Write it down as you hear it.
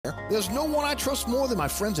There's no one I trust more than my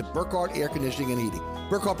friends at Burkhardt Air Conditioning and Heating.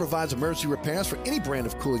 Burkhardt provides emergency repairs for any brand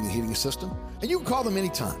of cooling and heating system, and you can call them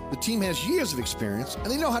anytime. The team has years of experience, and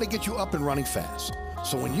they know how to get you up and running fast.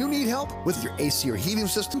 So when you need help with your AC or heating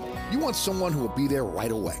system, you want someone who will be there right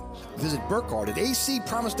away. Visit Burkhardt at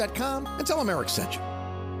acpromise.com and tell them Eric sent you.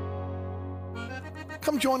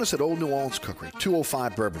 Come join us at Old New Orleans Cookery,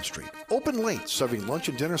 205 Bourbon Street. Open late, serving lunch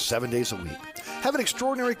and dinner 7 days a week. Have an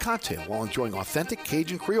extraordinary cocktail while enjoying authentic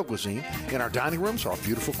Cajun Creole cuisine in our dining rooms or our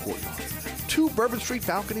beautiful courtyard. 2 Bourbon Street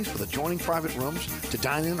balconies with adjoining private rooms to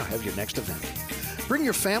dine in or have your next event. Bring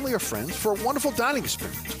your family or friends for a wonderful dining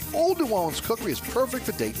experience. Old New Orleans Cookery is perfect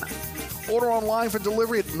for date night. Order online for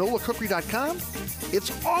delivery at nolacookery.com.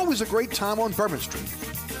 It's always a great time on Bourbon Street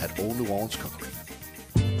at Old New Orleans Cookery.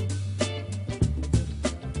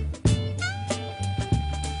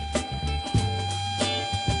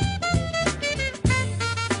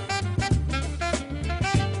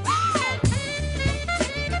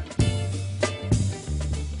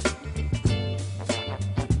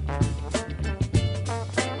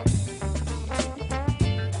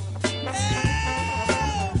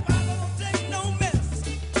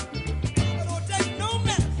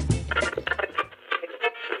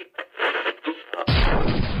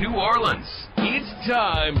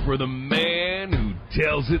 For the man who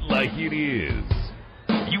tells it like it is.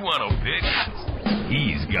 You want opinions?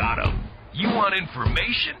 He's got them. You want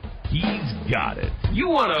information? He's got it. You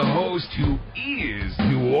want a host who is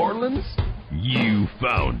New Orleans? You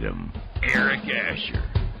found him. Eric Asher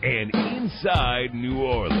and Inside New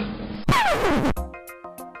Orleans.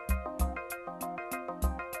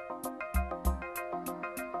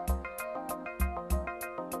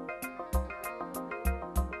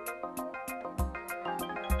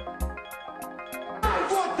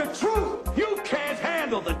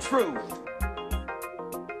 The truth.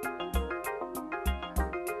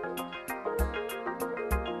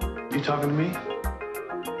 You talking to me?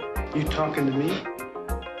 You talking to me?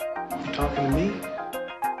 You talking to me?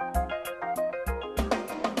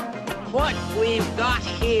 What we've got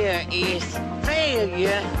here is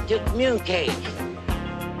failure to communicate.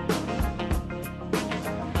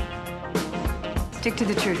 Stick to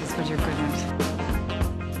the truth is what you're good at.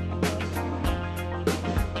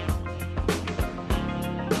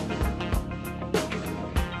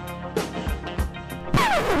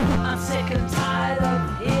 I'm sick and tired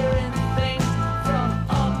of hearing things from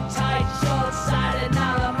uptight, short-sighted,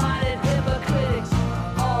 narrow-minded hypocrites.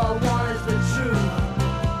 All I want is the truth.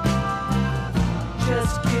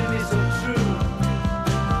 Just give me some truth.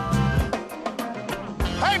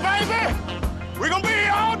 Hey, baby! We're gonna be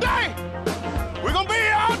here all day! We're gonna be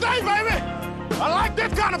here all day, baby! I like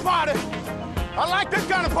this kind of party! I like this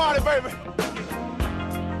kind of party, baby!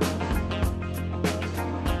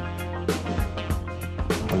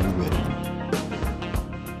 Are you ready?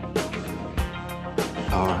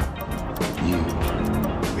 Are you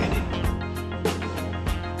ready?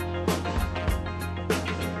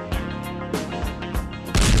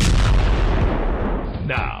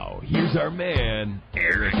 Now, here's our man,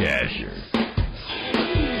 Eric Asher.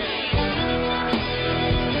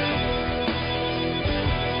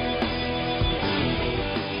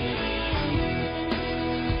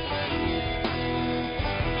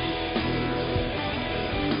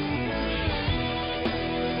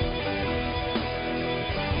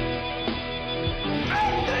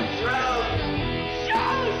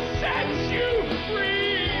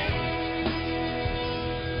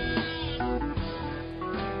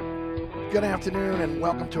 Good afternoon and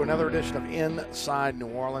welcome to another edition of Inside New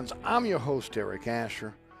Orleans. I'm your host, Eric Asher.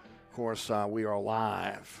 Of course, we are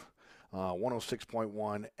live,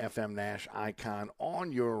 106.1 FM Nash Icon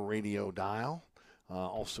on your radio dial.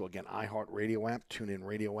 Also, again, iHeartRadio app, TuneIn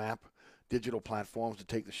Radio app, digital platforms to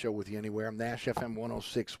take the show with you anywhere.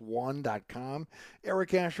 NashFM1061.com,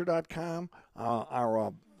 EricAsher.com,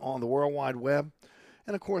 our on the World Wide Web,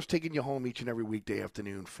 and, of course, taking you home each and every weekday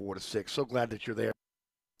afternoon, 4 to 6. So glad that you're there.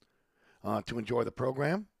 To enjoy the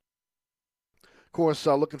program. Of course,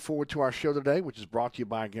 looking forward to our show today, which is brought to you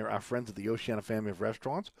by our friends at the Oceana family of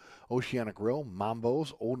restaurants, Oceana Grill,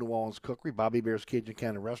 Mambo's, Old New Orleans Cookery, Bobby Bear's Cajun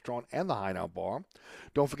Cannon Restaurant, and the Hideout Bar.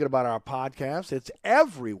 Don't forget about our podcast. It's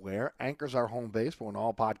everywhere. Anchor's our home base for an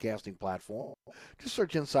all podcasting platform. Just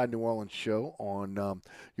search Inside New Orleans Show on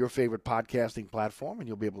your favorite podcasting platform, and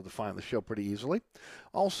you'll be able to find the show pretty easily.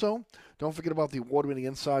 Also, don't forget about the award-winning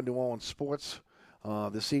Inside New Orleans Sports.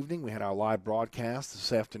 This evening, we had our live broadcast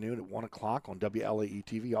this afternoon at 1 o'clock on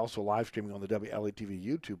WLAE-TV, also live streaming on the WLAE-TV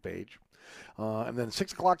YouTube page. And then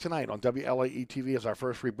 6 o'clock tonight on WLAE TV is our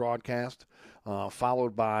first rebroadcast,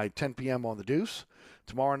 followed by 10 p.m. on The Deuce.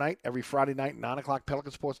 Tomorrow night, every Friday night, 9 o'clock,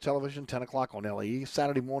 Pelican Sports Television, 10 o'clock on LAE.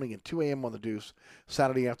 Saturday morning at 2 a.m. on The Deuce.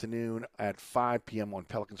 Saturday afternoon at 5 p.m. on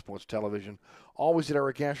Pelican Sports Television. Always at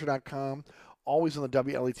ericasher.com. Always on the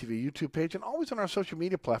WLATV YouTube page, and always on our social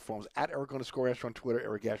media platforms, at Eric_Asher on Twitter,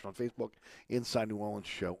 Eric Asher on Facebook, Inside New Orleans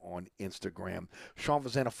Show on Instagram. Sean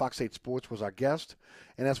Fazana, Fox 8 Sports, was our guest.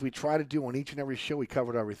 And as we try to do on each and every show, we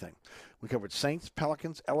covered everything. We covered Saints,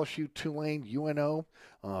 Pelicans, LSU, Tulane, UNO,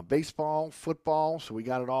 baseball, football, so we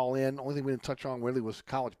got it all in. Only thing we didn't touch on really was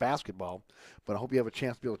college basketball, but I hope you have a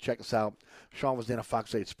chance to be able to check us out. Sean Fazana,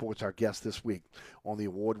 Fox 8 Sports, our guest this week on the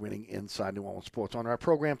award-winning Inside New Orleans Sports. On our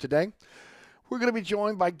program today, we're going to be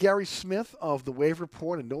joined by Gary Smith of the Wave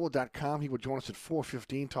Report and NOLA.com. He will join us at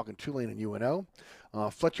 4:15 talking Tulane and UNO.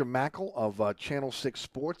 Fletcher Mackel of Channel 6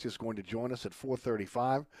 Sports is going to join us at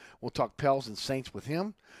 4:35. We'll talk Pels and Saints with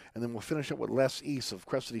him. And then we'll finish up with Les East of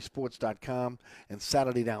CrestCitySports.com and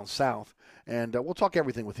Saturday Down South. And we'll talk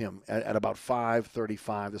everything with him at about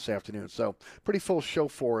 5:35 this afternoon. So pretty full show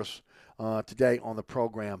for us today on the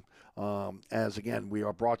program. As, again, we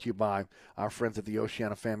are brought to you by our friends at the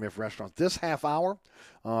Oceana family of restaurants. This half hour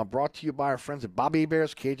brought to you by our friends at Bobby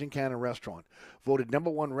Hebert's Cajun Cannon Restaurant. Voted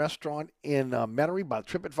 #1 restaurant in Metairie by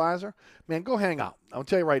TripAdvisor. Man, go hang out. I'll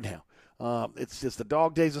tell you right now. It's the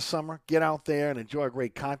dog days of summer. Get out there and enjoy a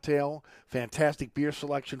great cocktail. Fantastic beer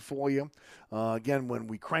selection for you. Again, when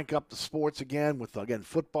we crank up the sports again with, again,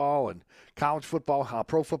 football and college football,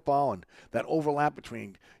 pro football, and that overlap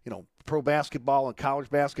between, pro basketball and college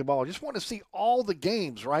basketball. I just want to see all the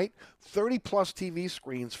games, right? 30-plus TV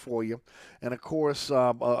screens for you. And, of course,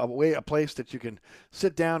 a place that you can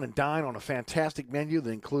sit down and dine on a fantastic menu that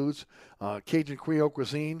includes Cajun Creole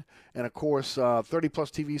cuisine and, of course, 30-plus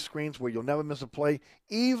TV screens where you'll never miss a play,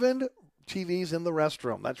 even TVs in the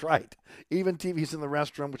restroom. That's right. Even TVs in the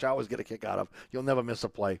restroom, which I always get a kick out of. You'll never miss a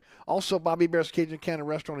play. Also, Bobby Hebert's Cajun Cannon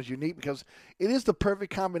Restaurant is unique because it is the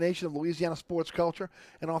perfect combination of Louisiana sports culture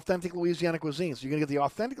and authentic Louisiana cuisine. So you're going to get the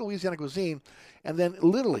authentic Louisiana cuisine, and then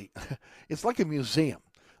literally, it's like a museum.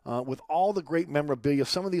 With all the great memorabilia.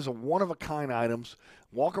 Some of these are one-of-a-kind items.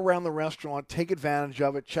 Walk around the restaurant, take advantage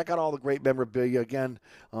of it, check out all the great memorabilia again.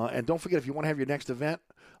 And don't forget, if you want to have your next event,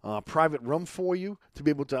 private room for you to be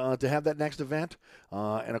able to have that next event.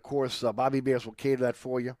 And, of course, Bobby Bears will cater that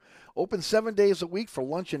for you. Open 7 days a week for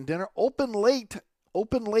lunch and dinner. Open late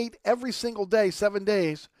every single day, 7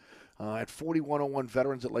 days. At 4101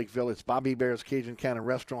 Veterans at Lakeville. It's Bobby Hebert's Cajun Cannon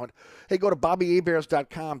Restaurant. Hey, go to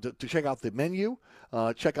BobbyHeberts.com to check out the menu,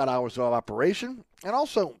 check out hours of operation, and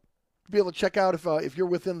also be able to check out if you're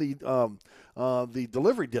within the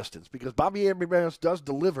delivery distance, because Bobby Heberts does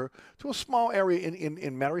deliver to a small area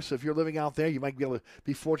in Metairie. So if you're living out there, you might be able to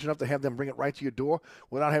be fortunate enough to have them bring it right to your door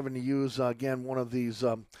without having to use, again, one of these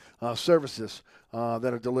services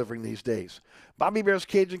that are delivering these days. Bobby Hebert's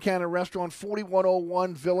Cajun Cannon Restaurant,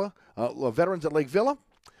 4101 Veterans at Lake Villa.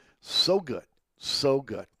 So good. So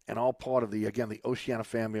good. And all part of the Oceana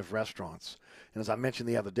family of restaurants. And as I mentioned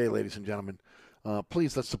the other day, ladies and gentlemen,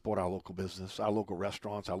 please let's support our local business, our local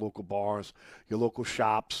restaurants, our local bars, your local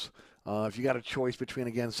shops. If you got a choice between,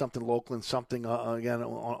 again, something local and something, again,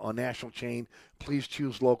 on a national chain, please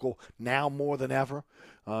choose local now more than ever.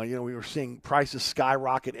 We were seeing prices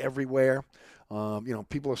skyrocket everywhere.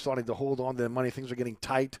 People are starting to hold on to their money. Things are getting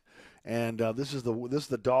tight. And this is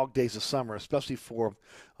the dog days of summer, especially for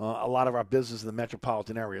a lot of our business in the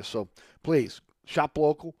metropolitan area. So please, shop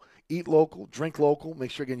local, eat local, drink local. Make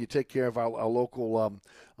sure, again, you take care of our local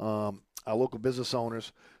business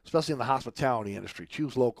owners, especially in the hospitality industry.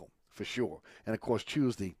 Choose local for sure. And, of course,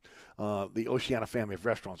 choose the Oceana family of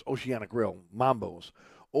restaurants, Oceana Grill, Mambo's,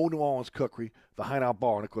 Old New Orleans Cookery, the Hideout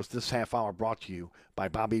Bar, and, of course, this half hour brought to you by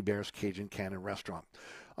Bobby Hebert's Cajun Cannon Restaurant.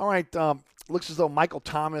 All right, looks as though Michael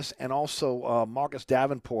Thomas and also Marcus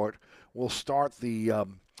Davenport will start the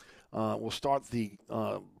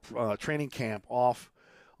training camp off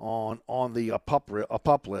on the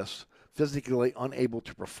pup list, physically unable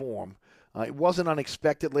to perform. It wasn't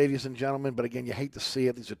unexpected, ladies and gentlemen, but again, you hate to see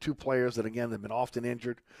it. These are two players that, again, have been often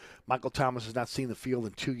injured. Michael Thomas has not seen the field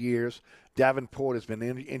in 2 years. Davenport has been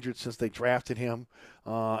injured since they drafted him,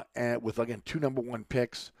 and with, again, 2 #1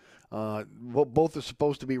 picks. Both are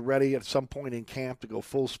supposed to be ready at some point in camp to go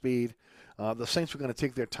full speed. The Saints were going to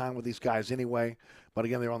take their time with these guys anyway, but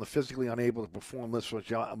again, they're on the physically unable to perform list,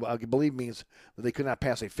 which I believe means that they could not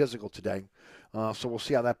pass a physical today. So we'll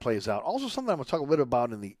see how that plays out. Also, something I'm going to talk a little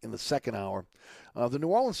about in the second hour. The New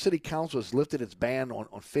Orleans City Council has lifted its ban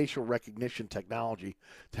on facial recognition technology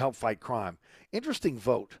to help fight crime. Interesting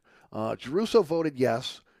vote. Jeruso voted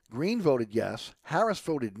yes. Green voted yes. Harris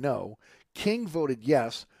voted no. King voted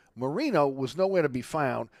yes. Marino was nowhere to be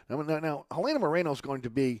found. Now Helena Moreno is going to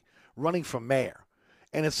be running for mayor.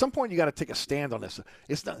 And at some point, you got to take a stand on this.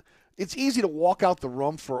 It's easy to walk out the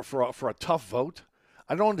room for a tough vote.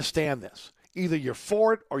 I don't understand this. Either you're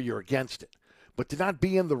for it or you're against it. But to not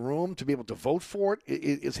be in the room to be able to vote for it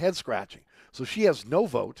is head-scratching. So she has no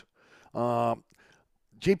vote.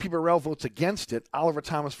 J.P. Burrell votes against it. Oliver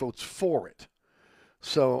Thomas votes for it.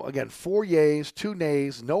 So, again, 4 yeas, 2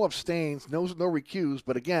 nays, no abstains, no recuse.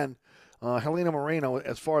 But, again, Helena Moreno,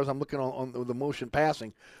 as far as I'm looking on the motion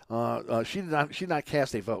passing, she did not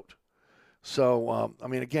cast a vote. So,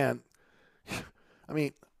 again, let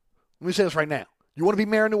me say this right now. You want to be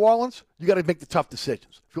mayor of New Orleans? You got to make the tough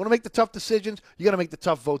decisions. If you want to make the tough decisions, you got to make the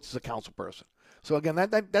tough votes as a council person. So again,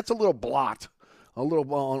 that's a little blot, a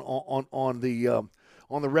little on the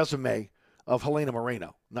resume of Helena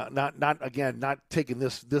Moreno. Not taking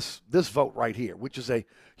this vote right here, which is a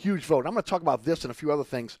huge vote. I'm going to talk about this and a few other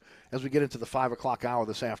things as we get into the 5 o'clock hour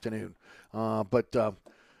this afternoon. But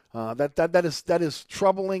that is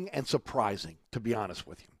troubling and surprising, to be honest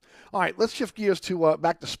with you. All right, let's shift gears to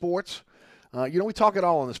back to sports. We talk it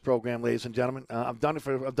all on this program, ladies and gentlemen. I've done it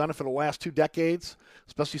for the last 2 decades,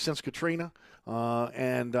 especially since Katrina.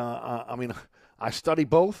 I study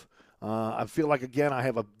both. I feel like, again, I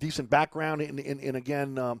have a decent background in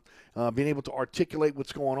being able to articulate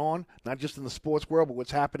what's going on, not just in the sports world, but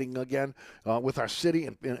what's happening, again, with our city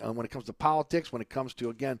and when it comes to politics, when it comes to,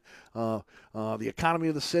 again, the economy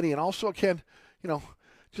of the city, and also, again,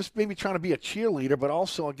 just maybe trying to be a cheerleader, but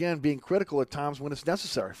also, again, being critical at times when it's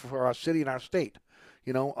necessary for our city and our state.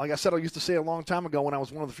 Like I said, I used to say a long time ago when I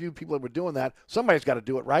was one of the few people that were doing that, somebody's got to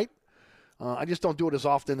do it, right? I just don't do it as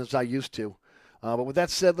often as I used to. But with that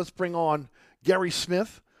said, let's bring on Gary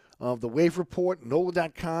Smith of the Wave Report,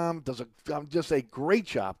 NOLA.com, does just a great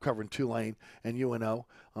job covering Tulane and UNO.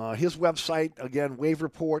 His website, again, Wave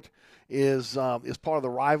Report, is part of the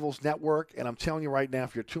Rivals Network, and I'm telling you right now,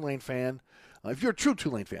 if you're a Tulane fan, if you're a true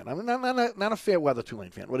Tulane fan, not a fair weather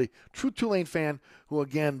Tulane fan, but a true Tulane fan who,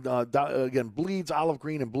 again, bleeds olive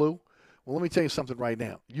green and blue, well, let me tell you something right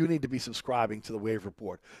now. You need to be subscribing to the Wave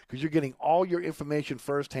Report because you're getting all your information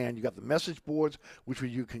firsthand. You got the message boards, which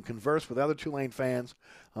you can converse with other Tulane fans.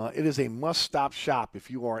 It is a must-stop shop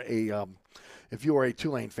if you are a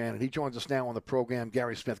Tulane fan. And he joins us now on the program,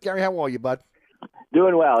 Gary Smith. Gary, how are you, bud?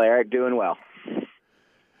 Doing well, Eric. Doing well.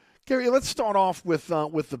 Gary, let's start off with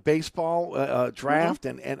the baseball draft,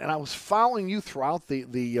 and I was following you throughout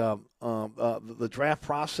the draft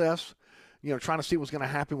process. Trying to see what's going to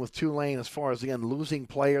happen with Tulane as far as, again, losing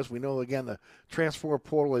players. We know, again, the transfer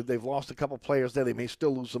portal, they've lost a couple players there. They may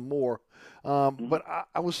still lose some more. But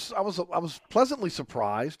I was pleasantly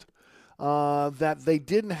surprised that they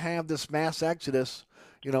didn't have this mass exodus,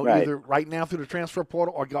 right. Either right now through the transfer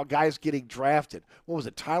portal or guys getting drafted. What was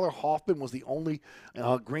it? Tyler Hoffman was the only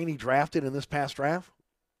Greeny drafted in this past draft?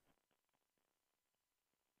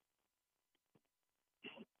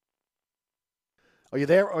 Are you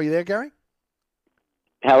there, Gary?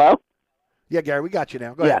 Hello? Yeah, Gary, we got you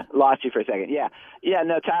now. Go ahead. Yeah, lost you for a second. Yeah,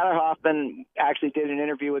 no, Tyler Hoffman actually did an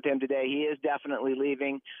interview with him today. He is definitely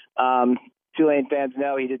leaving. Tulane fans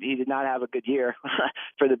know he did not have a good year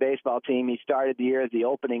for the baseball team. He started the year as the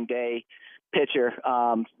opening day pitcher,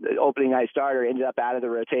 the opening night starter, ended up out of the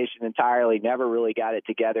rotation entirely, never really got it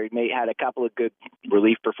together. He had a couple of good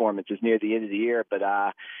relief performances near the end of the year, but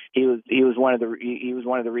he was one of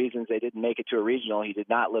the reasons they didn't make it to a regional. He did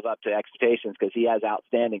not live up to expectations because he has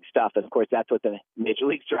outstanding stuff, and of course that's what the major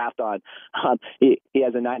leagues draft on. He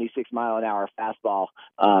has a 96-mile-an-hour fastball.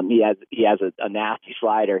 He has a nasty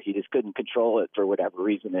slider. He just couldn't control it for whatever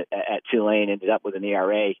reason at Tulane. Ended up with an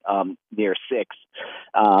ERA near 6.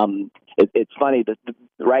 It's funny that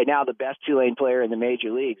right now the best Tulane player in the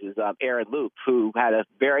major leagues is Aaron Loop, who had a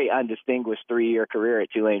very undistinguished 3-year career at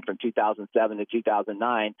Tulane from 2007 to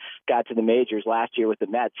 2009. Got to the majors last year with the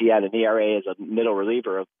Mets. He had an ERA as a middle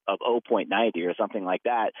reliever of 0.90 or something like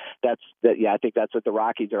that. I think that's what the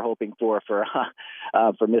Rockies are hoping for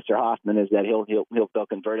Mr. Hoffman, is that they'll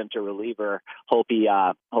convert him to reliever. Hope he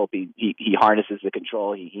harnesses the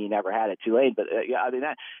control he never had at Tulane. But other than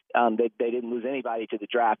that, they didn't lose anybody to the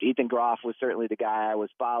draft. Ethan Groff was certainly the guy I was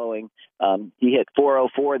following. He hit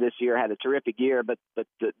 .404 this year, had a terrific year, but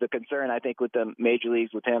the concern I think with the major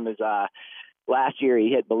leagues with him is last year he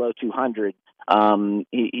hit below 200.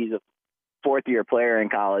 He's a fourth-year player in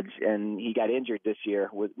college, and he got injured this year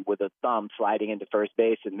with a thumb sliding into first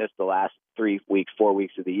base and missed the last 4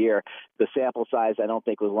 weeks of the year. The sample size I don't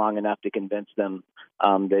think was long enough to convince them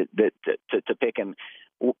to pick him.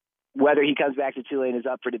 whether he comes back to Tulane is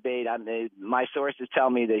up for debate. My sources tell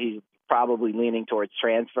me that he's probably leaning towards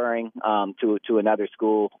transferring to another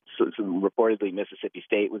school. So reportedly, Mississippi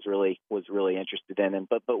State was really interested in him.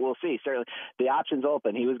 But we'll see. Certainly, the option's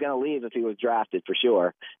open. He was going to leave if he was drafted for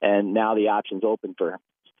sure, and now the option's open for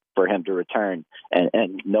him to return,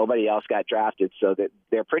 and nobody else got drafted, so that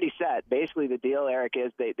they're pretty set. Basically, the deal, Eric,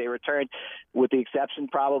 is they returned, with the exception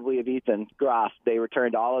probably of Ethan Groff, they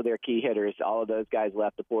returned all of their key hitters. All of those guys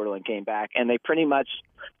left the portal and came back, and they pretty much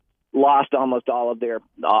lost almost all of their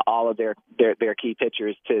key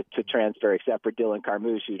pitchers to transfer, except for Dylan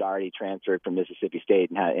Carmouche, who'd already transferred from Mississippi State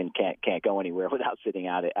and can't go anywhere without sitting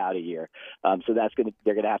out a year. So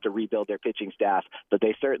they're gonna have to rebuild their pitching staff, but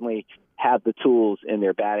they certainly have the tools in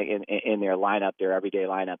their batting in their lineup, their everyday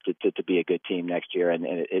lineup, to be a good team next year. And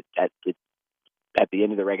at the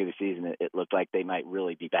end of the regular season, it looked like they might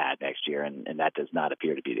really be bad next year, and that does not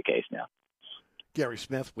appear to be the case now. Gary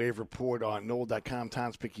Smith, Wave Report on NOLA.com.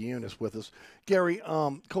 Tom's Picayune is with us. Gary,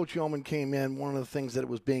 Coach Yeoman came in. One of the things that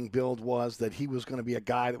was being billed was that he was going to be a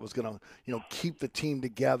guy that was going to, keep the team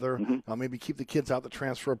together, maybe keep the kids out the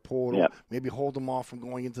transfer portal, maybe hold them off from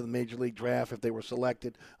going into the major league draft if they were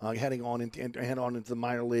selected, heading on into the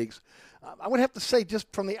minor leagues. I would have to say,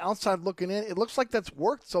 just from the outside looking in, it looks like that's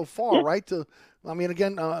worked so far, right? There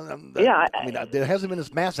hasn't been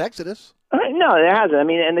this mass exodus. No, there hasn't.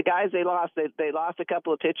 And the guys they lost a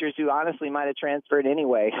couple of pitchers who honestly might have transferred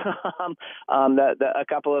anyway. A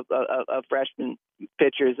couple of freshman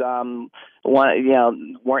pitchers,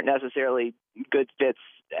 weren't necessarily good fits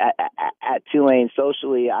at Tulane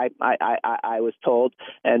socially. I was told,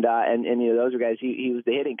 and those are guys. He was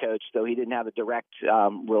the hitting coach, so he didn't have a direct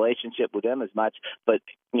relationship with them as much. But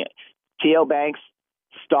T.O. Banks,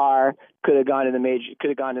 star, could have gone to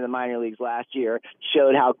the minor leagues last year,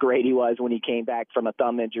 showed how great he was when he came back from a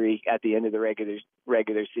thumb injury at the end of the regular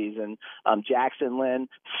season. Jackson Lynn,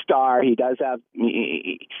 star, he did have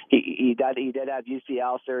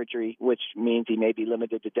UCL surgery, which means he may be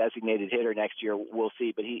limited to designated hitter next year. We'll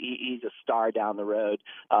see, but he's a star down the road.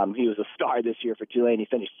 He was a star this year for Tulane. He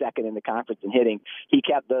finished second in the conference in hitting. He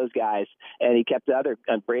kept those guys, and he kept the other.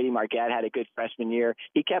 Brady Marquette had a good freshman year.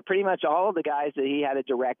 He kept pretty much all of the guys that he had a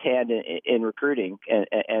direct hand in recruiting,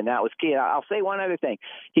 and that was key. And I'll say one other thing.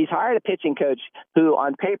 He's hired a pitching coach who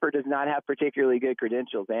on paper does not have particularly good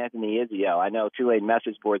credentials, Anthony Izio. I know Tulane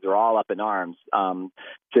message boards are all up in arms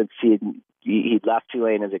since he'd left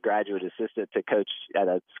Tulane as a graduate assistant to coach at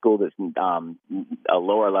a school that's a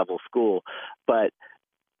lower level school. But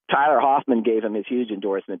Tyler Hoffman gave him his huge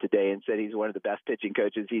endorsement today and said he's one of the best pitching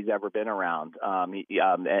coaches he's ever been around. And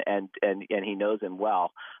he knows him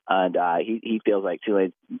well. And he feels like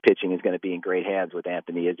Tulane's pitching is going to be in great hands with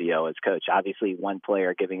Anthony Izio as coach. Obviously, one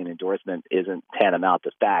player giving an endorsement isn't tantamount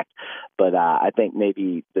to fact, but I think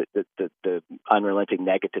maybe the unrelenting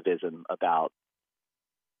negativism about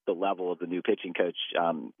the level of the new pitching coach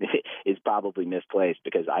is probably misplaced,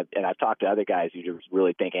 because I've talked to other guys who just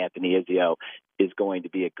really think Anthony Izio is going to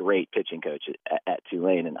be a great pitching coach at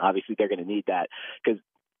Tulane, and obviously they're going to need that, because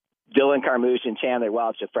Dylan Carmouche and Chandler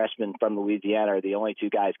Welch, a freshman from Louisiana, are the only two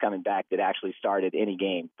guys coming back that actually started any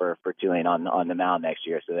game for Tulane on the mound next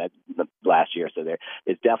year. So that's last year. So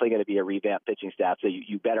it's definitely going to be a revamped pitching staff. So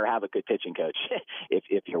you better have a good pitching coach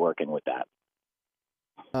if you're working with that.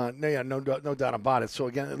 No doubt about it. So,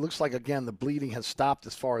 again, it looks like, the bleeding has stopped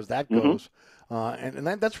as far as that goes. And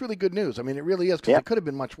that's really good news. It really is, because it could have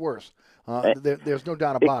been much worse. There's no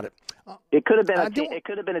doubt about it. It could have been it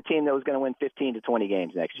could have been a team that was going to win 15 to 20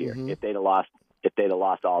 games next year if they'd have lost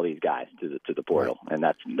all these guys to the portal, and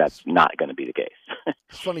that's not going to be the case.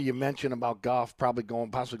 It's funny you mentioned about Goff possibly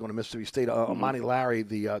going to Mississippi State. Amani Larry,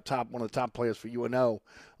 one of the top players for UNO,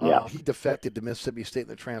 he defected to Mississippi State in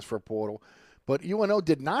the transfer portal. But UNO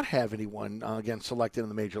did not have anyone, selected in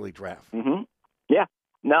the Major League Draft. Yeah.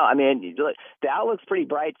 No, the outlook's pretty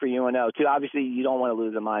bright for UNO, too. Obviously, you don't want to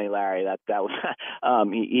lose Amani Larry. That was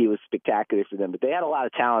he was spectacular for them. But they had a lot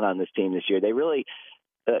of talent on this team this year. They really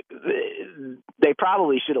they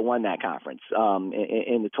probably should have won that conference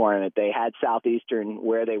in the tournament. They had Southeastern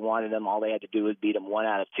where they wanted them. All they had to do was beat them 1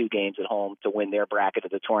 out of 2 games at home to win their bracket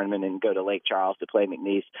of the tournament and go to Lake Charles to play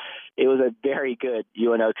McNeese. It was a very good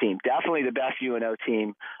UNO team, definitely the best UNO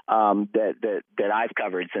team that I've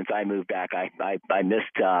covered since I moved back. I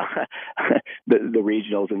missed the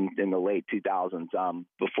regionals in the late 2000s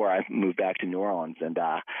before I moved back to New Orleans, and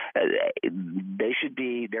they're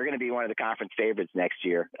going to be one of the conference favorites next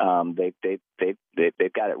year.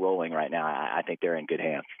 They've got it rolling right now. I think they're in good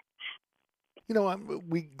hands.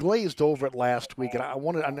 We glazed over it last week, and I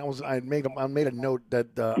made a note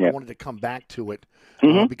that I wanted to come back to it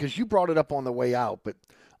because you brought it up on the way out. But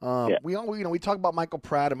We talk about Michael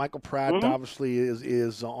Pratt, and Michael Pratt obviously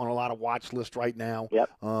is on a lot of watch lists right now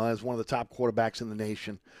as one of the top quarterbacks in the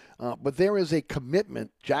nation. But there is a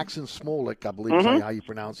commitment, Jackson Smolik, I believe is how you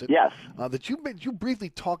pronounce it. Yes. That you briefly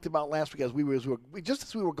talked about last week as we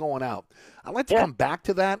were going out. I'd like to come back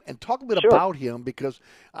to that and talk a bit about him, because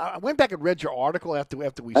I went back and read your article after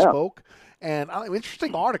we spoke, and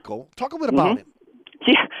interesting article. Talk a bit about him.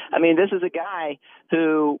 Yeah, I mean, this is a guy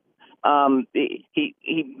who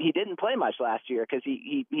he didn't play much last year because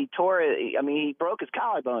he tore it. I mean, he broke his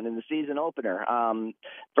collarbone in the season opener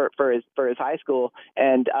for his high school,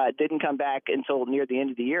 and didn't come back until near the end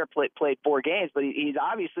of the year. Played 4 games, but he's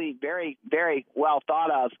obviously very, very well thought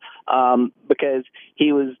of because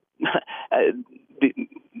he was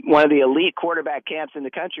one of the elite quarterback camps in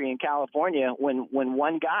the country in California. When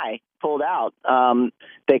one guy pulled out,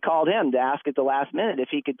 they called him to ask at the last minute if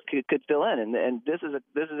he could fill in. And this is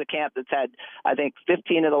a camp that's had, I think,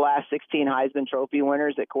 15 of the last 16 Heisman Trophy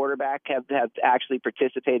winners at quarterback have actually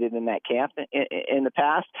participated in that camp in the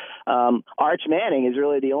past. Arch Manning is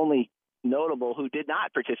really the only notable who did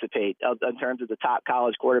not participate in terms of the top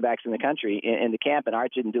college quarterbacks in the country in the camp, and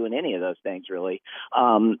Arch didn't do any of those things really.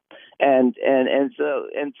 And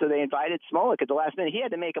so they invited Smolik at the last minute. He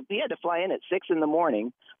had to fly in at 6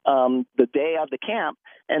 a.m. The day of the camp,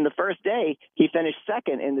 and the first day he finished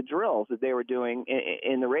second in the drills that they were doing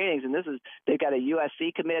in the ratings. And they've got a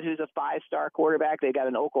USC commit who's a 5-star quarterback. They got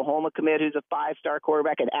an Oklahoma commit who's a 5-star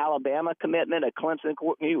quarterback, an Alabama commitment, a Clemson.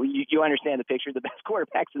 You understand the picture, the best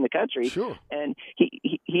quarterbacks in the country. Sure. And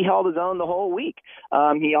he held his own the whole week.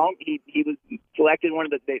 He was selected one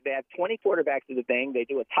of they had 20 quarterbacks to the thing. They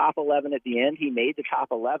do a top 11 at the end. He made the top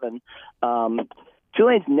 11.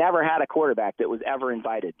 Tulane's never had a quarterback that was ever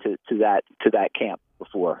invited to that camp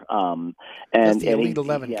before. And that's the Elite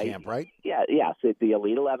 11 camp, right? Yeah, it's the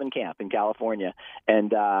Elite 11 camp in California,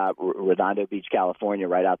 and Redondo Beach, California,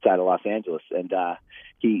 right outside of Los Angeles. And so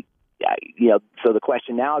the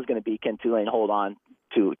question now is going to be, can Tulane hold on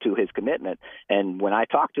to his commitment? And when I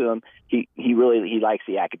talk to him, he likes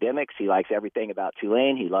the academics. He likes everything about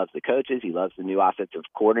Tulane. He loves the coaches. He loves the new offensive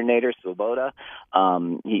coordinator, Swoboda.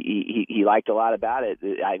 He liked a lot about it.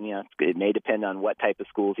 It may depend on what type of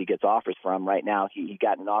schools he gets offers from. Right now, he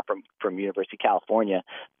got an offer from University of California,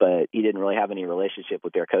 but he didn't really have any relationship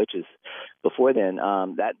with their coaches before then.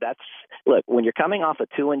 Look, when you're coming off a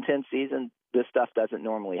 2-10 season, this stuff doesn't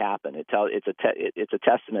normally happen. It's a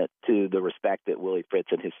testament to the respect that Willie Fritz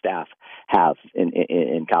and his staff have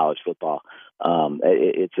in college football.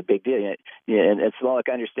 It's a big deal, and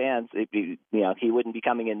Smolik understands. He wouldn't be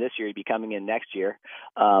coming in this year; he'd be coming in next year.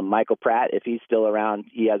 Michael Pratt, if he's still around,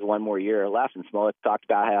 he has one more year left. And Smolik talked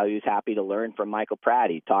about how he was happy to learn from Michael Pratt.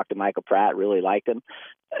 He talked to Michael Pratt, really liked him.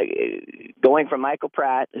 Going from Michael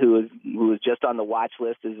Pratt, who was just on the watch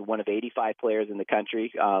list as one of 85 players in the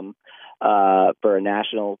country for a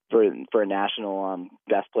national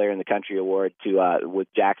best player in the country award, to with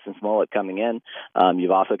Jackson Smolik coming in.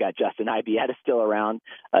 You've also got Justin Ibieta still around.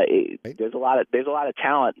 There's a lot of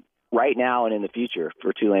talent right now and in the future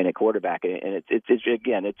for Tulane at quarterback, and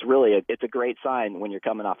it's a great sign when you're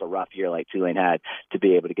coming off a rough year like Tulane had, to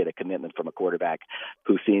be able to get a commitment from a quarterback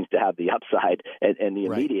who seems to have the upside and the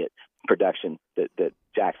immediate production that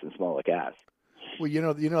Jackson Smolik has. Well,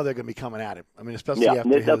 they're going to be coming at him. I mean, especially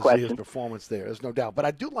after his performance there. There's no doubt. But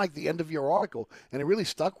I do like the end of your article, and it really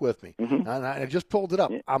stuck with me. And I just pulled it up.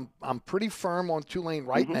 Yeah. I'm pretty firm on Tulane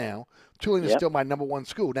right now. Tulane is still my number one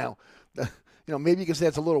school. Now, maybe you can say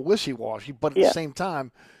it's a little wishy-washy, but at the same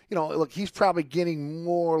time, look, he's probably getting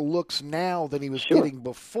more looks now than he was getting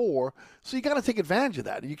before. So you got to take advantage of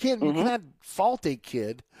that. You can't fault a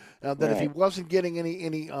kid that if he wasn't getting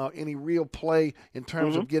any real play in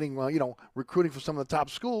terms of getting recruiting for some of the top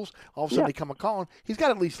schools, all of a sudden they come a calling. He's got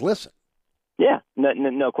to at least listen. Yeah,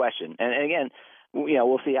 no question. And again,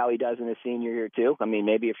 we'll see how he does in his senior year too. I mean,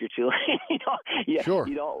 maybe if you're Tulane, you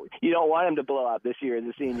don't want him to blow up this year as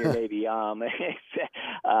a senior, maybe,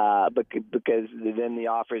 because then the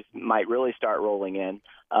offers might really start rolling in.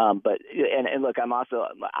 But look,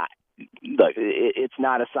 it's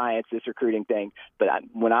not a science, this recruiting thing, but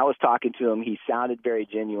when I was talking to him, he sounded very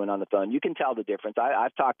genuine on the phone. You can tell the difference.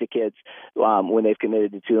 I've talked to kids when they've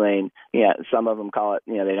committed to Tulane. Yeah, some of them call it,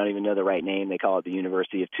 they don't even know the right name. They call it the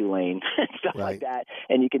University of Tulane, stuff like that.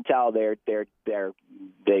 And you can tell they'll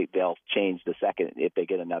change the second if they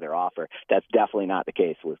get another offer. That's definitely not the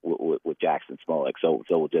case with Jackson Smolik. So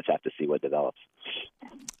we'll just have to see what develops.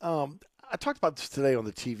 I talked about this today on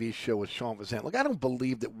the TV show with Sean Vazant. Look, I don't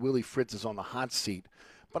believe that Willie Fritz is on the hot seat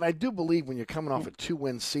But I do believe when you're coming off a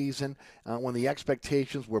 2-win season, when the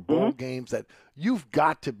expectations were bowl games, that you've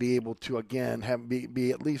got to be able to, again,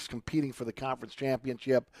 be at least competing for the conference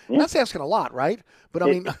championship. And that's asking a lot, right? But, I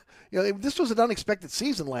mean, this was an unexpected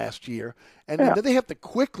season last year, and then they have to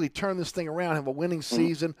quickly turn this thing around, have a winning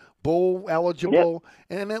season, bowl eligible,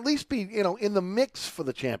 and at least be, in the mix for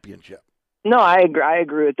the championship. No, I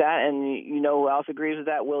agree with that, and you know who else agrees with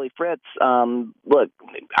that? Willie Fritz. Look,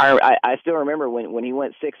 I still remember when he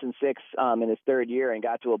went 6-6 in his third year and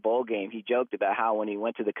got to a bowl game. He joked about how when he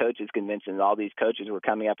went to the coaches convention, all these coaches were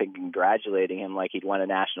coming up and congratulating him like he'd won a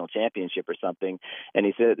national championship or something. And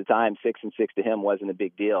he said at the time 6-6 to him wasn't a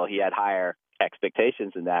big deal. He had higher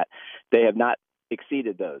expectations than that. They have not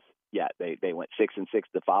exceeded those. Yeah, they went 6-6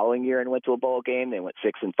 the following year and went to a bowl game. They went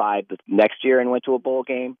 6-5 the next year and went to a bowl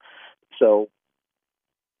game. So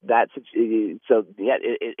it's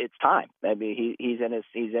time. I mean, he's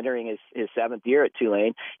entering his seventh year at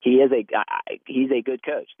Tulane. He's a good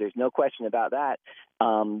coach. There's no question about that.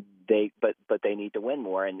 But they need to win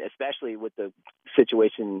more, and especially with the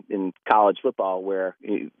situation in college football where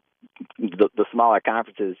the smaller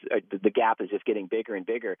conferences, the gap is just getting bigger and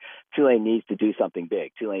bigger. Tulane needs to do something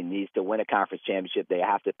big. Tulane needs to win a conference championship. They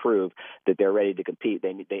have to prove that they're ready to compete.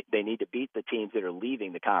 They need to beat the teams that are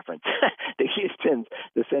leaving the conference, the Houstons,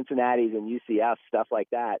 the Cincinnatis, and UCF, stuff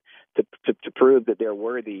like that, to prove that they're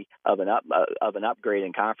worthy of an upgrade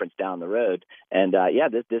in conference down the road. And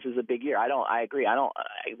this is a big year. I agree.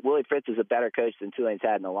 Willie Fritz is a better coach than Tulane's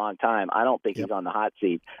had in a long time. I don't think he's on the hot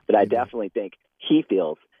seat, but I definitely think he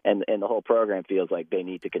feels. And the whole program feels like they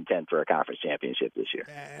need to contend for a conference championship this year.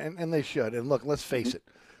 And they should. And look, let's face it.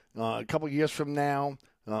 A couple of years from now,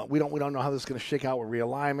 we don't know how this is going to shake out with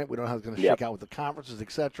realignment. We don't know how it's going to shake out with the conferences,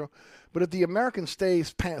 etc. But if the American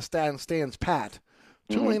stands pat,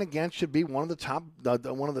 Tulane again should be one of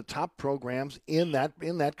the top programs in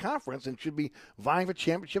that conference and should be vying for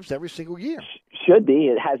championships every single year. Should be.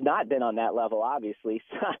 It has not been on that level, obviously,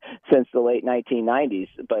 since the late 1990s.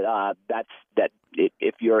 But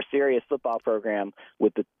if you're a serious football program,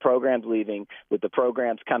 with the programs leaving, with the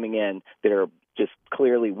programs coming in that are just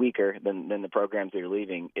clearly weaker than the programs that are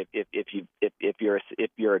leaving,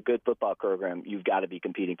 if you're a good football program, you've got to be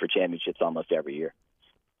competing for championships almost every year.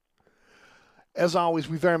 As always,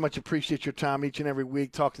 we very much appreciate your time each and every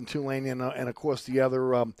week talking Tulane and of course, the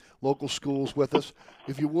other local schools with us.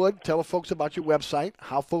 If you would, tell the folks about your website,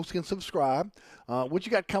 how folks can subscribe, what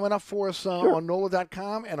you got coming up for us on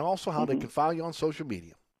NOLA.com, and also how they can follow you on social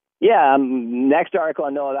media. Yeah, next article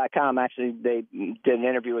on NOLA.com, actually, they did an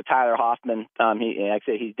interview with Tyler Hoffman.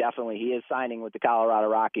 He is signing with the Colorado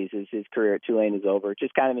Rockies. His career at Tulane is over.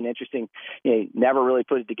 Just kind of an interesting, never really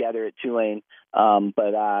put it together at Tulane,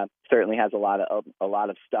 but certainly has a lot of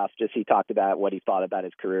stuff. Just he talked about what he thought about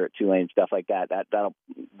his career at Tulane, stuff like that. That'll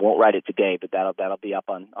won't write it today, but that'll be up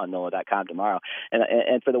on NOLA.com tomorrow.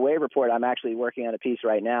 And for the Wave Report, I'm actually working on a piece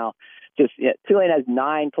right now. Tulane has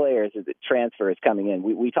 9 players as transfers coming in.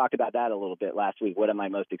 We talked about that a little bit last week. What am I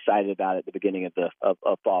most excited about at the beginning of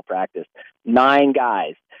fall practice? 9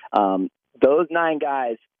 guys. Those 9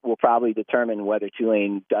 guys will probably determine whether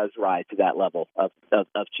Tulane does rise to that level of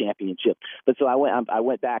championship. But so I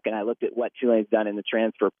went back and I looked at what Tulane's done in the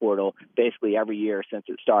transfer portal basically every year since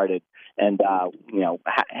it started, and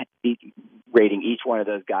rating each one of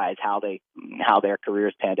those guys how their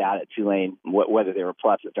careers panned out at Tulane, whether they were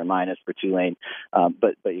pluses or minus for Tulane.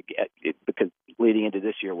 Because leading into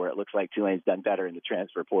this year, where it looks like Tulane's done better in the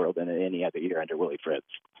transfer portal than in any other year under Willie Fritz.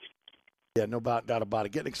 Yeah, no doubt about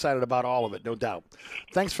it. Getting excited about all of it, no doubt.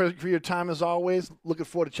 Thanks for your time as always. Looking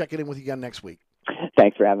forward to checking in with you again next week.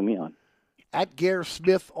 Thanks for having me on. At Gary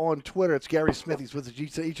Smith on Twitter. It's Gary Smith. He's with us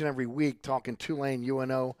each and every week talking Tulane,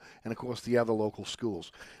 UNO, and, of course, the other local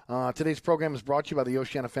schools. Today's program is brought to you by the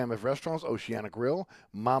Oceana family of restaurants, Oceana Grill,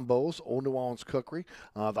 Mambo's, Old New Orleans Cookery,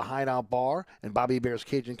 the Hideout Bar, and Bobby Bear's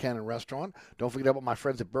Cajun Cannon Restaurant. Don't forget about my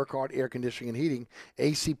friends at Burkhardt Air Conditioning and Heating,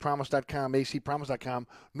 acpromise.com, acpromise.com,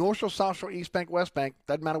 North Shore, South Shore, East Bank, West Bank.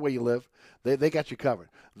 Doesn't matter where you live. They got you covered.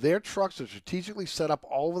 Their trucks are strategically set up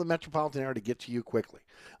all over the metropolitan area to get to you quickly.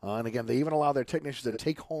 And, again, they even allow their technicians to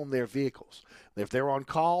take home their vehicles. If they're on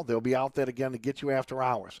call, they'll be out there again to get you after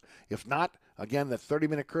hours. If not, again, that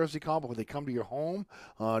 30-minute courtesy call, but when they come to your home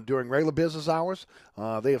during regular business hours,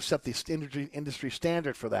 they have set the industry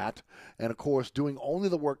standard for that. And, of course, doing only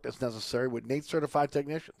the work that's necessary with NATE-certified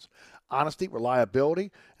technicians. Honesty,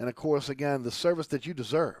 reliability, and, of course, again, the service that you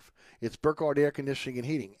deserve. It's Burkhardt Air Conditioning and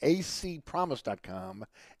Heating, acpromise.com,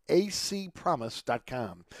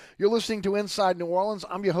 acpromise.com. You're listening to Inside New Orleans.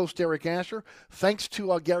 I'm your host, Eric Asher. Thanks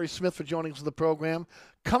to Gary Smith for joining us on the program.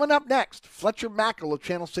 Coming up next, Fletcher Mackel of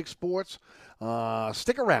Channel 6 Sports.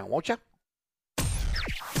 Stick around, won't you?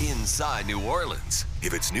 Inside New Orleans.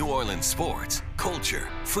 If it's New Orleans sports, culture,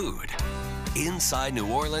 food. Inside New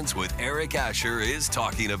Orleans with Eric Asher is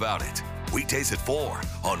talking about it. Weekdays at 4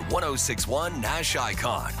 on 106.1 Nash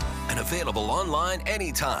Icon. And available online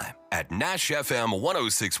anytime at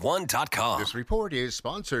NashFM1061.com. This report is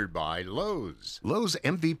sponsored by Lowe's. Lowe's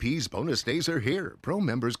MVP's bonus days are here. Pro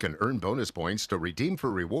members can earn bonus points to redeem for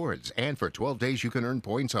rewards. And for 12 days, you can earn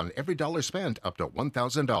points on every dollar spent up to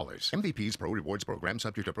 $1,000. MVP's Pro Rewards program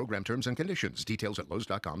subject to program terms and conditions. Details at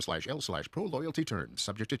Lowe's.com/L/Pro Loyalty Terms.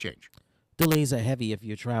 Subject to change. Delays are heavy if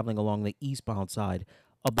you're traveling along the eastbound side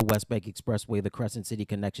of the West Bank Expressway. The Crescent City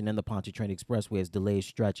Connection and the Pontchartrain Expressway is delays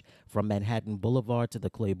stretch from Manhattan Boulevard to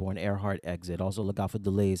the Claiborne Earhart exit. Also look out for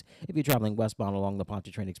delays if you're traveling westbound along the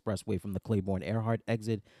Pontchartrain Expressway from the Claiborne Earhart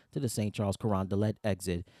exit to the St. Charles Carondelet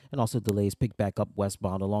exit. And also delays pick back up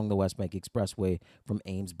westbound along the West Bank Expressway from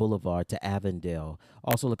Ames Boulevard to Avondale.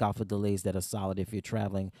 Also look out for delays that are solid if you're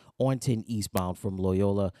traveling on 10 eastbound from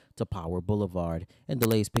Loyola to Power Boulevard. And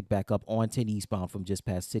delays pick back up on 10 eastbound from just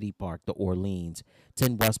past City Park to Orleans.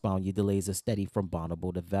 10 westbound, your delays are steady from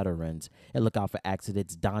Bonneville to Veterans. And look out for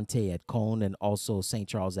accidents Dante at Cone and also St.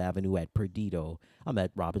 Charles Avenue at Perdido. I'm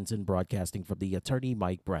Ed Robinson broadcasting from the Attorney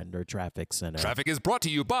Mike Brandner Traffic Center. Traffic is brought to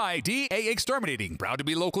you by DA Exterminating, proud to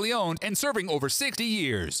be locally owned and serving over 60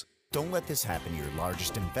 years. Don't let this happen to your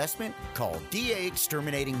largest investment. Call DA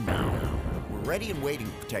Exterminating now. We're ready and waiting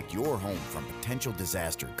to protect your home from potential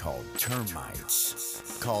disaster called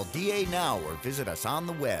termites. Call DA now or visit us on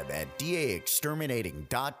the web at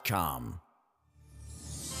daexterminating.com.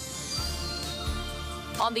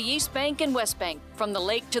 On the East Bank and West Bank, from the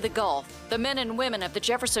lake to the Gulf, the men and women of the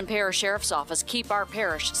Jefferson Parish Sheriff's Office keep our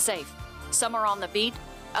parish safe. Some are on the beat,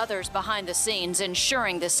 others behind the scenes,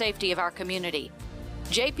 ensuring the safety of our community.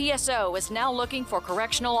 JPSO is now looking for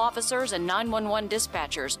correctional officers and 911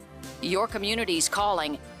 dispatchers. Your community's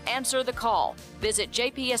calling. Answer the call. Visit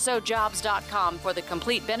jpsojobs.com for the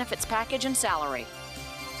complete benefits package and salary.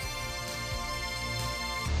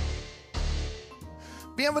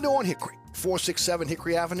 Bienvenue on Hickory, 467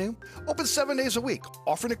 Hickory Avenue. Open 7 days a week,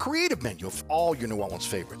 offering a creative menu of all your New Orleans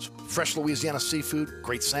favorites. Fresh Louisiana seafood,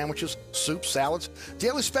 great sandwiches, soups, salads,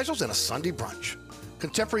 daily specials, and a Sunday brunch.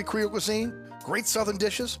 Contemporary Creole cuisine, great Southern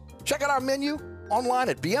dishes. Check out our menu online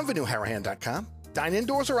at bienvenueharahan.com. Dine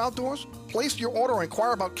indoors or outdoors. Place your order or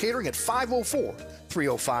inquire about catering at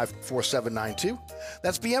 504-305-4792.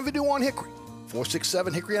 That's Bienvenue on Hickory,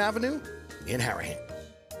 467 Hickory Avenue in Harahan.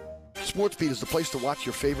 SportsBeat is the place to watch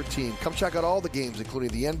your favorite team. Come check out all the games, including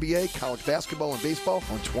the NBA, college basketball, and baseball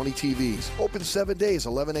on 20 TVs. Open 7 days,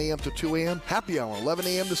 11 a.m. to 2 a.m. Happy hour, 11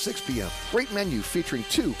 a.m. to 6 p.m. Great menu featuring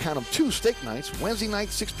two steak nights. Wednesday night,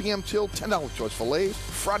 6 p.m. till $10 choice fillets.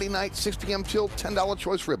 Friday night, 6 p.m. till $10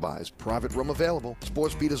 choice ribeyes. Private room available.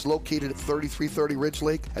 SportsBeat is located at 3330 Ridge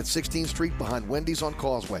Lake at 16th Street behind Wendy's on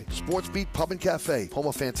Causeway. SportsBeat Pub and Cafe, home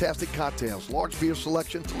of fantastic cocktails, large beer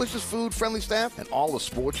selection, delicious food, friendly staff, and all the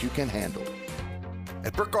sports you can handle.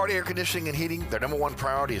 At Burkhardt Air Conditioning and Heating, their number one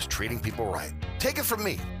priority is treating people right. Take it from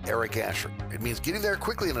me, Eric Asher. It means getting there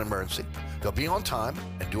quickly in an emergency. They'll be on time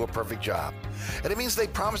and do a perfect job. And it means they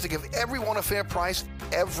promise to give everyone a fair price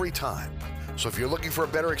every time. So if you're looking for a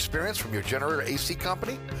better experience from your generator AC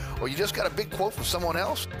company, or you just got a big quote from someone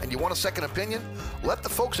else and you want a second opinion, let the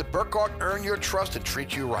folks at Burkhardt earn your trust and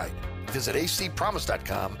treat you right. Visit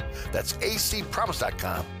acpromise.com. That's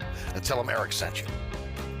acpromise.com and tell them Eric sent you.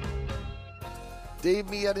 Dave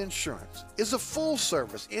Miette Insurance is a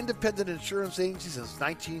full-service independent insurance agency since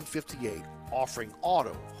 1958, offering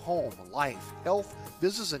auto, home, life, health,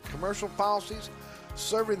 business, and commercial policies,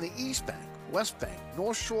 serving the East Bank, West Bank,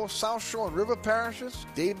 North Shore, South Shore, and River parishes.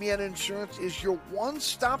 Dave Miette Insurance is your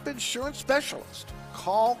one-stop insurance specialist.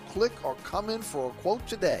 Call, click, or come in for a quote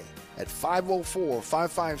today at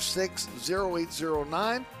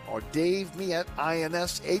 504-556-0809 or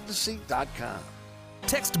DaveMietteInsAgency.com.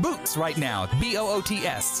 Text BOOTS right now,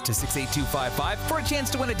 BOOTS, to 68255 for a chance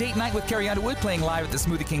to win a date night with Carrie Underwood playing live at the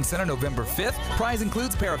Smoothie King Center November 5th. Prize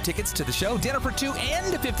includes a pair of tickets to the show, dinner for two,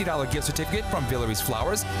 and a $50 gift certificate from Villery's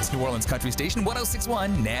Flowers. It's New Orleans Country Station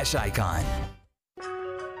 1061 Nash Icon.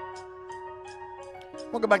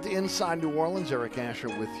 Welcome back to Inside New Orleans. Eric Asher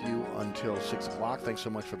with you until 6 o'clock. Thanks so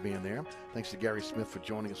much for being there. Thanks to Gary Smith for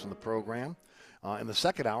joining us on the program. In the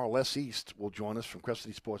second hour, Les East will join us from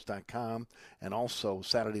CrescentCitySports.com and also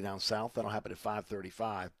Saturday Down South. That'll happen at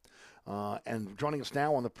 5:35. And joining us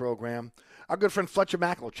now on the program, our good friend Fletcher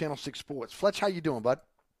Mackel of Channel 6 Sports. Fletch, how you doing, bud?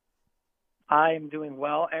 I'm doing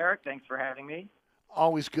well, Eric. Thanks for having me.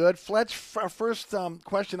 Always good. Fletch, our first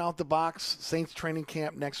question out the box. Saints training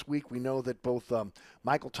camp next week. We know that both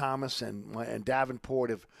Michael Thomas and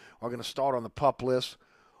Davenport are going to start on the PUP list.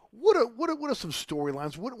 What are some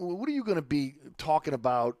storylines? What are you going to be talking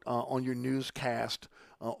about on your newscast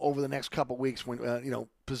over the next couple of weeks? When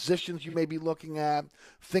positions you may be looking at,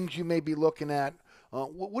 things you may be looking at.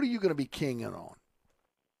 What are you going to be keying in on?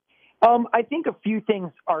 I think a few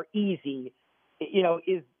things are easy.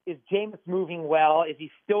 Is Jameis moving well? Is he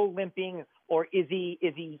still limping, or is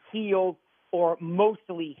he healed, or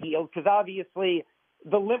mostly healed? Because obviously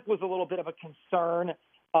the limp was a little bit of a concern,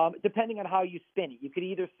 depending on how you spin it. You could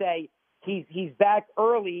either say he's back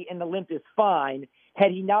early and the limp is fine. Had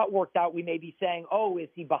he not worked out, we may be saying, oh, is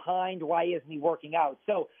he behind? Why isn't he working out?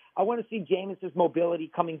 So I want to see Jameis's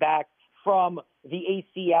mobility coming back from the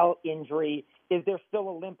ACL injury. Is there still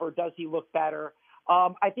a limp, or does he look better?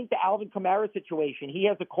 I think the Alvin Kamara situation, he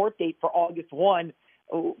has a court date for August 1,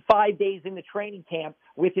 5 days into training camp,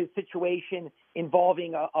 with his situation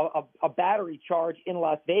involving a battery charge in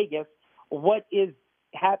Las Vegas. What is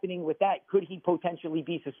happening with that? Could he potentially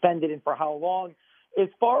be suspended, and for how long? As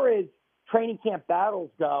far as training camp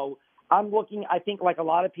battles go, I'm looking, I think, like a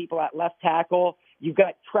lot of people, at left tackle. You've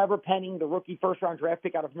got Trevor Penning, the rookie first-round draft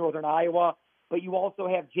pick out of Northern Iowa, but you also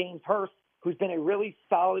have James Hurst, who's been a really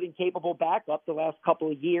solid and capable backup the last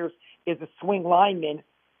couple of years, is a swing lineman.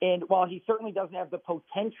 And while he certainly doesn't have the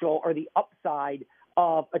potential or the upside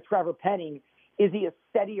of a Trevor Penning, is he a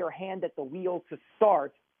steadier hand at the wheel to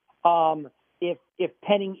start if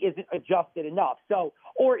Penning isn't adjusted enough? So,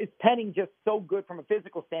 or is Penning just so good from a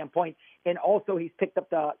physical standpoint, and also he's picked up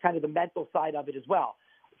the kind of the mental side of it as well?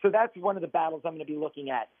 So that's one of the battles I'm going to be looking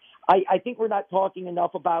at. I think we're not talking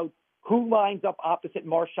enough about who lines up opposite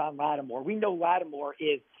Marshawn Lattimore. We know Lattimore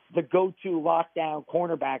is the go-to lockdown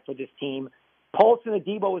cornerback for this team. Paulson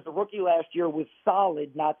Adebo, as a rookie last year, was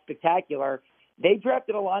solid, not spectacular. They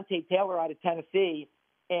drafted Alontae Taylor out of Tennessee,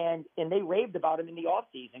 and they raved about him in the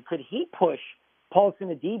offseason. Could he push Paulson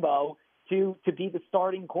Adebo to be the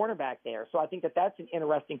starting cornerback there? So I think that's an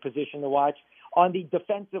interesting position to watch. On the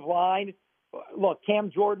defensive line, look, Cam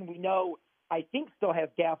Jordan, we know, I think still has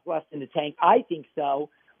gas left in the tank. I think so.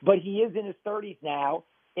 But he is in his 30s now.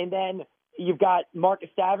 And then you've got Marcus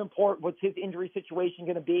Davenport. What's his injury situation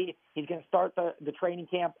going to be? He's going to start the training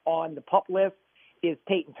camp on the PUP list. Is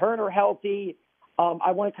Peyton Turner healthy?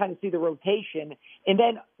 I want to kind of see the rotation. And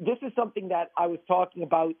then this is something that I was talking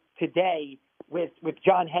about today with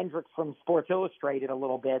John Hendricks from Sports Illustrated a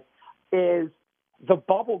little bit, is the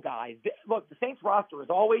bubble guys. Look, the Saints roster is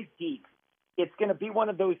always deep. It's going to be one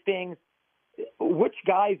of those things. Which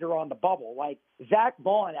guys are on the bubble? Like Zach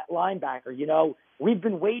Vaughn at linebacker, we've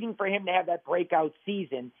been waiting for him to have that breakout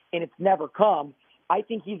season, and it's never come. I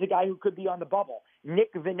think he's a guy who could be on the bubble.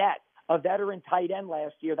 Nick Vannett, a veteran tight end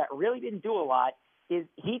last year that really didn't do a lot,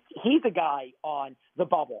 he's a guy on the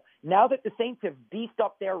bubble. Now that the Saints have beefed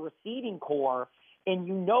up their receiving core,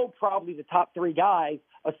 and probably the top three guys,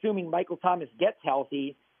 assuming Michael Thomas gets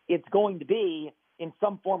healthy, it's going to be, in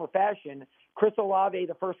some form or fashion, Chris Olave,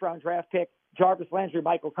 the first-round draft pick, Jarvis Landry,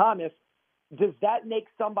 Michael Thomas. Does that make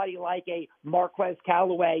somebody like a Marquez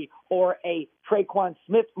Callaway or a Traquan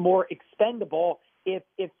Smith more expendable if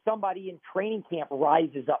somebody in training camp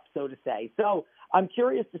rises up, so to say? So I'm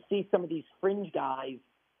curious to see some of these fringe guys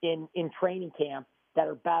in training camp that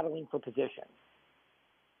are battling for positions.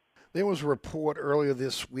 There was a report earlier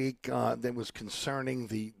this week that was concerning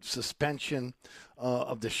the suspension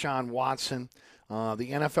of Deshaun Watson. The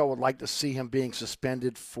NFL would like to see him being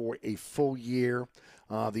suspended for a full year.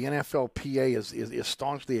 The NFLPA is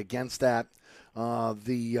staunchly against that.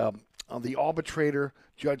 The arbitrator,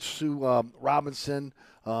 Judge Sue Robinson,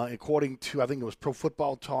 according to, I think it was Pro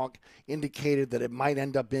Football Talk, indicated that it might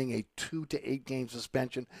end up being a 2 to 8 game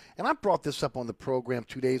suspension. And I brought this up on the program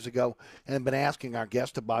 2 days ago and have been asking our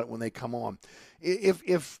guests about it when they come on.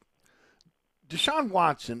 If Deshaun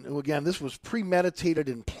Watson, who again, this was premeditated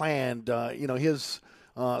and planned, his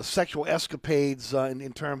sexual escapades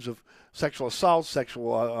in terms of sexual assault, you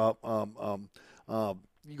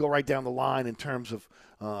go right down the line in terms of,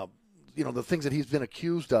 the things that he's been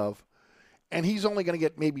accused of, and he's only going to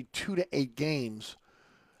get maybe 2 to 8 games.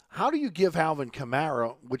 How do you give Alvin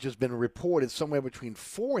Kamara, which has been reported somewhere between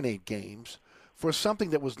 4 and 8 games, for something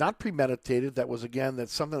that was not premeditated,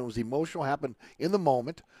 that's something that was emotional, happened in the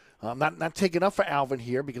moment? Not taking up for Alvin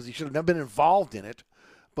here because he should have never been involved in it.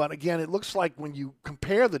 But again, it looks like when you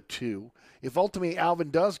compare the two, if ultimately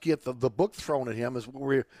Alvin does get the book thrown at him, as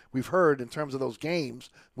we've heard in terms of those games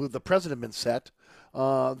with the precedent been set,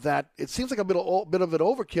 that it seems like a bit of an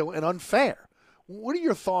overkill and unfair. What are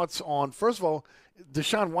your thoughts on, first of all,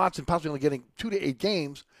 Deshaun Watson possibly only getting 2 to 8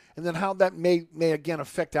 games, and then how that may again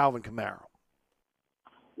affect Alvin Kamara?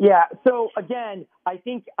 Yeah, so again, I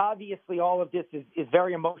think obviously all of this is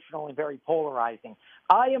very emotional and very polarizing.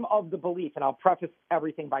 I am of the belief, and I'll preface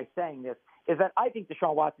everything by saying this, is that I think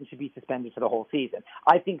Deshaun Watson should be suspended for the whole season.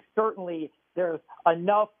 I think certainly there's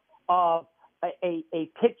enough of a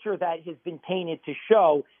picture that has been painted to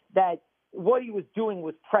show that what he was doing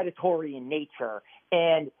was predatory in nature,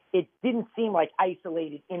 and it didn't seem like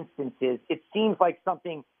isolated instances. It seems like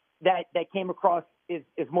something that came across is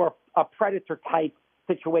more a predator type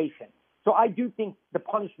situation. So I do think the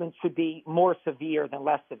punishment should be more severe than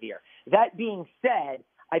less severe. That being said,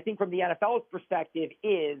 I think from the NFL's perspective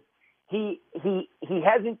is he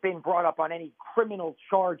hasn't been brought up on any criminal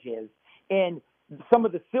charges, and some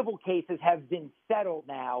of the civil cases have been settled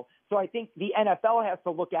now. So I think the NFL has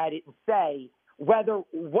to look at it and say whether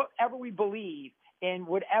whatever we believe and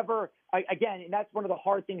whatever, again, and that's one of the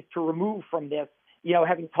hard things to remove from this,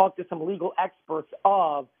 having talked to some legal experts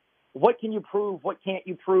of what can you prove, what can't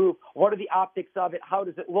you prove, what are the optics of it, how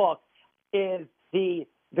does it look, is the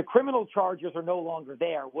criminal charges are no longer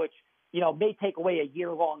there, which, may take away a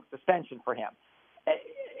year-long suspension for him.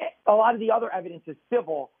 A lot of the other evidence is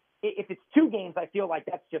civil. If it's 2 games, I feel like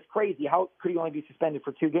that's just crazy. How could he only be suspended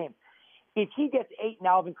for 2 games? If he gets 8 and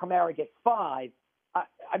Alvin Kamara gets 5,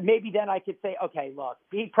 maybe then I could say, okay, look,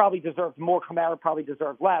 he probably deserves more, Kamara probably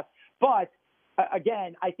deserves less. But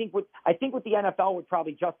again, I think what the NFL would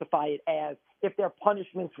probably justify it as, if their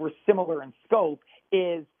punishments were similar in scope,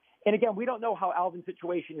 is, and again, we don't know how Alvin's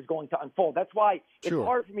situation is going to unfold. That's why it's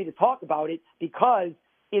hard for me to talk about it, because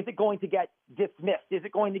is it going to get dismissed? Is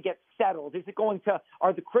it going to get settled?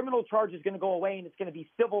 Are the criminal charges going to go away and it's going to be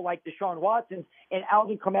civil like Deshaun Watson, and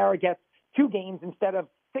Alvin Kamara gets 2 games instead of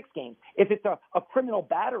 6 games? If it's a criminal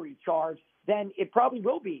battery charge, then it probably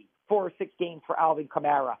will be 4 or 6 games for Alvin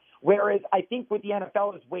Kamara. Whereas I think what the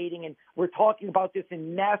NFL is waiting, and we're talking about this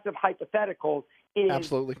in massive hypotheticals, is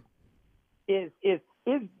absolutely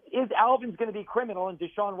is Alvin's going to be criminal and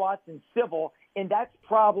Deshaun Watson civil, and that's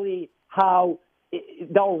probably how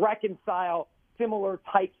they'll reconcile similar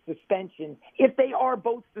type suspensions if they are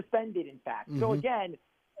both suspended, in fact. Mm-hmm. So again,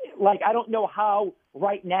 I don't know how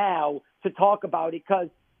right now to talk about it, because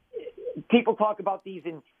people talk about these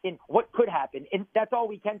in what could happen, and that's all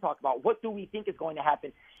we can talk about. What do we think is going to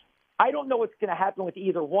happen? I don't know what's going to happen with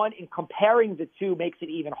either one, and comparing the two makes it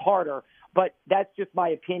even harder, but that's just my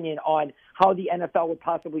opinion on how the NFL would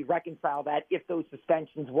possibly reconcile that if those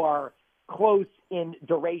suspensions were close in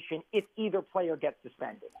duration, if either player gets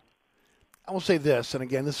suspended. I will say this, and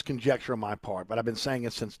again, this is conjecture on my part, but I've been saying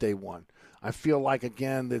it since day one. I feel like,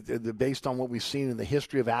 again, that based on what we've seen in the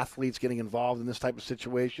history of athletes getting involved in this type of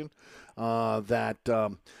situation, that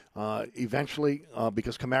eventually,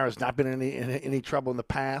 because Kamara has not been in any trouble in the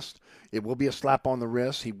past, it will be a slap on the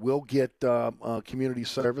wrist. He will get community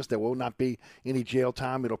service. There will not be any jail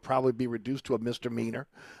time. It'll probably be reduced to a misdemeanor.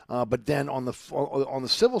 But then on the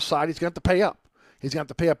civil side, he's going to have to pay up. He's going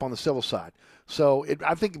to have to pay up on the civil side. So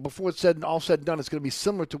I think before it's all said and done, it's going to be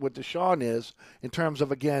similar to what Deshaun is in terms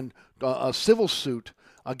of, again, a civil suit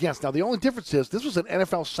against. Now, the only difference is this was an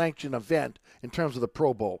NFL-sanctioned event in terms of the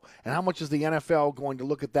Pro Bowl. And how much is the NFL going to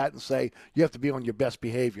look at that and say you have to be on your best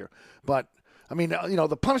behavior? But I mean,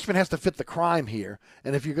 the punishment has to fit the crime here.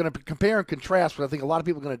 And if you're going to compare and contrast what I think a lot of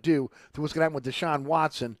people are going to do to what's going to happen with Deshaun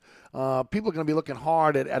Watson, people are going to be looking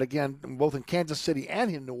hard at, again, both in Kansas City and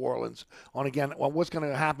in New Orleans on, again, what's going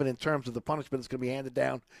to happen in terms of the punishment that's going to be handed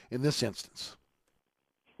down in this instance.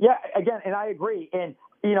 Yeah, again, and I agree. And,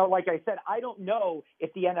 like I said, I don't know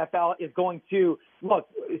if the NFL is going to – look,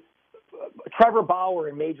 Trevor Bauer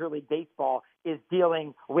in Major League Baseball is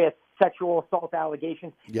dealing with sexual assault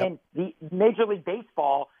allegations. Yep. And the Major League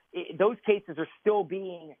Baseball, those cases are still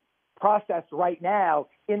being processed right now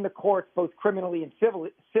in the courts, both criminally and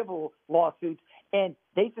civil lawsuits. And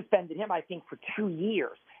they suspended him, I think, for 2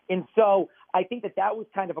 years. And so I think that was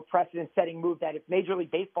kind of a precedent-setting move, that if Major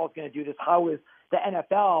League Baseball is going to do this, how is the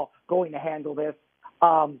NFL going to handle this?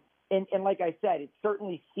 And like I said, it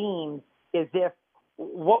certainly seems as if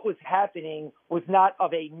what was happening was not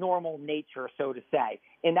of a normal nature, so to say.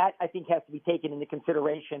 And that, I think, has to be taken into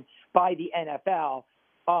consideration by the NFL.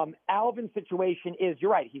 Alvin's situation is, you're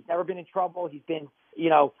right, he's never been in trouble. He's been,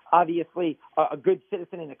 obviously a good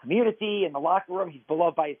citizen in the community, in the locker room. He's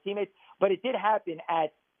beloved by his teammates. But it did happen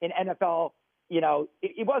at an NFL,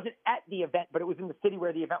 it wasn't at the event, but it was in the city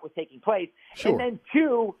where the event was taking place. Sure. And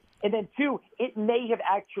then two, it may have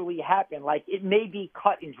actually happened. Like, it may be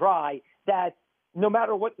cut and dry that no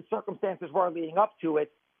matter what the circumstances were leading up to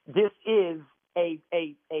it, this is a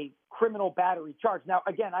criminal battery charge. Now,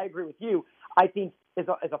 again, I agree with you. I think as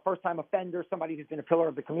a first-time offender, somebody who's been a pillar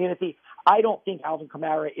of the community, I don't think Alvin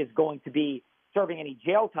Kamara is going to be serving any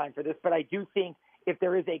jail time for this, but I do think if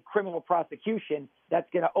there is a criminal prosecution, that's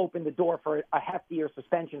going to open the door for a heftier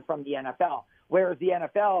suspension from the NFL, whereas the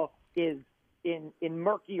NFL is in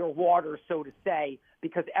murkier water, so to say,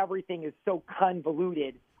 because everything is so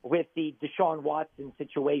convoluted with the Deshaun Watson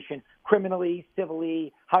situation, criminally,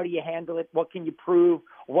 civilly. How do you handle it? What can you prove?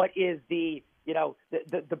 What is the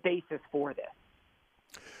basis for this?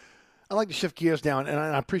 I'd like to shift gears down, and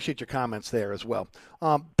I appreciate your comments there as well.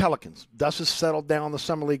 Pelicans. Dust has settled down on the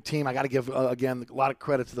Summer League team. I got to give, again, a lot of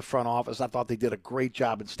credit to the front office. I thought they did a great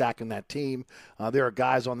job in stacking that team. There are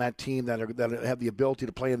guys on that team that have the ability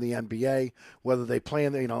to play in the NBA. Whether they play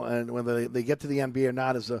in, and whether they get to the NBA or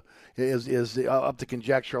not is up to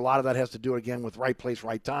conjecture. A lot of that has to do, again, with right place,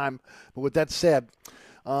 right time. But with that said,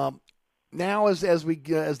 now as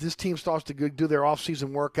this team starts to do their off-season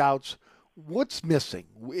workouts, what's missing?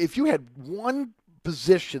 If you had one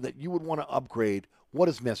position that you would want to upgrade, what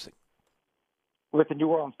is missing? With the New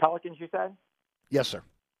Orleans Pelicans, you said? Yes, sir.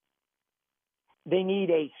 They need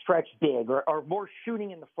a stretch big or more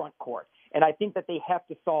shooting in the front court. And I think that they have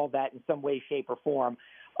to solve that in some way, shape, or form.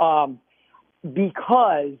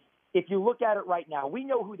 Because if you look at it right now, we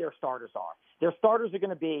know who their starters are. Their starters are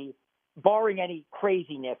going to be, barring any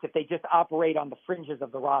craziness, if they just operate on the fringes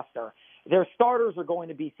of the roster, their starters are going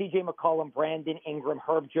to be C.J. McCollum, Brandon Ingram,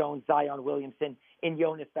 Herb Jones, Zion Williamson, and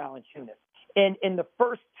Jonas Valanciunas. And the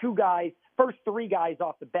first three guys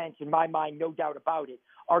off the bench, in my mind, no doubt about it,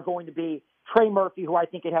 are going to be Trey Murphy, who I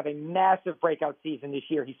think could have a massive breakout season this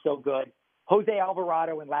year. He's so good. Jose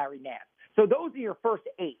Alvarado and Larry Nance. So those are your first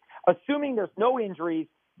 8. Assuming there's no injuries,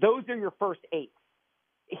 those are your first 8.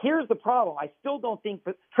 Here's the problem. I still don't think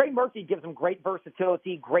that Trey Murphy gives him great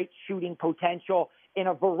versatility, great shooting potential in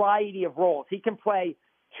a variety of roles. He can play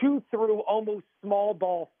 2 through almost small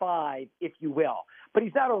ball 5, if you will, but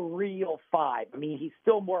he's not a real 5. I mean, he's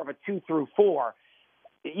still more of a 2 through 4.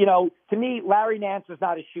 To me, Larry Nance is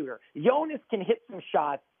not a shooter. Jonas can hit some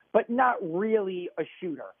shots, but not really a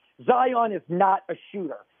shooter. Zion is not a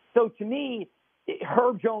shooter. So to me,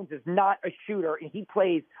 Herb Jones is not a shooter, and he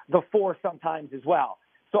plays the 4 sometimes as well.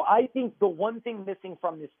 So I think the one thing missing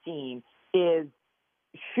from this team is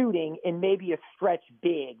shooting and maybe a stretch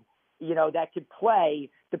big, that could play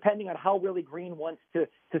depending on how Willie Green wants to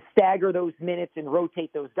stagger those minutes and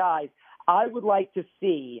rotate those guys. I would like to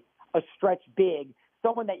see a stretch big,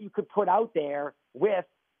 someone that you could put out there with,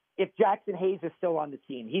 if Jackson Hayes is still on the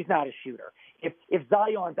team, he's not a shooter. If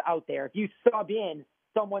Zion's out there, if you sub in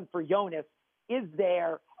someone for Jonas, is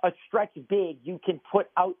there a stretch big you can put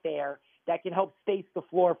out there that can help space the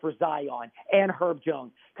floor for Zion and Herb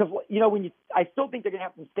Jones? Because, I still think they're going to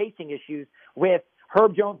have some spacing issues with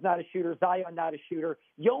Herb Jones not a shooter, Zion not a shooter.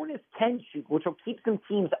 Jonas can shoot, which will keep some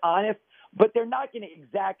teams honest, but they're not going to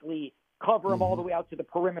exactly cover him all the way out to the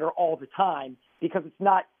perimeter all the time because it's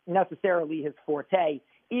not necessarily his forte,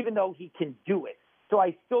 even though he can do it. So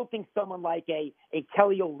I still think someone like a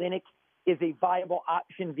Kelly Olynyk is a viable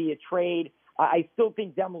option via trade. I still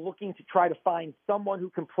think them looking to try to find someone who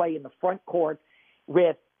can play in the front court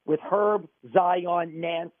with Herb, Zion,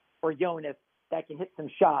 Nance, or Jonas that can hit some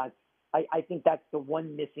shots. I think that's the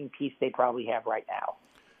one missing piece they probably have right now.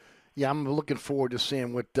 Yeah, I'm looking forward to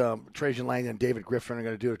seeing what Trajan Langdon and David Griffin are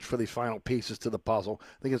going to do for these final pieces to the puzzle.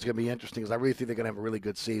 I think it's going to be interesting because I really think they're going to have a really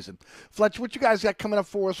good season. Fletch, what you guys got coming up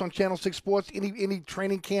for us on Channel 6 Sports? Any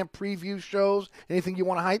training camp preview shows? Anything you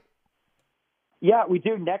want to hype? Yeah, we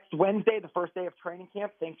do. Next Wednesday, the first day of training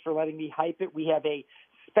camp. Thanks for letting me hype it. We have a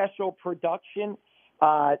special production.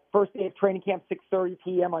 First day of training camp, 6:30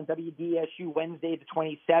 p.m. on WDSU, Wednesday the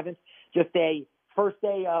 27th. Just a first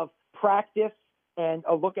day of practice and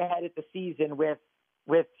a look ahead at the season with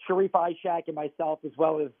Sharif Ishak and myself, as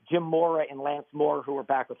well as Jim Mora and Lance Moore, who are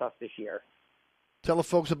back with us this year. Tell the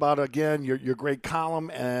folks about, again, your great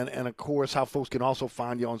column and, of course, how folks can also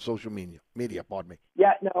find you on social media.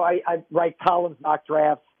 Yeah, no, I write columns, mock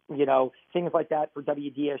drafts, things like that for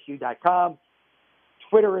WDSU.com.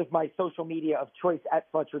 Twitter is my social media of choice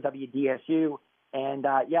at Fletcher WDSU. And,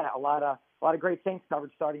 a lot of great things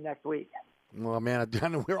covered starting next week. Well, man,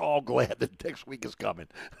 we're all glad that next week is coming.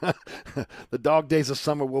 The dog days of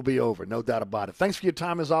summer will be over, no doubt about it. Thanks for your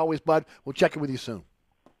time as always, bud. We'll check in with you soon.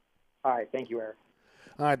 All right. Thank you, Eric.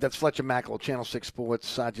 All right, that's Fletcher Mackel, Channel 6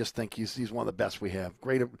 Sports. I just think he's one of the best we have.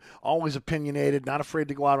 Great, always opinionated, not afraid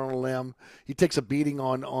to go out on a limb. He takes a beating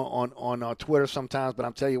on Twitter sometimes, but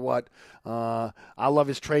I'll tell you what, I love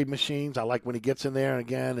his trade machines. I like when he gets in there and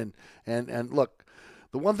again. And look,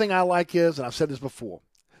 the one thing I like is, and I've said this before,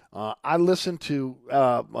 I listen to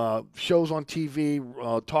shows on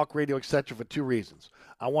TV, talk radio, etc. for two reasons.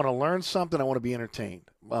 I want to learn something. I want to be entertained.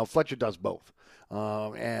 Fletcher does both.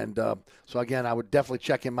 So again, I would definitely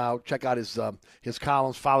check him out. Check out his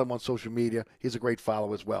columns. Follow him on social media. He's a great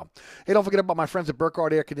follow as well. Hey, don't forget about my friends at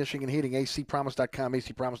Burkhardt Air Conditioning and Heating, acpromise.com,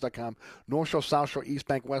 acpromise.com, North Shore, South Shore, East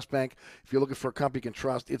Bank, West Bank. If you're looking for a company you can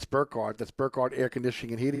trust, it's Burkhardt. That's Burkhardt Air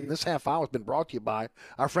Conditioning and Heating. This half hour has been brought to you by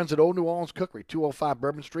our friends at Old New Orleans Cookery, 205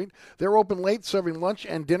 Bourbon Street. They're open late, serving lunch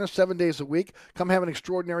and dinner 7 days a week. Come have an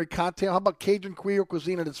extraordinary cocktail. How about Cajun Creole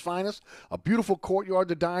cuisine at its finest? A beautiful courtyard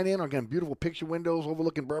to dine in. Again, beautiful picture windows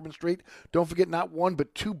overlooking Bourbon Street. Don't forget not one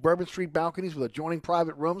but two Bourbon Street balconies with adjoining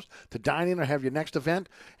private rooms to dine in or have your next event.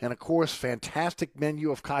 And of course, fantastic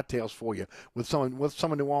menu of cocktails for you with some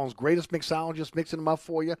of New Orleans' greatest mixologists mixing them up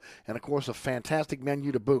for you. And of course, a fantastic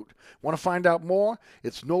menu to boot. Want to find out more?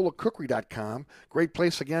 It's NOLAcookery.com. Great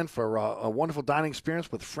place again for a wonderful dining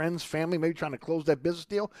experience with friends, family, maybe trying to close that business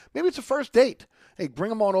deal. Maybe it's a first date. Hey, bring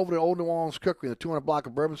them on over to Old New Orleans Cookery, the 200 block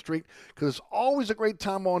of Bourbon Street, because it's always a great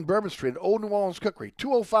time on Bourbon Street at Old New Orleans Cookery,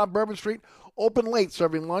 205 Bourbon Street, open late,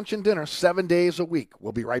 serving lunch and dinner 7 days a week.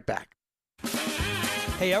 We'll be right back.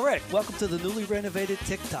 Hey, Eric, welcome to the newly renovated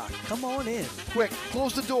TikTok. Come on in. Quick,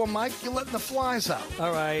 close the door, Mike. You're letting the flies out.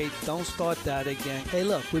 All right, don't start that again. Hey,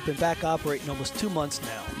 look, we've been back operating almost 2 months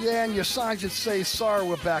now. Yeah, and your sign should say, sorry,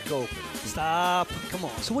 we're back open. Stop. Come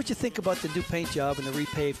on. So what you think about the new paint job and the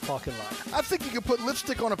repaved parking lot? I think you could put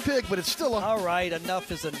lipstick on a pig, but it's still a... All right,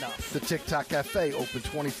 enough is enough. The TikTok Cafe, open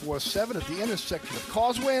 24/7 at the intersection of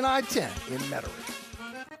Causeway and I-10 in Metairie.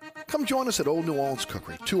 Come join us at Old New Orleans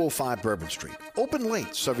Cookery, 205 Bourbon Street. Open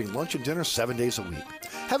late, serving lunch and dinner 7 days a week.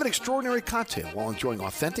 Have an extraordinary cocktail while enjoying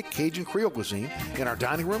authentic Cajun Creole cuisine in our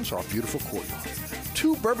dining rooms or our beautiful courtyard.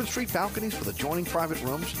 Two Bourbon Street balconies with adjoining private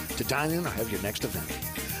rooms to dine in or have your next event.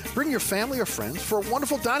 Bring your family or friends for a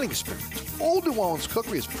wonderful dining experience. Old New Orleans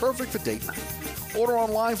Cookery is perfect for date night. Order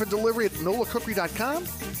online for delivery at NOLAcookery.com.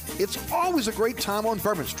 It's always a great time on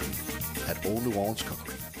Bourbon Street at Old New Orleans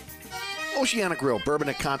Cookery. Oceana Grill, Bourbon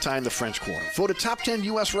at Conti in the French Quarter. Voted top 10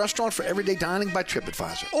 U.S. restaurant for everyday dining by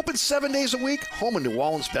TripAdvisor. Open 7 days a week, home of New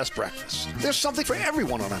Orleans' best breakfast. There's something for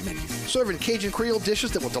everyone on our menu. Serving Cajun Creole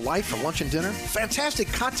dishes that will delight for lunch and dinner. Fantastic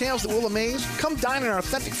cocktails that will amaze. Come dine in our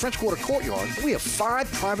authentic French Quarter courtyard. We have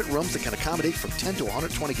 5 private rooms that can accommodate from 10 to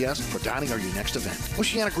 120 guests for dining or your next event.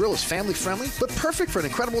 Oceana Grill is family friendly, but perfect for an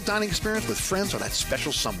incredible dining experience with friends or that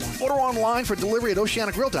special someone. Order online for delivery at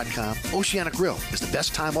oceanagrill.com. Oceana Grill is the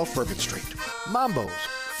best time off Bourbon Street. Mambo's,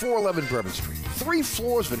 411 Bourbon Street. 3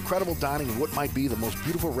 floors of incredible dining in what might be the most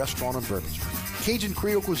beautiful restaurant on Bourbon Street. Cajun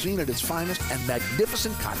Creole cuisine at its finest and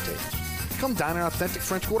magnificent cocktails. Come dine in our authentic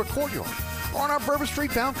French Quarter courtyard or on our Bourbon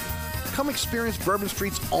Street balcony. Come experience Bourbon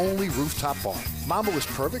Street's only rooftop bar. Mambo is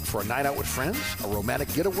perfect for a night out with friends, a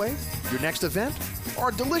romantic getaway, your next event, or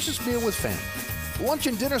a delicious meal with family. Lunch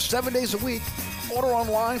and dinner 7 days a week. Order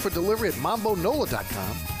online for delivery at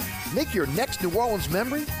mambonola.com. Make your next New Orleans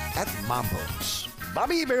memory at Mambo's.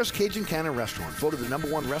 Bobby Hebert's Cajun Cannon Restaurant, voted the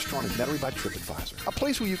 #1 restaurant in Metairie by TripAdvisor. A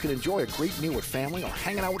place where you can enjoy a great meal with family or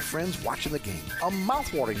hanging out with friends watching the game. A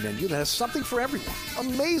mouth-watering menu that has something for everyone.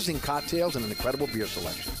 Amazing cocktails and an incredible beer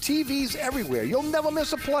selection. TVs everywhere. You'll never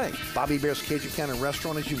miss a play. Bobby Hebert's Cajun Cannon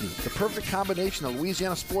Restaurant is unique. The perfect combination of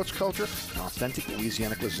Louisiana sports culture and authentic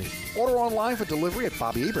Louisiana cuisine. Order online for delivery at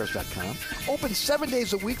BobbyHebert's.com. Open 7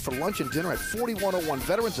 days a week for lunch and dinner at 4101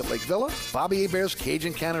 Veterans at Lake Villa. Bobby Hebert's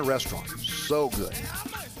Cajun Cannon Restaurant. So good.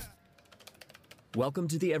 Welcome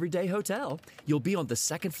to the Everyday Hotel. You'll be on the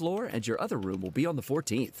 2nd floor and your other room will be on the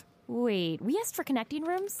 14th. Wait, we asked for connecting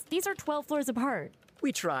rooms? These are 12 floors apart.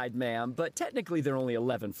 We tried, ma'am, but technically they're only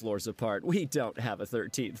 11 floors apart. We don't have a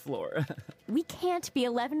 13th floor. We can't be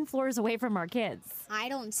 11 floors away from our kids. I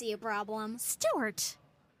don't see a problem. Stuart!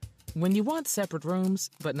 When you want separate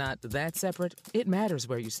rooms, but not that separate, it matters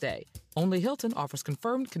where you stay. Only Hilton offers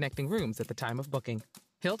confirmed connecting rooms at the time of booking.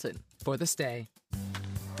 Hilton, for the stay.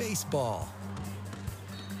 Baseball,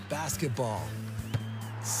 basketball,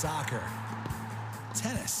 soccer,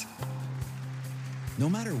 tennis. No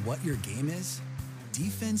matter what your game is,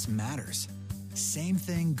 defense matters. Same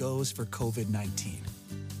thing goes for COVID-19.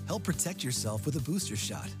 Help protect yourself with a booster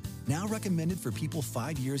shot. Now recommended for people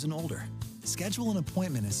 5 years and older. Schedule an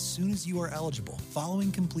appointment as soon as you are eligible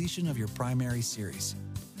following completion of your primary series.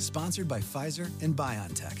 Sponsored by Pfizer and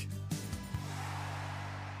BioNTech.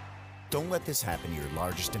 Don't let this happen to your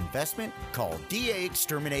largest investment. Call DA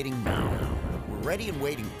Exterminating now. We're ready and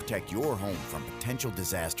waiting to protect your home from potential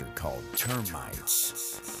disaster called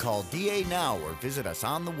termites. Call DA now or visit us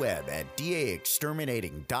on the web at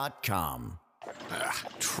daexterminating.com.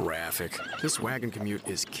 Traffic. This wagon commute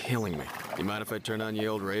is killing me. You mind if I turn on the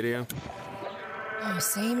old radio? Oh,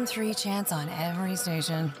 same 3 chants on every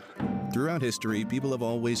station. Throughout history, people have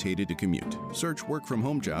always hated to commute. Search work from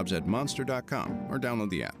home jobs at monster.com or download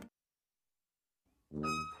the app.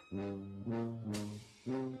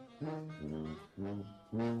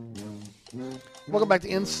 Welcome back to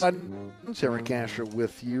Inside. It's Eric Asher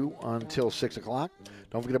with you until 6 o'clock.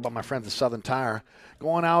 Don't forget about my friends at Southern Tire.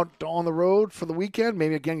 Going out on the road for the weekend,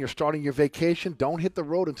 maybe again you're starting your vacation. Don't hit the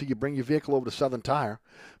road until you bring your vehicle over to Southern Tire.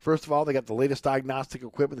 First of all, they got the latest diagnostic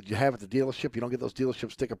equipment that you have at the dealership. You don't get those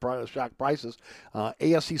dealership sticker shock prices.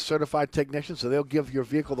 ASE certified technicians, so they'll give your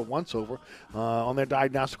vehicle the once-over on their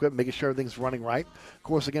diagnostic equipment, making sure everything's running right. Of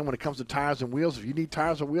course, again, when it comes to tires and wheels, if you need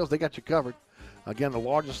tires and wheels, they got you covered. Again, the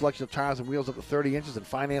largest selection of tires and wheels up to 30 inches, and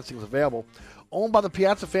financing is available. Owned by the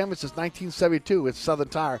Piazza family since 1972, it's Southern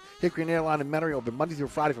Tire. Hickory and Airline in Metairie, open Monday through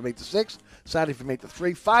Friday from 8 to 6, Saturday from 8 to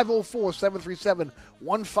 3.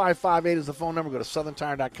 504-737-1558 is the phone number. Go to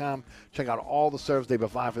southerntire.com. Check out all the service they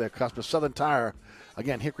provide for their customers. Southern Tire,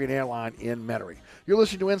 again, Hickory and Airline in Metairie. You're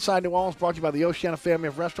listening to Inside New Orleans, brought to you by the Oceana family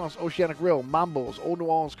of restaurants, Oceana Grill, Mambo's, Old New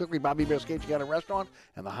Orleans Cookery, Bobby Bear's Cajun Cannon Restaurant,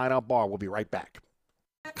 and the Hideout Bar. We'll be right back.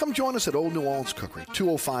 Come join us at Old New Orleans Cookery,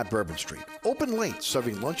 205 Bourbon Street. Open late,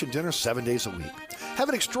 serving lunch and dinner 7 days a week. Have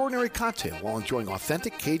an extraordinary cocktail while enjoying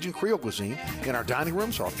authentic Cajun Creole cuisine in our dining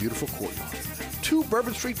rooms or our beautiful courtyard. 2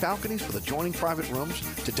 Bourbon Street balconies with adjoining private rooms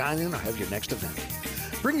to dine in or have your next event.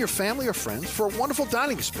 Bring your family or friends for a wonderful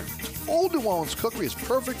dining experience. Old New Orleans Cookery is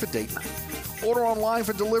perfect for date night. Order online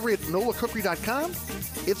for delivery at nolacookery.com.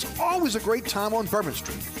 It's always a great time on Bourbon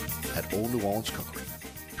Street at Old New Orleans Cookery.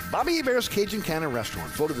 Bobby Hebert's Cajun Cannon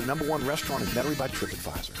Restaurant, voted the #1 restaurant in Metairie by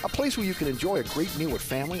TripAdvisor. A place where you can enjoy a great meal with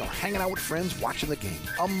family or hanging out with friends watching the game.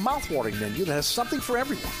 A mouth-watering menu that has something for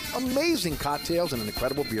everyone. Amazing cocktails and an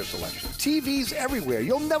incredible beer selection. TVs everywhere.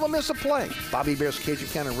 You'll never miss a play. Bobby Hebert's Cajun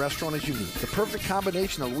Cannon Restaurant is unique. The perfect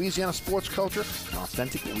combination of Louisiana sports culture and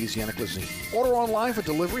authentic Louisiana cuisine. Order online for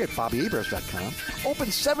delivery at BobbyHeberts.com.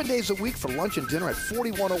 Open 7 days a week for lunch and dinner at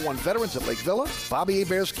 4101 Veterans at Lake Villa. Bobby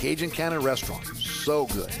Hebert's Cajun Cannon Restaurant. So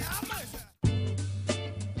good.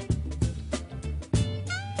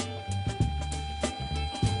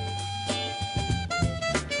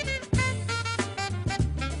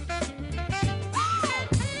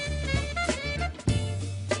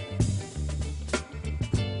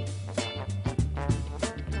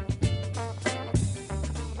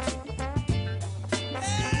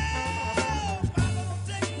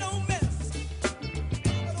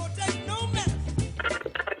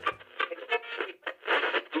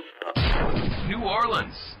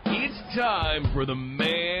 Time for the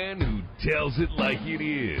man who tells it like it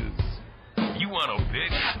is. You want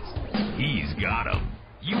opinions? He's got them.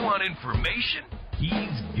 You want information?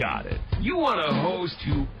 He's got it. You want a host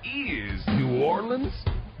who is New Orleans?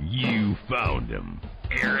 You found him.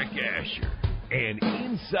 Eric Asher and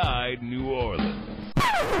Inside New Orleans.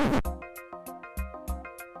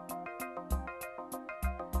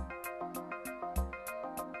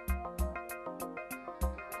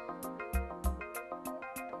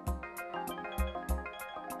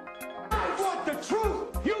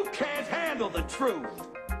 The truth.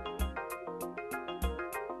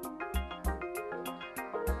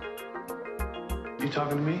 You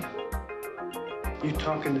talking to me? You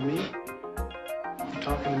talking to me? You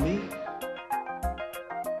talking to me?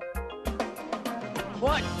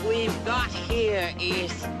 What we've got here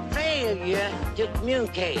is failure to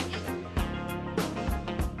communicate.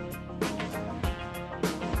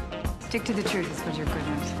 Stick to the truth is what you're good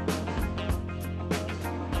at.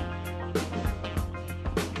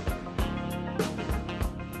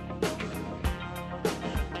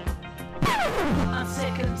 I'm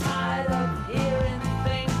sick and tired of hearing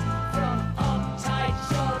things from uptight,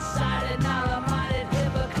 short-sighted, narrow-minded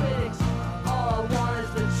hypocrites. All I want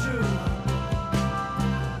is the truth.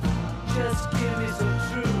 Just give me some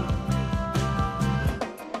truth.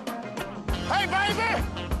 Hey, baby!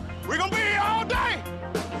 We're gonna be here all day!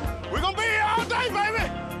 We're gonna be here all day, baby!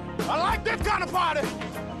 I like this kind of party!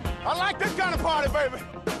 I like this kind of party, baby!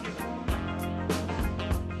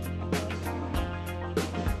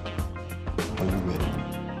 Are you ready?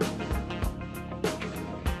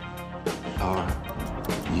 Are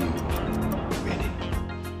you ready?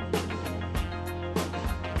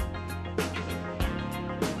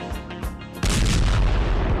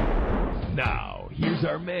 Now, here's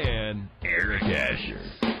our man, Eric Asher.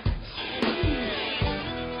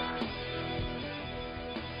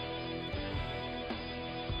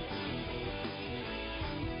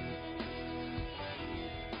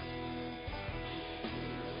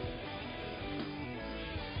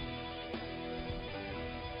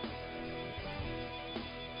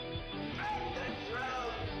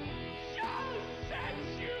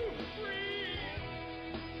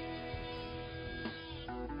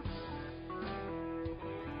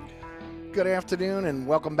 Good afternoon and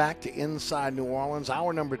welcome back to Inside New Orleans,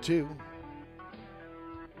 hour number 2.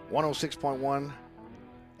 106.1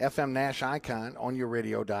 FM Nash Icon on your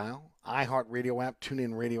radio dial. iHeartRadio app,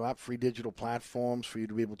 TuneIn Radio app, free digital platforms for you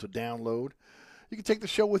to be able to download. You can take the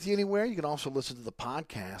show with you anywhere. You can also listen to the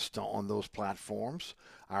podcast on those platforms.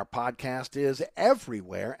 Our podcast is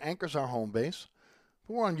everywhere. Anchor's our home base.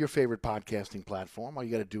 We're on your favorite podcasting platform. All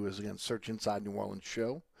you got to do is, again, search Inside New Orleans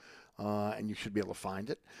Show. And you should be able to find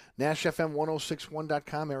it.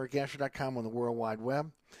 NashFM1061.com, EricAsher.com on the World Wide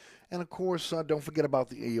Web. And, of course, don't forget about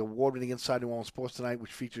the award-winning Inside New Orleans Sports Tonight,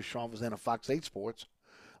 which features Sean Vazan of Fox 8 Sports.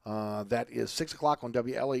 That is 6 o'clock on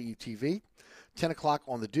WLAE-TV, 10 o'clock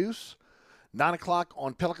on The Deuce, 9 o'clock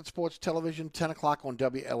on Pelican Sports Television, 10 o'clock on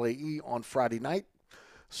WLAE on Friday night,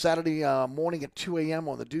 Saturday morning at 2 a.m.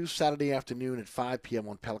 on The Deuce, Saturday afternoon at 5 p.m.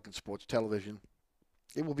 on Pelican Sports Television.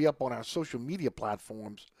 It will be up on our social media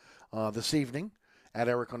platforms this evening at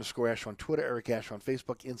Eric_Asher on Twitter, Eric Asher on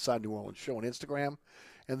Facebook, Inside New Orleans Show on Instagram.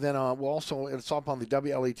 And then we'll also, it's up on the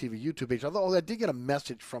WLAE-TV YouTube page. Although I did get a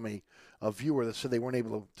message from a viewer that said they weren't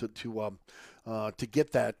able to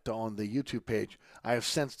get that on the YouTube page. I have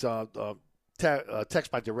sensed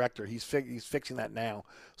text my director. He's fixing that now,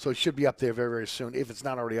 so it should be up there very, very soon if it's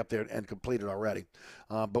not already up there and completed already.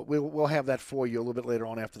 But we'll have that for you a little bit later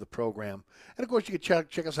on after the program. And, of course, you can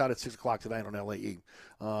check us out at 6 o'clock tonight on LAE.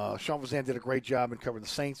 Sean Vazan did a great job in covering the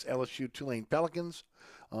Saints, LSU, Tulane Pelicans,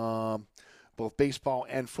 both baseball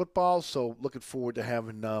and football. So looking forward to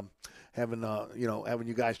having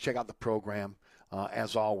you guys check out the program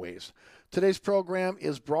as always. Today's program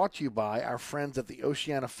is brought to you by our friends at the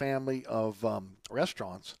Oceana family of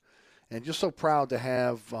restaurants. And just so proud to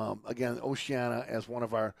have, again, Oceana as one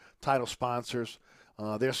of our title sponsors.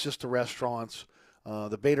 Their sister restaurants,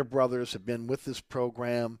 the Bader brothers, have been with this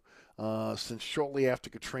program since shortly after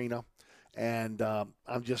Katrina. And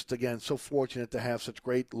I'm just, again, so fortunate to have such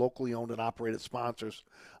great locally owned and operated sponsors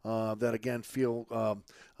that, again, feel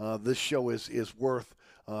this show is worth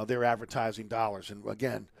their advertising dollars. And,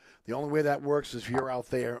 again, the only way that works is if you're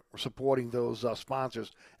out there supporting those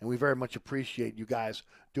sponsors, and we very much appreciate you guys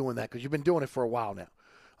doing that because you've been doing it for a while now.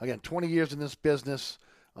 Again, 20 years in this business,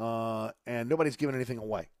 and nobody's giving anything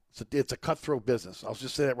away. It's a cutthroat business. I'll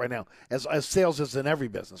just say that right now. As sales is in every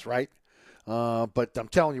business, right? But I'm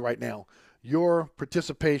telling you right now, your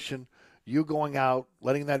participation, you going out,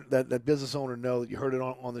 letting that business owner know that you heard it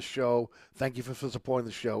on the show, thank you for supporting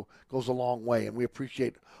the show, goes a long way. And we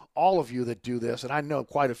appreciate all of you that do this, and I know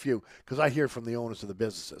quite a few because I hear from the owners of the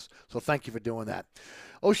businesses. So thank you for doing that.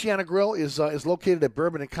 Oceana Grill is located at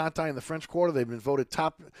Bourbon and Conti in the French Quarter. They've been voted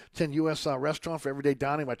top 10 U.S. restaurant for everyday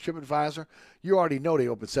dining by TripAdvisor. You already know they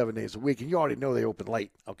open 7 days a week, and you already know they open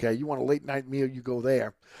late, okay? You want a late-night meal, you go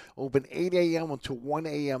there. Open 8 a.m. until 1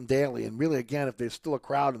 a.m. daily, and really, again, if there's still a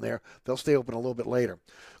crowd in there, they'll stay open a little bit later.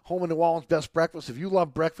 Home in New Orleans, best breakfast. If you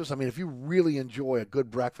love breakfast, if you really enjoy a good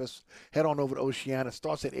breakfast, head on over to Oceana. It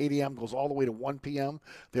starts at 8 a.m., goes all the way to 1 p.m.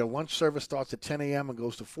 Their lunch service starts at 10 a.m. and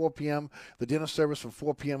goes to 4 p.m. The dinner service from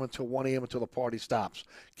 4 p.m. until 1 a.m. until the party stops.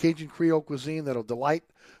 Cajun Creole cuisine that'll delight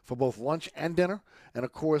for both lunch and dinner. And,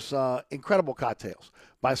 of course, incredible cocktails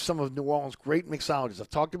by some of New Orleans' great mixologists. I've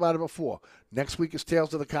talked about it before. Next week is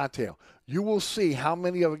Tales of the Cocktail. You will see how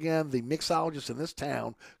many of, again, the mixologists in this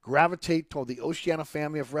town gravitate toward the Oceana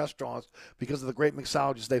family of restaurants because of the great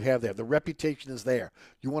mixologists they have there. The reputation is there.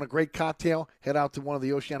 You want a great cocktail? Head out to one of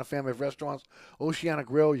the Oceana family of restaurants. Oceana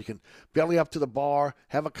Grill, you can belly up to the bar,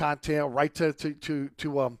 have a cocktail. Right to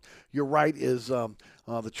your right is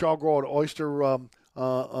the Char-Grilled oyster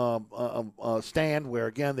stand where,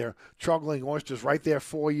 again, they're char-grilling oysters right there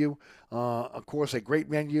for you. Of course, a great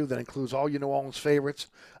menu that includes all your New Orleans favorites.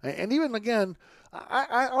 And even, again,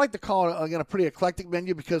 I like to call it, again, a pretty eclectic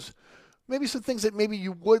menu because maybe some things that maybe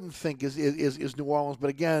you wouldn't think is New Orleans, but,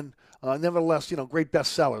 again, nevertheless, great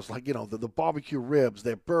bestsellers like, the barbecue ribs,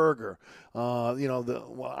 their burger.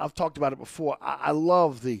 I've talked about it before. I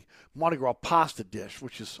love the Mardi Gras pasta dish,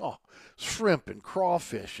 which is shrimp and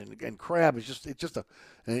crawfish and crab. It's just a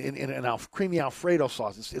creamy Alfredo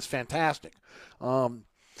sauce. It's fantastic.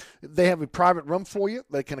 They have a private room for you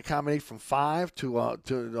that can accommodate from 5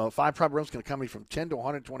 to 5 private rooms can accommodate from 10 to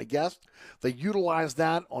 120 guests. They utilize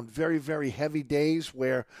that on very, very heavy days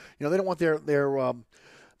where they don't want their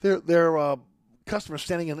customers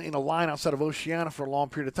standing in a line outside of Oceana for a long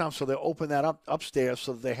period of time, so they'll open that up upstairs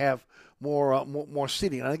so that they have more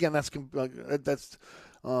seating. And again, that's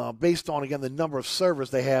based on, again, the number of servers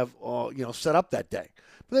they have set up that day.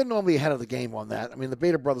 But they're normally ahead of the game on that. The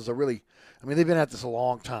Bader brothers are really, they've been at this a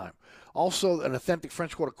long time. Also, an authentic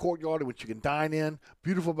French Quarter courtyard in which you can dine in.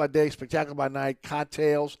 Beautiful by day, spectacular by night,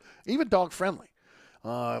 cocktails, even dog-friendly.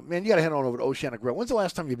 Man, you got to head on over to Oceana Grill. When's the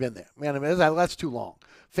last time you've been there? Man, I mean, that's too long.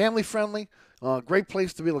 Family friendly, great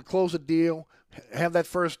place to be able to close a deal, have that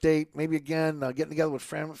first date, maybe again getting together with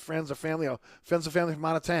friends or family from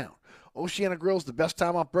out of town. Oceana Grill's the best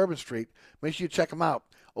time off Bourbon Street. Make sure you check them out.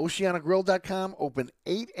 OceanaGrill.com, open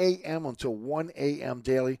 8 a.m. until 1 a.m.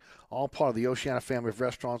 daily. All part of the Oceana family of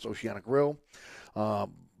restaurants, Oceana Grill,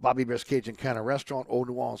 Bobby Bear's Cajun Canna Restaurant, Old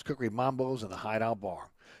New Orleans Cookery, Mambo's, and the Hideout Bar.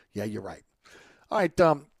 Yeah, you're right. All right,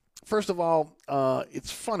 first of all,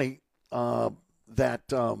 it's funny that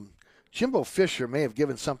Jimbo Fisher may have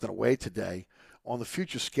given something away today on the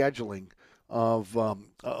future scheduling of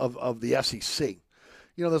the SEC.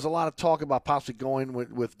 You know, there's a lot of talk about possibly going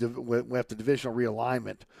with the divisional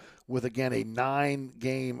realignment with, again, a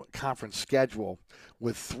 9-game conference schedule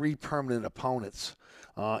with 3 permanent opponents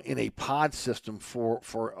in a pod system for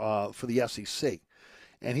the SEC.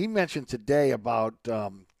 And he mentioned today about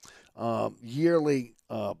yearly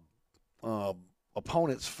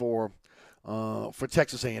opponents for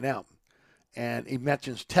Texas A&M. And he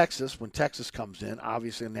mentions Texas when Texas comes in,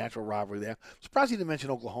 obviously a natural rivalry there. Surprised he didn't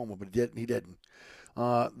mention Oklahoma, but he didn't.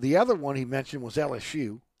 The other one he mentioned was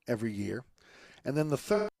LSU every year. And then the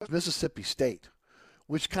third was Mississippi State,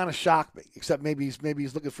 which kind of shocked me, except maybe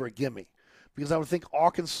he's looking for a gimme. Because I would think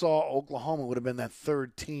Arkansas, Oklahoma would have been that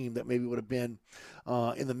third team that maybe would have been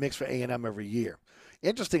in the mix for A&M every year.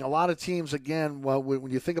 Interesting, a lot of teams, again, well,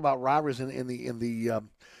 when you think about rivalries in the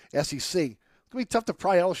SEC, it's going to be tough to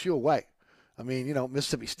pry LSU away. I mean, you know,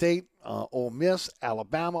 Mississippi State, Ole Miss,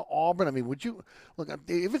 Alabama, Auburn. I mean, would you – look,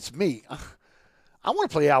 if it's me, I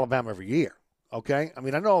want to play Alabama every year, okay? I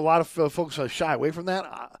mean, I know a lot of folks are shy away from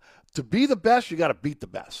that. To be the best, you got to beat the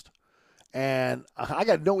best. And I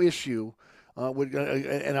got no issue with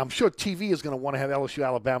and I'm sure TV is going to want to have LSU,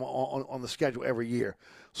 Alabama on the schedule every year.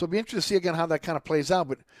 So it'll be interesting to see, again, how that kind of plays out.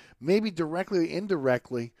 But maybe directly or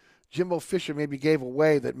indirectly, Jimbo Fisher maybe gave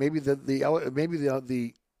away that maybe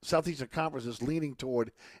the Southeastern Conference is leaning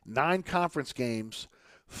toward 9 conference games,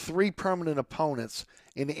 3 permanent opponents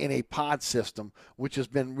in a pod system, which has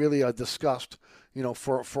been really discussed, you know,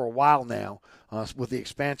 for a while now, with the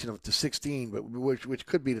expansion of it to 16, but which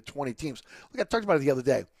could be to 20 teams. Look, I talked about it the other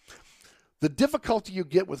day. The difficulty you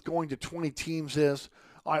get with going to 20 teams is,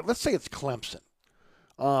 all right, let's say it's Clemson.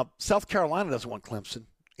 South Carolina doesn't want Clemson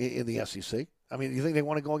in the SEC. I mean, you think they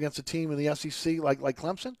want to go against a team in the SEC like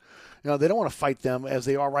Clemson? You know, they don't want to fight them as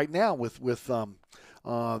they are right now with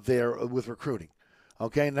recruiting.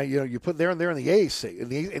 Okay, now you put they're in the AAC in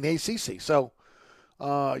the ACC. So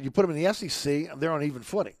you put them in the SEC, and they're on even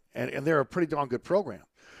footing, and they're a pretty darn good program.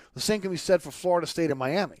 The same can be said for Florida State and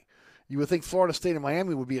Miami. You would think Florida State and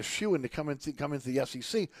Miami would be a shoo-in to come into the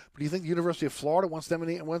SEC, but do you think the University of Florida wants them in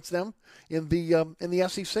the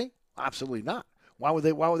SEC? Absolutely not. Why would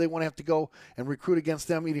they want to have to go and recruit against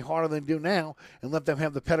them any harder than they do now and let them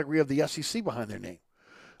have the pedigree of the SEC behind their name?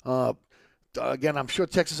 Again, I'm sure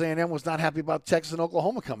Texas A&M was not happy about Texas and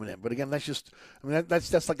Oklahoma coming in, but again, that's just, I mean,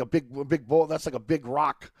 that's like a big bowl. That's like a big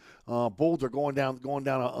rock boulder going down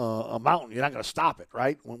a mountain. You're not going to stop it,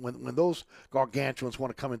 right? When those gargantuans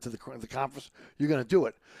want to come into the conference, you're going to do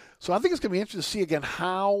it. So I think it's going to be interesting to see again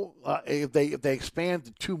how if they expand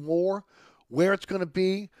to 2 more, where it's going to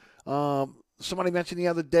be. Somebody mentioned the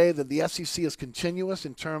other day that the SEC is continuous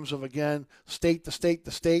in terms of, again, state to state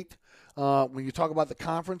to state when you talk about the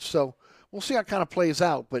conference. So we'll see how it kind of plays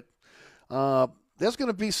out. But there's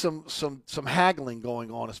going to be some haggling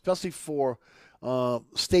going on, especially for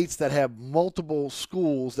states that have multiple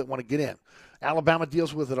schools that want to get in. Alabama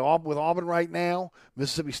deals with Auburn right now.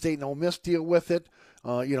 Mississippi State and Ole Miss deal with it.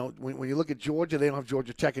 You know, when you look at Georgia, they don't have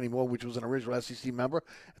Georgia Tech anymore, which was an original SEC member.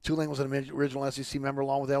 Tulane was an original SEC member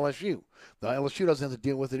along with LSU. The LSU doesn't have to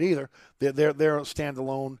deal with it either. They're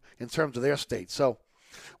standalone in terms of their state. So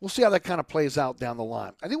we'll see how that kind of plays out down the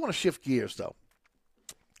line. I do want to shift gears, though.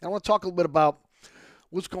 I want to talk a little bit about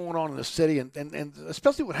what's going on in the city and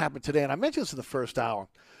especially what happened today. And I mentioned this in the first hour.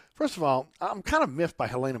 First of all, I'm kind of miffed by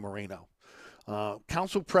Helena Moreno.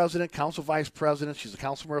 Council president, council vice president. She's a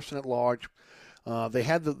councilperson at large. They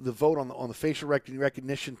had the vote on the facial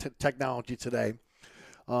recognition technology today.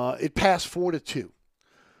 It passed 4-2.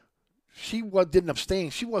 She didn't abstain.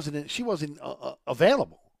 She wasn't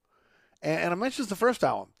available. And I mentioned this the first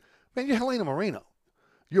hour. Man, you're Helena Moreno.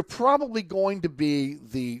 You're probably going to be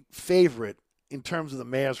the favorite in terms of the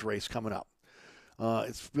mayor's race coming up.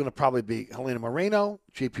 It's going to probably be Helena Moreno,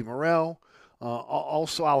 J.P. Morrell,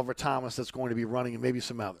 also Oliver Thomas that's going to be running, and maybe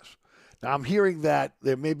some others. Now I'm hearing that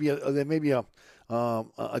there may be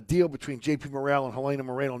a deal between J.P. Morrell and Helena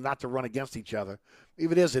Moreno not to run against each other.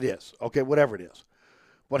 If it is, it is. Okay, whatever it is.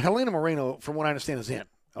 But Helena Moreno, from what I understand, is in.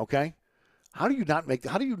 Okay, How do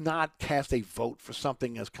you not cast a vote for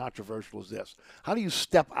something as controversial as this? How do you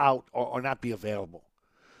step out or not be available?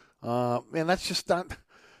 And that's just not.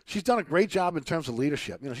 She's done a great job in terms of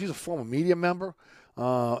leadership. She's a former media member,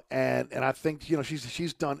 and I think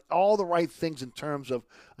she's done all the right things in terms of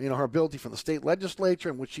her ability from the state legislature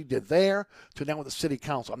and what she did there to now with the city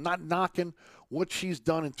council. I'm not knocking what she's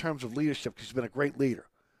done in terms of leadership because she's been a great leader,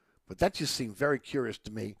 but that just seemed very curious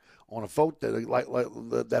to me on a vote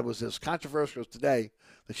that was as controversial as today,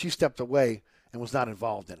 that she stepped away and was not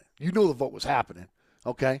involved in it. You knew the vote was happening,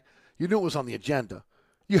 okay? You knew it was on the agenda.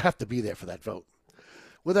 You have to be there for that vote.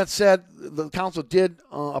 With that said, the council did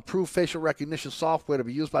approve facial recognition software to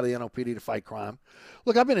be used by the NOPD to fight crime.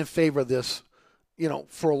 Look, I've been in favor of this,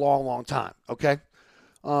 for a long, long time, okay?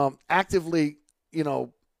 Actively,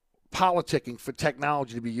 politicking for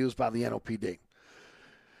technology to be used by the NOPD.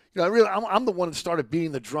 I'm the one that started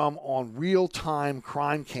beating the drum on real-time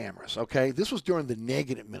crime cameras, okay? This was during the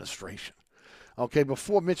Nagin administration, okay,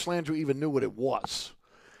 before Mitch Landrieu even knew what it was.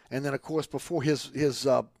 And then, of course, before his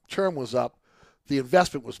term was up, the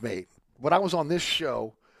investment was made. But I was on this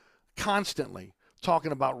show constantly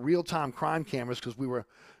talking about real-time crime cameras because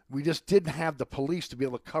we just didn't have the police to be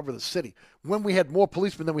able to cover the city. When we had more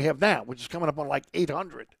policemen than we have now, which is coming up on like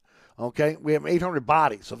 800, okay? We have 800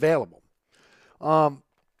 bodies available. When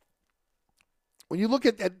you look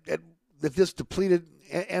at this depleted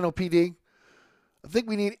NOPD, I think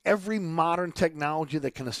we need every modern technology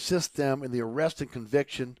that can assist them in the arrest and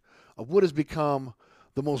conviction of what has become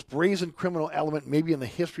the most brazen criminal element maybe in the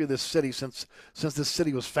history of this city since this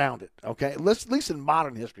city was founded, okay? At least in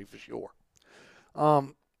modern history for sure.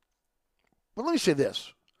 But let me say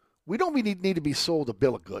this. We don't need to be sold a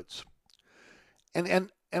bill of goods.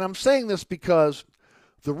 And I'm saying this because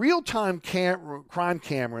the real-time crime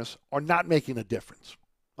cameras are not making a difference,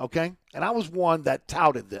 okay? And I was one that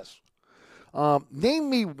touted this. Name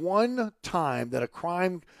me one time that a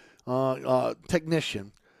crime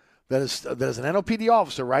technician that is an NOPD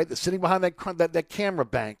officer, right, that's sitting behind that camera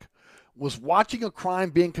bank, was watching a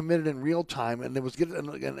crime being committed in real time and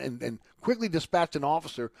and quickly dispatched an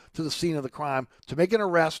officer to the scene of the crime to make an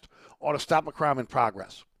arrest or to stop a crime in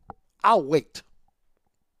progress. I'll wait.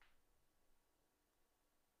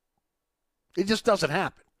 It just doesn't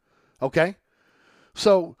happen, okay?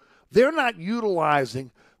 So they're not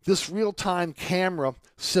utilizing this real-time camera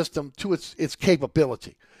system to its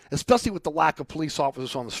capability, especially with the lack of police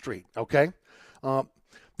officers on the street, okay?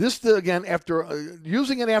 Again, after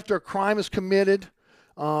using it after a crime is committed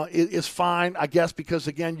is fine, I guess, because,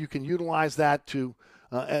 again, you can utilize that to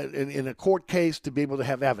in a court case to be able to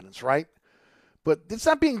have evidence, right? But it's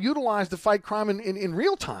not being utilized to fight crime in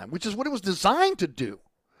real time, which is what it was designed to do.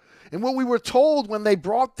 And what we were told when they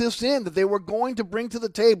brought this in, that they were going to bring to the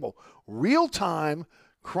table real-time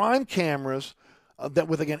crime cameras that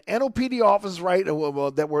with, again, NOPD officers, right, that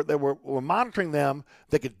were monitoring them,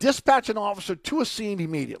 that could dispatch an officer to a scene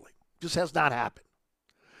immediately. Just has not happened.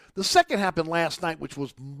 The second happened last night, which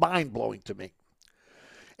was mind-blowing to me.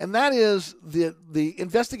 And that is the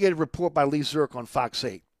investigative report by Lee Zirk on Fox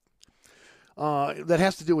 8 that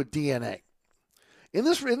has to do with DNA. In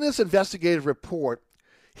this investigative report,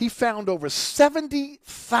 he found over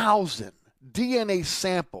 70,000 DNA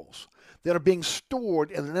samples that are being stored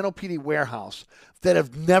in an NOPD warehouse that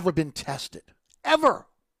have never been tested, ever.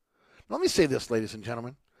 Let me say this, ladies and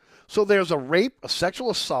gentlemen. So there's a rape, a sexual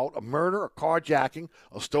assault, a murder, a carjacking,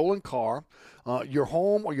 a stolen car, your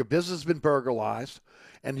home or your business has been burglarized,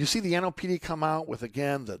 and you see the NOPD come out with,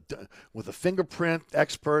 again, with the fingerprint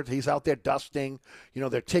expert. He's out there dusting.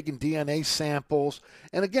 They're taking DNA samples.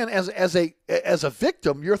 And again, as a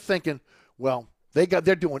victim, you're thinking, well,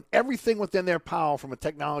 they're doing everything within their power from a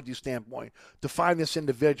technology standpoint to find this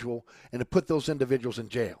individual and to put those individuals in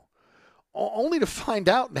jail. Only to find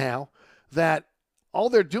out now that all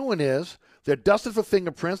they're doing is they're dusting for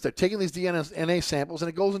fingerprints, they're taking these DNA samples, and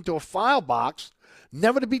it goes into a file box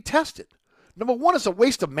never to be tested. Number one, it's a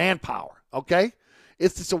waste of manpower, okay?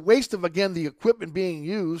 It's a waste of, again, the equipment being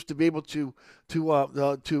used to be able to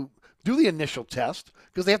do the initial test,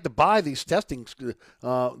 because they have to buy these testing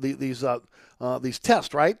these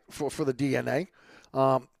tests, right, for the DNA,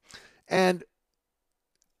 and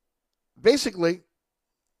basically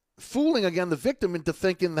fooling, again, the victim into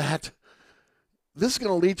thinking that this is going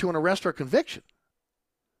to lead to an arrest or conviction,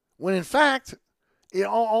 when in fact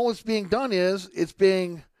all it's being done is it's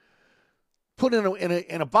being put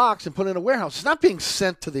in a box and put in a warehouse. It's not being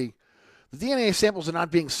sent to the DNA samples are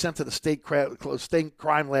not being sent to the state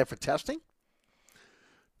crime lab for testing.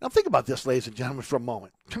 Now think about this, ladies and gentlemen, for a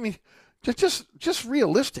moment. I mean, just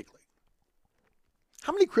realistically,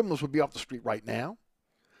 how many criminals would be off the street right now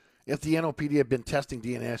if the NOPD had been testing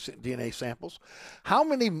DNA samples. How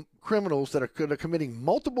many criminals that are committing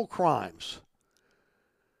multiple crimes,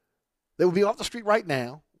 they would be off the street right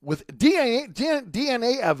now with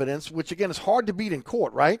DNA evidence, which, again, is hard to beat in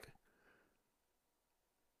court, right?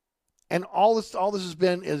 And all this has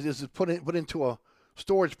been is put into a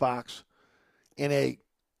storage box in a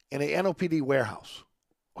NOPD warehouse.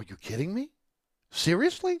 Are you kidding me?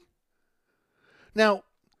 Seriously? Now,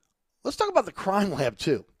 let's talk about the crime lab,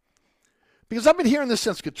 too. Because I've been hearing this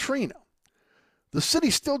since Katrina. The city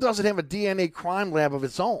still doesn't have a DNA crime lab of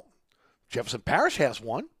its own. Jefferson Parish has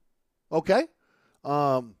one, okay?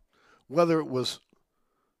 Whether it was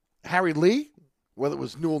Harry Lee, whether it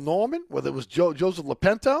was Newell Norman, whether it was Joseph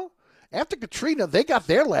Lopento, after Katrina, they got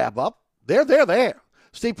their lab up. They're there.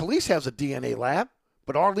 State Police has a DNA lab,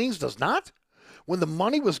 but Orleans does not. When the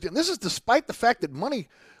money was, this is despite the fact that money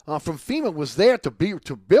from FEMA was there to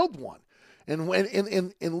build one. And when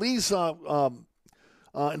in Lee's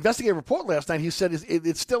investigative report last night, he said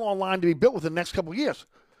it's still online to be built within the next couple of years.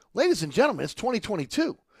 Ladies and gentlemen, it's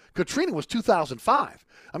 2022. Katrina was 2005.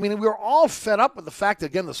 I mean, we were all fed up with the fact that,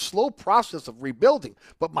 again, the slow process of rebuilding.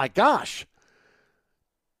 But my gosh,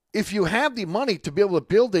 if you have the money to be able to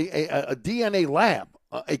build a DNA lab,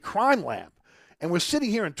 a crime lab, and we're sitting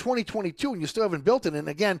here in 2022 and you still haven't built it, and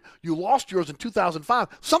again, you lost yours in 2005,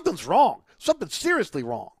 something's wrong. Something's seriously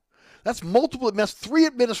wrong. That's multiple, that's 3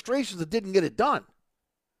 administrations that didn't get it done.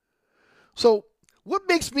 So what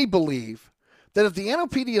makes me believe that if the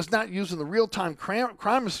NOPD is not using the real-time crime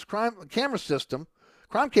camera system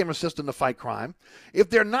to fight crime, if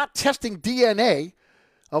they're not testing DNA,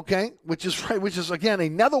 okay, which is again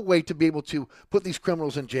another way to be able to put these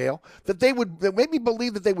criminals in jail, that they made me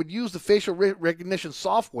believe that they would use the facial recognition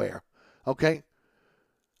software, okay?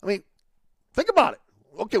 I mean, think about it.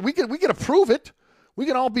 Okay, we can approve it. We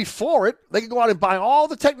can all be for it. They can go out and buy all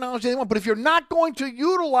the technology they want, but if you're not going to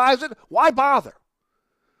utilize it, why bother?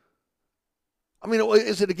 I mean,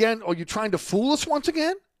 is it again, are you trying to fool us once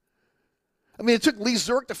again? I mean, it took Lee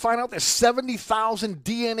Zurich to find out there's 70,000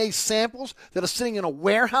 DNA samples that are sitting in a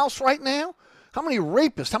warehouse right now. How many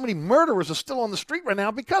rapists, how many murderers are still on the street right now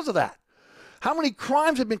because of that? How many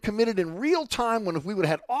crimes have been committed in real time when if we would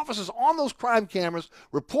have had officers on those crime cameras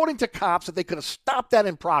reporting to cops that they could have stopped that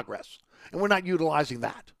in progress? And we're not utilizing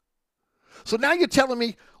that. So now you're telling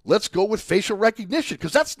me, let's go with facial recognition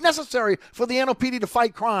because that's necessary for the NOPD to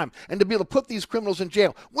fight crime and to be able to put these criminals in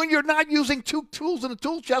jail when you're not using 2 tools in the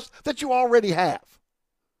tool chest that you already have.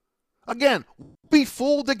 Again, be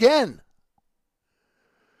fooled again.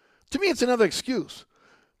 To me, it's another excuse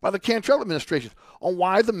by the Cantrell administration on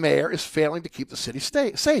why the mayor is failing to keep the city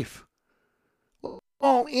safe.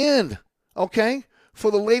 All in, okay? For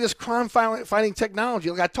the latest crime-fighting technology.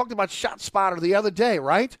 Like I talked about ShotSpotter the other day,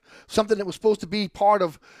 right? Something that was supposed to be part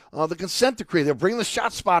of the consent decree. They're bringing the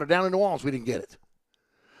ShotSpotter down in New Orleans. We didn't get it.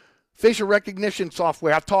 Facial recognition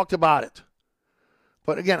software, I've talked about it.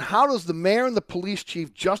 But again, how does the mayor and the police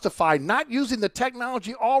chief justify not using the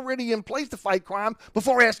technology already in place to fight crime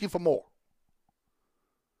before asking for more?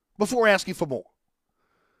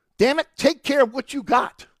 Damn it, take care of what you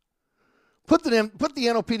got. Put the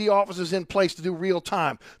NOPD officers in place to do real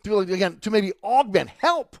time, to maybe augment,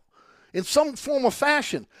 help in some form or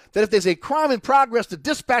fashion, that if there's a crime in progress, to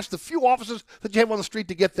dispatch the few officers that you have on the street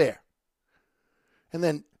to get there. And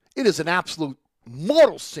then it is an absolute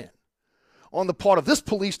mortal sin on the part of this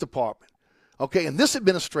police department, okay, and this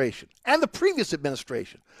administration and the previous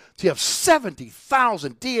administration to have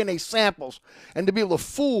 70,000 DNA samples and to be able to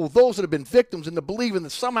fool those that have been victims into believing that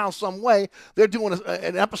somehow, some way, they're doing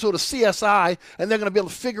an episode of CSI and they're going to be able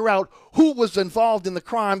to figure out who was involved in the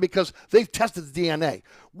crime because they've tested the DNA.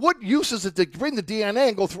 What use is it to bring the DNA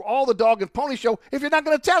and go through all the dog and pony show if you're not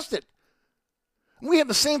going to test it? We had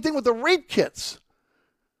the same thing with the rape kits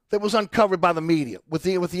that was uncovered by the media with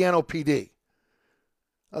the NOPD.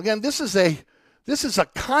 Again, this is a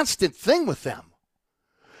constant thing with them.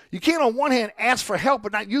 You can't, on one hand, ask for help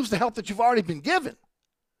but not use the help that you've already been given.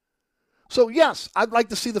 So, yes, I'd like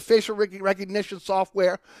to see the facial recognition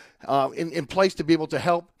software in place to be able to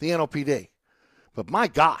help the NOPD. But my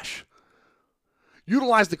gosh,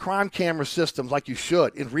 utilize the crime camera systems like you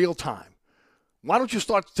should in real time. Why don't you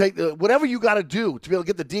start to take whatever you got to do to be able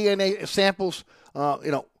to get the DNA samples,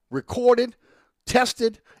 recorded,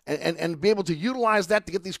 tested, and be able to utilize that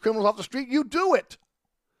to get these criminals off the street? You do it.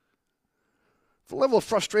 The level of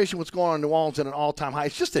frustration, what's going on in New Orleans at an all-time high,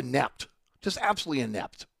 it's just inept, just absolutely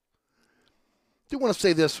inept. I do want to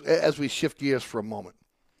say this as we shift gears for a moment.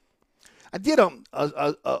 I did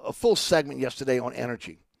a full segment yesterday on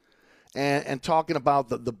energy and talking about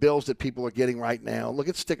the bills that people are getting right now. Look,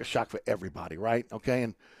 it's sticker shock for everybody, right? Okay,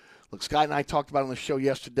 and Look, Scott and I talked about it on the show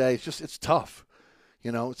yesterday. It's tough.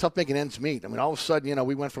 It's tough making ends meet. I mean, all of a sudden,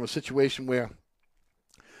 we went from a situation where,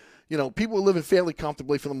 people were living fairly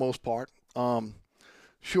comfortably for the most part.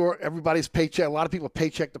 Sure, everybody's paycheck. A lot of people are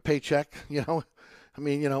paycheck to paycheck. I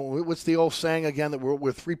mean, what's the old saying again that we're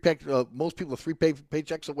most people are three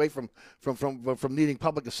paychecks away from needing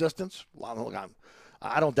public assistance?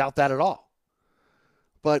 I don't doubt that at all.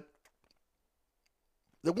 But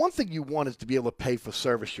the one thing you want is to be able to pay for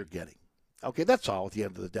service you're getting. Okay, that's all at the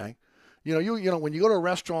end of the day. When you go to a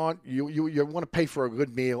restaurant, you want to pay for a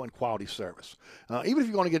good meal and quality service. Even if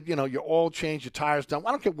you want to get your oil changed, your tires done,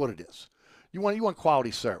 I don't care what it is. You want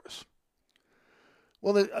quality service.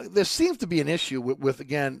 Well, there seems to be an issue with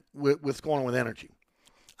what's going on with energy.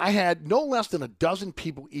 I had no less than a dozen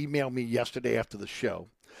people email me yesterday after the show.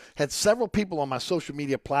 Had several people on my social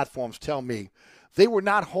media platforms tell me they were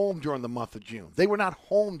not home during the month of June. They were not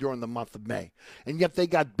home during the month of May. And yet they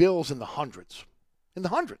got bills in the hundreds. In the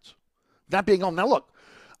hundreds. Not being home. Now, look,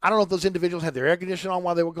 I don't know if those individuals had their air conditioning on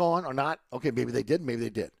while they were gone or not. Okay, maybe they did. Maybe they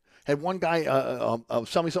did. Had one guy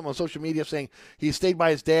tell me something on social media saying he stayed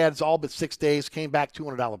by his dad's all but 6 days, came back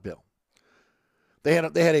 $200 bill. They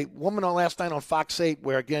had a woman on last night on Fox 8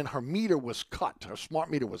 where, again, her meter was cut. Her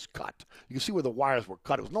smart meter was cut. You can see where the wires were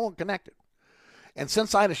cut. It was no one connected. And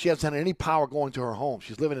since she hasn't had any power going to her home.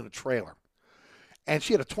 She's living in a trailer. And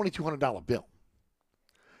she had a $2,200 bill.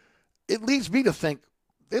 It leads me to think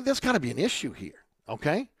there's got to be an issue here,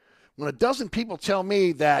 okay? When a dozen people tell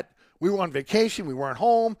me that we were on vacation, we weren't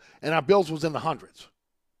home, and our bills was in the hundreds.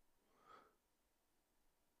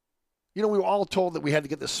 We were all told that we had to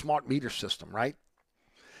get this smart meter system, right?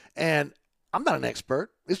 And I'm not an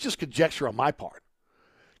expert. It's just conjecture on my part.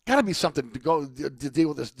 Got to be something to do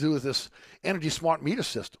with this energy smart meter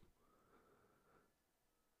system.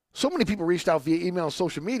 So many people reached out via email and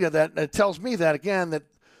social media that it tells me that, again,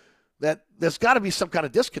 that there's got to be some kind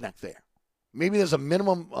of disconnect there. Maybe there's a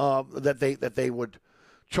minimum that they would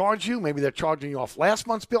charge you. Maybe they're charging you off last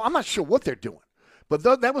month's bill. I'm not sure what they're doing. But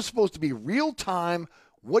that was supposed to be real time,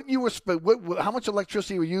 how much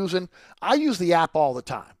electricity you were using. I use the app all the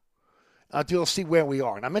time to see where we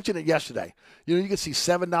are. And I mentioned it yesterday. You can see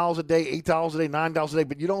 $7 a day, $8 a day, $9 a day,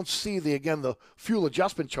 but you don't see the fuel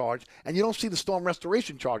adjustment charge, and you don't see the storm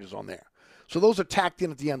restoration charges on there. So those are tacked in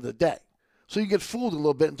at the end of the day. So you get fooled a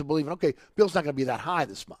little bit into believing, okay, bill's not going to be that high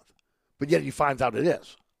this month. But yet you find out it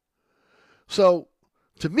is. So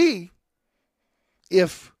to me,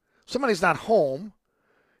 if somebody's not home,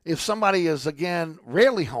 if somebody is, again,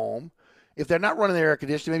 rarely home, if they're not running their air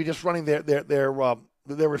conditioning, maybe just running their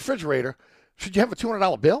refrigerator, should you have a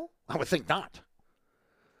 $200 bill? I would think not.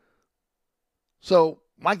 So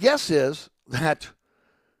my guess is that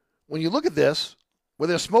when you look at this, where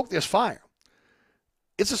there's smoke, there's fire.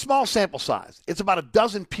 It's a small sample size. It's about a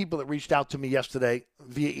dozen people that reached out to me yesterday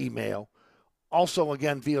via email, also,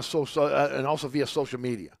 again, via social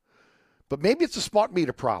media. But maybe it's a smart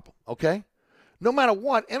meter problem, okay? No matter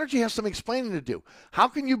what, energy has some explaining to do. How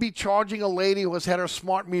can you be charging a lady who has had her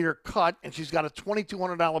smart meter cut and she's got a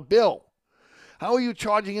 $2,200 bill? How are you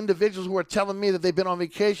charging individuals who are telling me that they've been on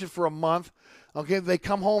vacation for a month, okay, they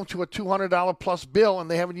come home to a $200 plus bill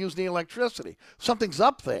and they haven't used any electricity? Something's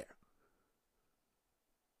up there.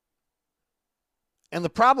 And the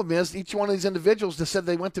problem is, each one of these individuals that said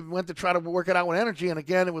they went to try to work it out with energy, and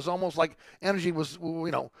again, it was almost like energy was,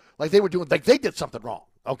 like they were doing, like they did something wrong.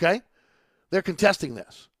 Okay, they're contesting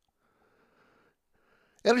this.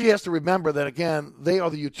 Energy has to remember that, again, they are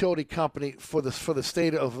the utility company for the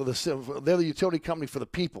state of they're the utility company for the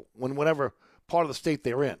people, whatever part of the state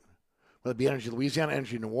they're in, whether it be Energy Louisiana,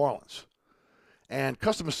 Energy New Orleans, and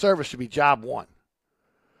customer service should be job one.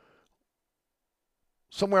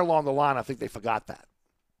 Somewhere along the line, I think they forgot that.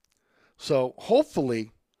 So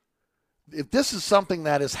hopefully, if this is something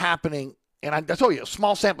that is happening, and I told you, a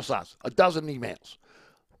small sample size, a dozen emails,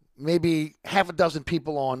 maybe half a dozen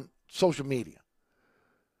people on social media.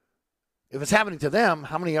 If it's happening to them,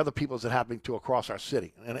 how many other people is it happening to across our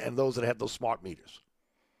city and those that have those smart meters?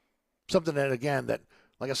 Something that, again, that,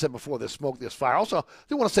 like I said before, there's smoke, there's fire. Also, I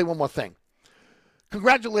do want to say one more thing.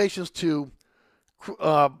 Congratulations to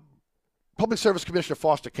Public Service Commissioner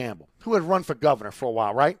Foster Campbell, who had run for governor for a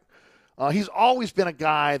while, right? He's always been a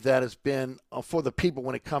guy that has been for the people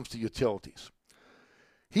when it comes to utilities.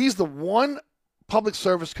 He's the one public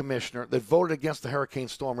service commissioner that voted against the hurricane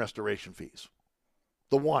storm restoration fees.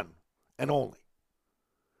 The one and only.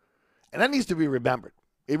 And that needs to be remembered.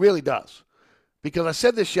 It really does. Because I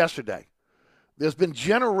said this yesterday. There's been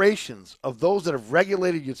generations of those that have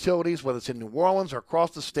regulated utilities, whether it's in New Orleans or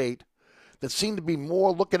across the state, that seem to be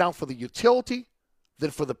more looking out for the utility than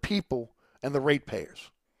for the people and the ratepayers.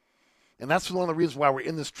 And that's one of the reasons why we're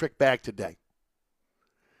in this trick bag today.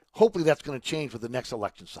 Hopefully that's going to change with the next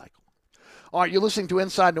election cycle. All right, you're listening to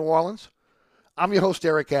Inside New Orleans. I'm your host,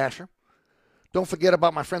 Eric Asher. Don't forget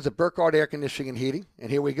about my friends at Burkhardt Air Conditioning and Heating. And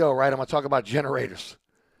here we go, right? I'm going to talk about generators.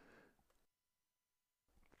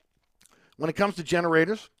 When it comes to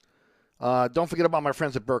generators, don't forget about my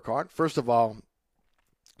friends at Burkhardt. First of all,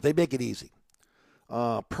 they make it easy.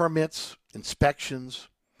 Permits, inspections,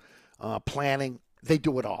 planning, they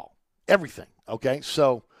do it all. Everything, okay?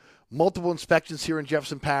 So multiple inspections here in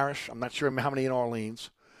Jefferson Parish. I'm not sure how many in Orleans.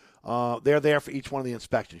 They're there for each one of the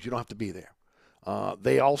inspections. You don't have to be there.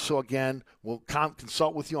 They also, again, will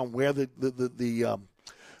consult with you on where the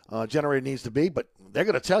generator needs to be, but they're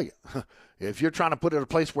going to tell you. If you're trying to put it in a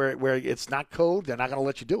place where it's not code, they're not going to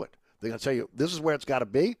let you do it. They're going to tell you, this is where it's got to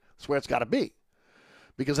be. It's where it's got to be.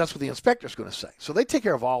 Because that's what the inspector's going to say. So they take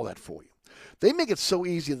care of all that for you. They make it so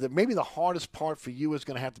easy that maybe the hardest part for you is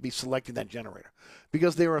going to have to be selecting that generator.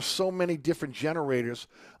 Because there are so many different generators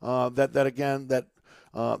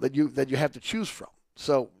that you have to choose from.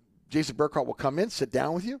 So Jason Burkhardt will come in, sit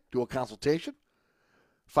down with you, do a consultation,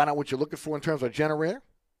 find out what you're looking for in terms of a generator,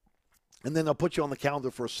 and then they'll put you on the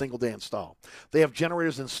calendar for a single-day install. They have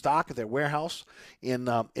generators in stock at their warehouse in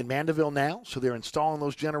Mandeville now, so they're installing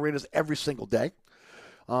those generators every single day.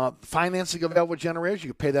 Financing available generators,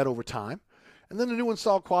 you can pay that over time. And then the new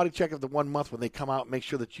install quality check after 1 month when they come out, make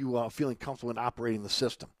sure that you are feeling comfortable in operating the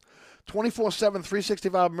system. 24/7,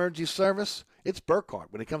 365 emergency service, it's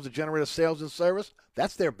Burkhardt. When it comes to generator sales and service,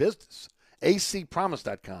 that's their business.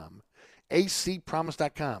 acpromise.com.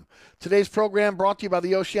 acpromise.com. Today's program brought to you by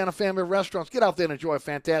the Oceana family of restaurants. Get out there and enjoy a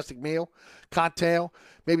fantastic meal, cocktail,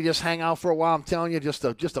 maybe just hang out for a while. I'm telling you, just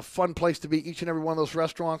a fun place to be, each and every one of those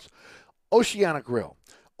restaurants. Oceana Grill,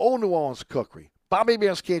 Old New Orleans Cookery, Bobby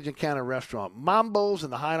Bear's Cajun Cannon Restaurant, Mambo's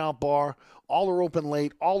and the Hideout Bar. All are open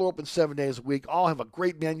late. All are open 7 days a week. All have a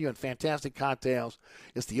great menu and fantastic cocktails.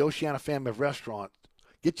 It's the Oceana family of restaurants.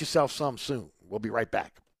 Get yourself some soon. We'll be right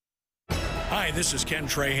back. Hi, this is Ken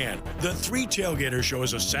Trahan. The Three Tailgaters Show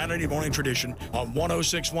is a Saturday morning tradition on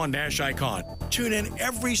 106.1 Nash Icon. Tune in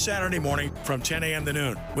every Saturday morning from 10 a.m. to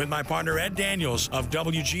noon with my partner Ed Daniels of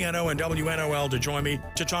WGNO and WNOL to join me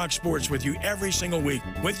to talk sports with you every single week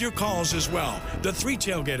with your calls as well. The Three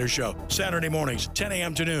Tailgaters Show, Saturday mornings, 10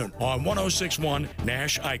 a.m. to noon on 106.1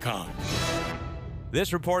 Nash Icon.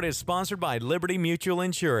 This report is sponsored by Liberty Mutual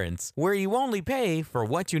Insurance, where you only pay for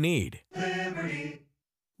what you need. Liberty.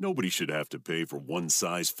 Nobody should have to pay for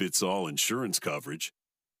one-size-fits-all insurance coverage.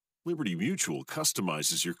 Liberty Mutual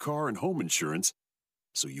customizes your car and home insurance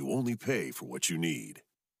so you only pay for what you need.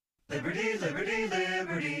 Liberty, liberty,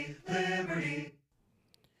 liberty, liberty.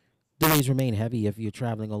 Delays remain heavy if you're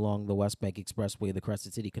traveling along the West Bank Expressway, the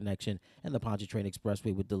Crescent City Connection, and the Pontchartrain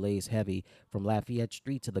Expressway, with delays heavy from Lafayette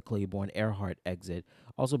Street to the Claiborne Earhart exit.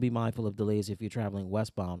 Also be mindful of delays if you're traveling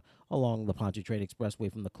westbound along the Pontchartrain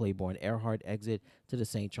Expressway from the Claiborne Earhart exit to the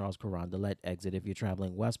St. Charles Carondelet exit. If you're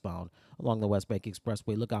traveling westbound along the West Bank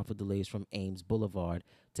Expressway, look out for delays from Ames Boulevard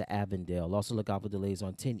to Avondale. Also look out for delays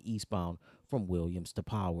on 10 eastbound from Williams to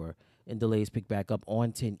Power. And delays pick back up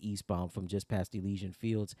on 10 eastbound from just past Elysian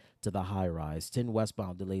Fields to the high rise. 10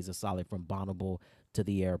 westbound delays are solid from Bonneville to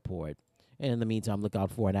the airport. And in the meantime, look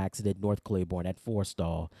out for an accident north Claiborne at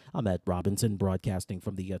Forstall. I'm Ed Robinson, broadcasting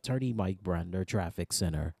from the Attorney Mike Brandner Traffic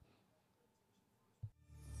Center.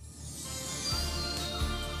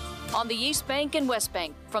 On the East Bank and West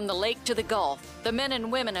Bank, from the lake to the Gulf, the men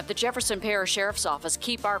and women of the Jefferson Parish Sheriff's Office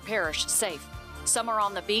keep our parish safe. Some are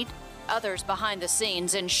on the beat, others behind the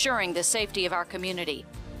scenes, ensuring the safety of our community.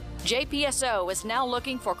 JPSO is now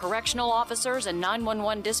looking for correctional officers and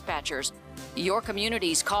 911 dispatchers. Your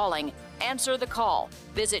community's calling. Answer the call.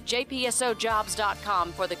 Visit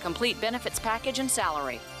jpsojobs.com for the complete benefits package and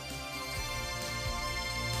salary.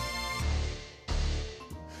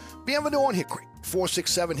 Bienvenue on Hickory,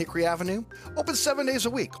 467 Hickory Avenue. Open 7 days a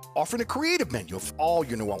week, offering a creative menu of all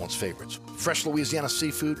your New Orleans favorites. Fresh Louisiana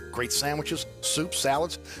seafood, great sandwiches, soups,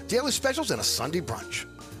 salads, daily specials, and a Sunday brunch.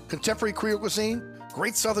 Contemporary Creole cuisine,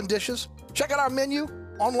 great southern dishes. Check out our menu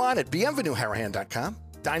online at bienvenueharahan.com.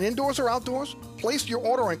 Dine indoors or outdoors. Place your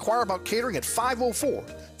order or inquire about catering at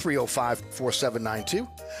 504-305-4792.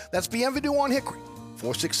 That's Bienvenue on Hickory,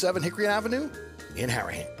 467 Hickory Avenue in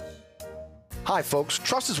Harahan. Hi, folks.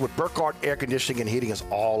 Trust is what Burkhardt Air Conditioning and Heating is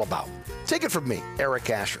all about. Take it from me, Eric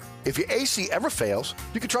Asher. If your AC ever fails,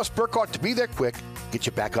 you can trust Burkhardt to be there quick, get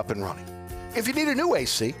you back up and running. If you need a new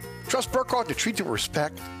AC, trust Burkhardt to treat you with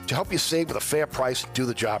respect, to help you save with a fair price and do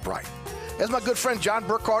the job right. As my good friend John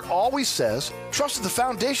Burkhardt always says, trust is the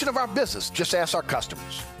foundation of our business. Just ask our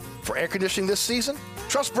customers. For air conditioning this season,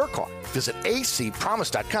 Trust Burkhardt. Visit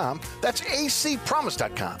acpromise.com. That's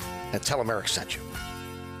acpromise.com. And tell them Eric sent you.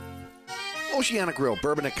 Oceana Grill,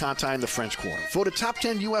 Bourbon at Conti in the French Quarter. Voted top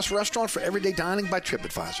 10 U.S. restaurant for everyday dining by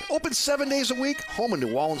TripAdvisor. Open 7 days a week, home of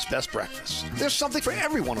New Orleans' best breakfast. There's something for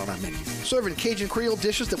everyone on our menu. Serving Cajun Creole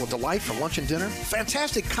dishes that will delight for lunch and dinner.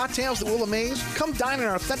 Fantastic cocktails that will amaze. Come dine in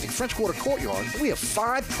our authentic French Quarter courtyard. We have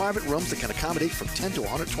 5 private rooms that can accommodate from 10 to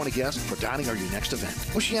 120 guests for dining or your next event.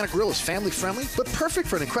 Oceana Grill is family friendly, but perfect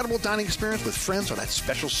for an incredible dining experience with friends or that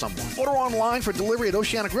special someone. Order online for delivery at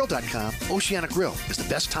oceanagrill.com. Oceana Grill is the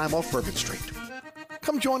best time off Bourbon Street.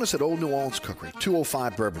 Come join us at Old New Orleans Cookery,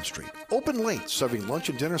 205 Bourbon Street. Open late, serving lunch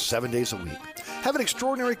and dinner 7 days a week. Have an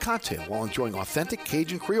extraordinary cocktail while enjoying authentic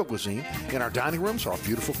Cajun Creole cuisine in our dining rooms or our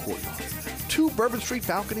beautiful courtyard. 2 Bourbon Street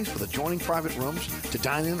balconies with adjoining private rooms to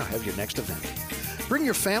dine in or have your next event. Bring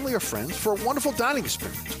your family or friends for a wonderful dining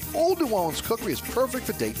experience. Old New Orleans Cookery is perfect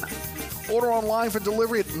for date night. Order online for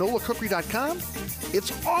delivery at nolacookery.com.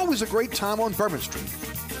 It's always a great time on Bourbon Street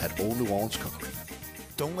at Old New Orleans Cookery.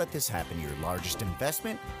 Don't let this happen to your largest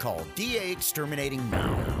investment. Call DA Exterminating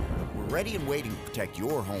now. We're ready and waiting to protect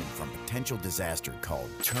your home from potential disaster called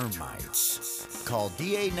termites. Call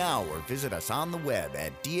DA now or visit us on the web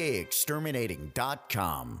at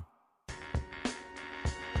daexterminating.com.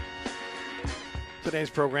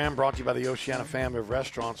 Today's program brought to you by the Oceana family of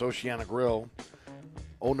restaurants, Oceana Grill,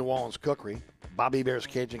 Old New Orleans Cookery, Bobby Bear's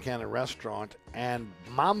Cajun Cannon Restaurant, and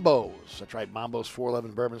Mambo's. That's right, Mambo's,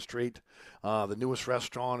 411 Bourbon Street. The newest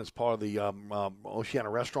restaurant is part of the Oceana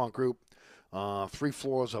Restaurant Group. 3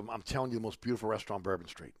 floors of, I'm telling you, the most beautiful restaurant on Bourbon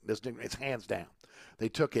Street. It's hands down. They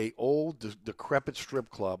took a old, decrepit strip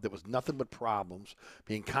club that was nothing but problems,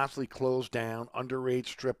 being constantly closed down, underage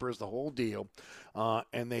strippers, the whole deal.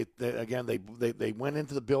 And they went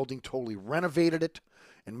into the building, totally renovated it,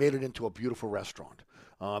 and made it into a beautiful restaurant.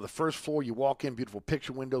 The first floor, you walk in, beautiful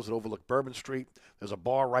picture windows that overlook Bourbon Street. There's a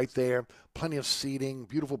bar right there, plenty of seating,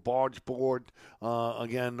 beautiful barge board,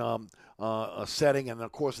 a setting. And,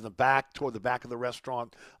 of course, in the back, toward the back of the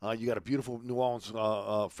restaurant, you got a beautiful New Orleans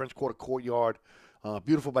French Quarter courtyard,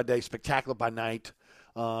 beautiful by day, spectacular by night.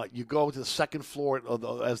 You go to the second floor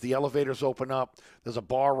as the elevators open up. There's a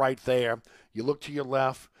bar right there. You look to your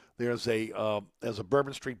left. There's a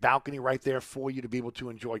Bourbon Street balcony right there for you to be able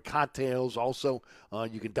to enjoy cocktails. Also,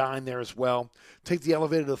 you can dine there as well. Take the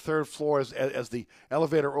elevator to the 3rd floor as the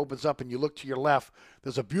elevator opens up and you look to your left.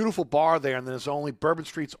 There's a beautiful bar there, and there's only Bourbon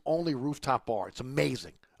Street's only rooftop bar. It's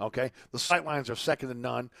amazing. Okay, the sight lines are second to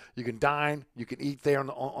none. You can dine, you can eat there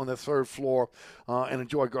on the 3rd floor, and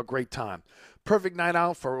enjoy a great time. Perfect night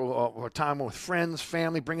out for a time with friends,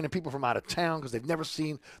 family, bringing in people from out of town because they've never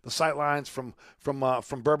seen the sight lines from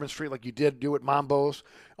Bourbon Street like you do at Mambo's.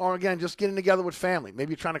 Or, again, just getting together with family.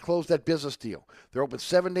 Maybe you're trying to close that business deal. They're open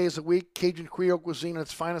 7 days a week, Cajun Creole cuisine at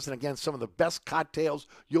its finest, and, again, some of the best cocktails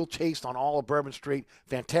you'll taste on all of Bourbon Street.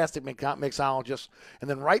 Fantastic mixologists. And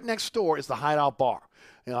then right next door is the Hideout Bar.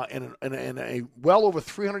 In a well over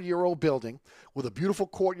 300-year-old building with a beautiful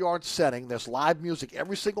courtyard setting. There's live music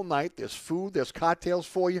every single night. There's food. There's cocktails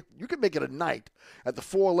for you. You can make it a night at the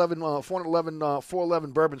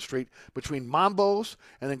 411 Bourbon Street between Mambo's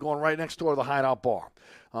and then going right next door to the Hideout Bar.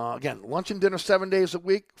 Again, lunch and dinner 7 days a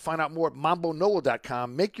week. Find out more at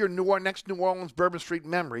MamboNola.com. Make your next New Orleans Bourbon Street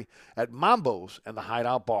memory at Mambo's and the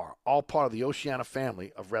Hideout Bar, all part of the Oceana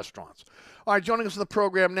family of restaurants. All right, joining us in the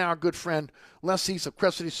program now, our good friend Les East of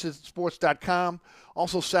CrescentCitySports.com,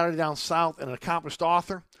 also Saturday Down South, and an accomplished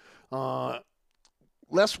author.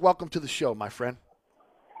 Les, welcome to the show, my friend.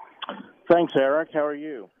 Thanks, Eric. How are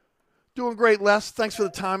you? Doing great, Les. Thanks for the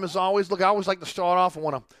time, as always. Look, I always like to start off. I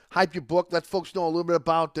want to hype your book, let folks know a little bit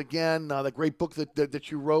about, again, the great book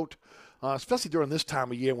that you wrote, especially during this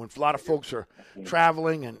time of year when a lot of folks are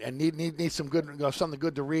traveling and need some good something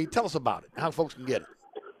good to read. Tell us about it, how folks can get it.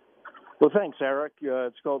 Well, thanks, Eric.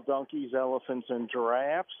 It's called Donkeys, Elephants, and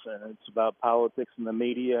Giraffes, and it's about politics and the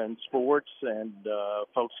media and sports, and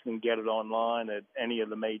folks can get it online at any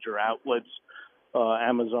of the major outlets,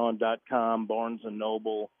 Amazon.com, Barnes &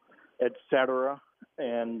 Noble, etc.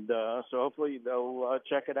 And so hopefully they'll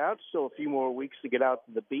check it out. Still a few more weeks to get out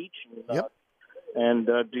to the beach and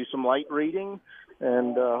do some light reading,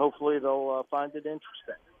 and hopefully they'll find it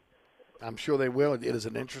interesting. I'm sure they will. It is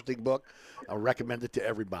an interesting book. I recommend it to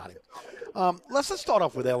everybody. Let's start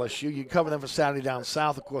off with LSU. You cover them for Saturday Down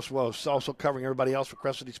South. Of course, we're also covering everybody else for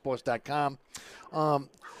CrescentCitySports.com.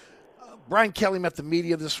 Brian Kelly met the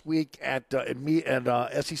media this week at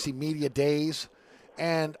SEC Media Days,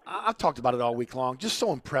 and I've talked about it all week long. Just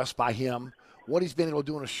so impressed by him, what he's been able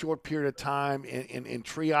to do in a short period of time in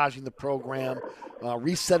triaging the program,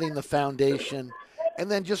 resetting the foundation. and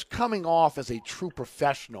then just coming off as a true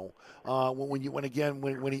professional when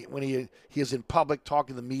he is in public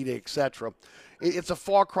talking to the media, etc. It's a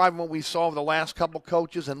far cry from what we saw with the last couple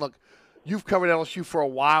coaches. And look, you've covered LSU for a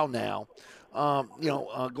while now.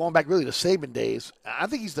 Going back really to Saban days, I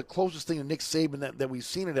think he's the closest thing to Nick Saban that we've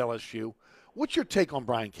seen at LSU. What's your take on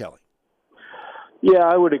Brian Kelly? Yeah,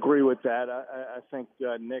 I would agree with that. I think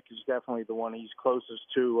Nick is definitely the one he's closest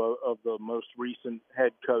to of the most recent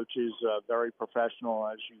head coaches, very professional,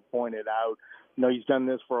 as you pointed out. He's done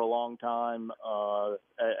this for a long time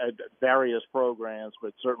at various programs,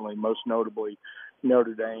 but certainly most notably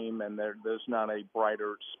Notre Dame, and there's not a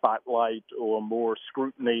brighter spotlight or more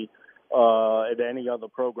scrutiny at any other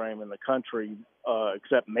program in the country,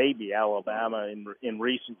 except maybe Alabama in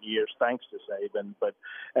recent years, thanks to Saban. But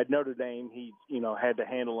at Notre Dame, he had to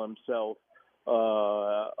handle himself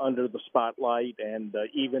under the spotlight, and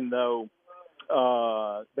even though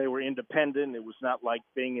they were independent, it was not like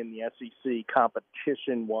being in the SEC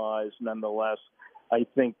competition-wise. Nonetheless, I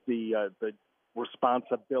think the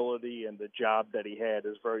responsibility and the job that he had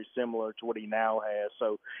is very similar to what he now has.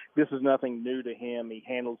 So this is nothing new to him. He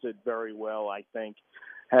handles it very well, I think,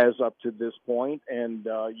 has up to this point. And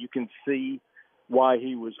you can see why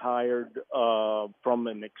he was hired from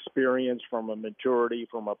an experience, from a maturity,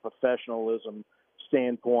 from a professionalism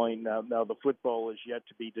standpoint. Now the football is yet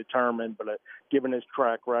to be determined, but given his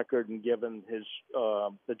track record and given his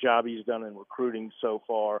the job he's done in recruiting so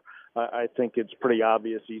far, I think it's pretty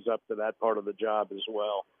obvious he's up to that part of the job as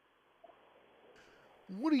well.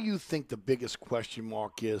 What do you think the biggest question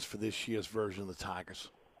mark is for this year's version of the Tigers?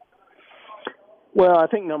 Well, I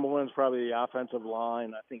think number one is probably the offensive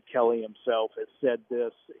line. I think Kelly himself has said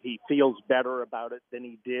this. He feels better about it than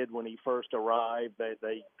he did when he first arrived.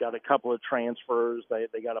 They got a couple of transfers.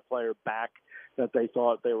 They got a player back that they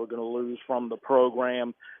thought they were going to lose from the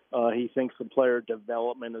program. He thinks the player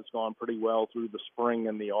development has gone pretty well through the spring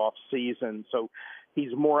and the off season. So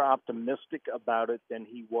he's more optimistic about it than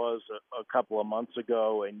he was a couple of months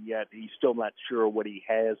ago, and yet he's still not sure what he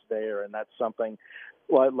has there, and that's something,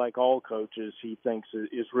 like all coaches, he thinks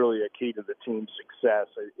is really a key to the team's success.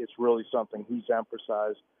 It's really something he's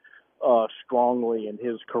emphasized strongly in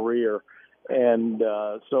his career. And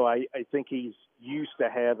so I think he's used to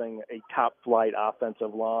having a top-flight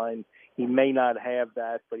offensive line. He may not have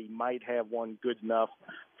that, but he might have one good enough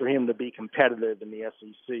for him to be competitive in the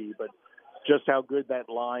SEC. But just how good that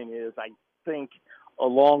line is, I think,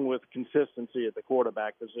 along with consistency at the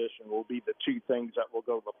quarterback position, will be the two things that will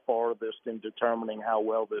go the farthest in determining how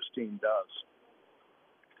well this team does.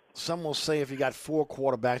 Some will say if you got four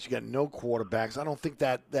quarterbacks, you got no quarterbacks. I don't think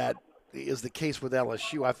that is the case with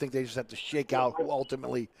LSU. I think they just have to shake out who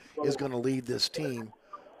ultimately is going to lead this team.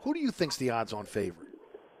 Who do you think's the odds-on favorite?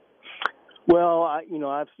 Well,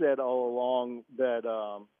 I've said all along that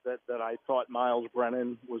I thought Miles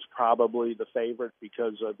Brennan was probably the favorite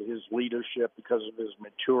because of his leadership, because of his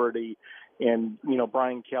maturity, and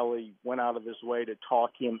Brian Kelly went out of his way to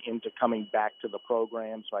talk him into coming back to the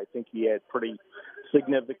program. So I think he had pretty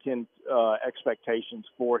significant expectations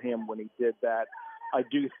for him when he did that. I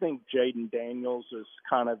do think Jaden Daniels is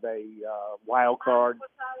kind of a wild card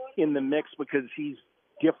in the mix because he's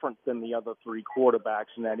different than the other three quarterbacks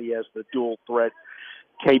in that he has the dual threat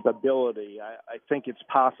capability. I think it's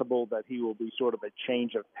possible that he will be sort of a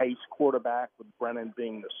change of pace quarterback with Brennan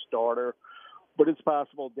being the starter, but it's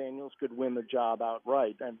possible Daniels could win the job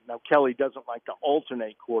outright. And now Kelly doesn't like to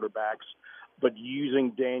alternate quarterbacks, but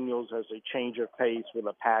using Daniels as a change of pace with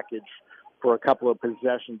a package for a couple of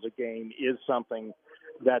possessions a game is something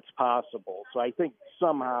that's possible. So I think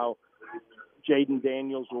somehow Jaden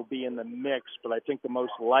Daniels will be in the mix, but I think the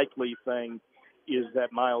most likely thing is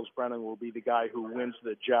that Miles Brennan will be the guy who wins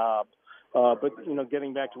the job. But,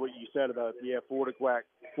 getting back to what you said about,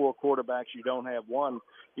 four quarterbacks, you don't have one,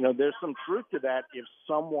 there's some truth to that if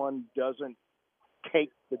someone doesn't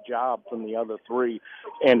take the job from the other three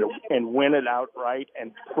and win it outright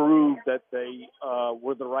and prove that they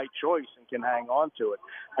were the right choice and can hang on to it.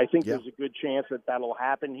 I think there's a good chance that that'll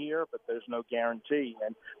happen here, but there's no guarantee,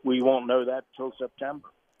 and we won't know that until September.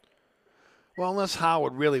 Well, unless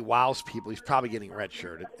Howard really wows people, he's probably getting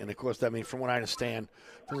redshirted. And, of course, from what I understand,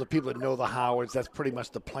 from the people that know the Howards, that's pretty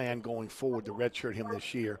much the plan going forward to redshirt him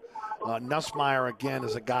this year. Nussmeier, again,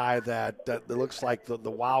 is a guy that looks like the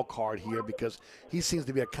wild card here because he seems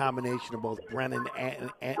to be a combination of both Brennan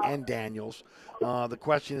and Daniels. The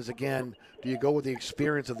question is, again, do you go with the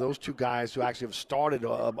experience of those two guys who actually have started,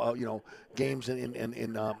 games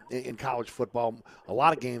in college football, a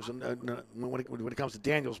lot of games when it comes to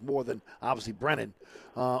Daniels more than obviously Brennan,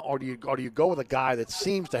 or do you go with a guy that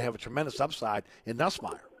seems to have a tremendous upside in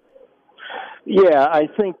Nussmeier? Yeah, I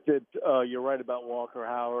think that you're right about Walker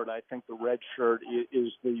Howard. I think the red shirt is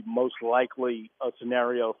the most likely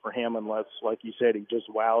scenario for him unless, like you said, he just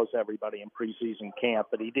wows everybody in preseason camp.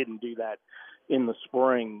 But he didn't do that in the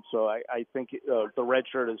spring. So I think the red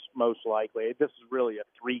shirt is most likely. This is really a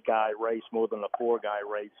three-guy race more than a four-guy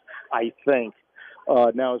race, I think.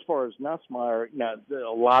 Now, as far as Nussmeier,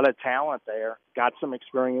 a lot of talent there. Got some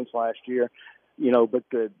experience last year, but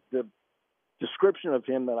the description of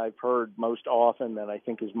him that I've heard most often that I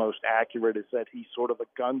think is most accurate is that he's sort of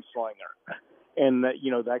a gunslinger. And that,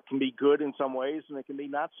 that can be good in some ways and it can be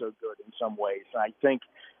not so good in some ways. And I think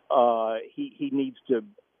he needs to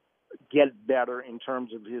get better in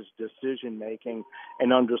terms of his decision making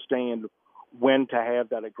and understand when to have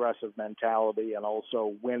that aggressive mentality and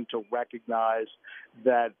also when to recognize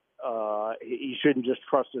that he shouldn't just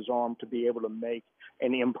trust his arm to be able to make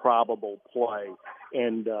an improbable play.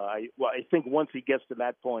 And I think once he gets to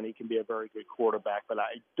that point, he can be a very good quarterback. But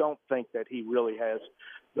I don't think that he really has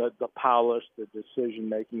the polish, the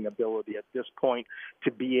decision-making ability at this point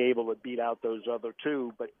to be able to beat out those other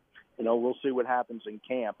two. But, we'll see what happens in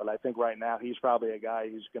camp. But I think right now he's probably a guy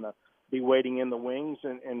who's going to be waiting in the wings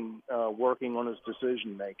and working on his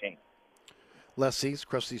decision-making. Les Sees,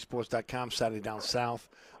 CrestCitySports.com, Saturday Down South,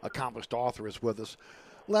 accomplished author, is with us.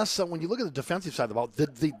 Les, when you look at the defensive side of the ball,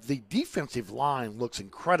 the defensive line looks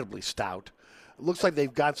incredibly stout. It looks like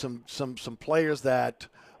they've got some players that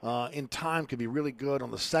in time could be really good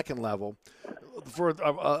on the second level. For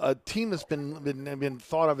a team that's been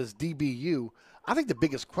thought of as DBU, I think the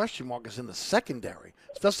biggest question mark is in the secondary,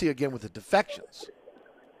 especially, again, with the defections.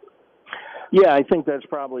 Yeah, I think that's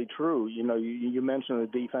probably true. You mentioned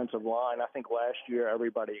the defensive line. I think last year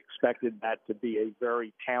everybody expected that to be a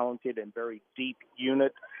very talented and very deep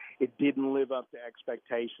unit. It didn't live up to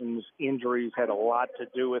expectations. Injuries had a lot to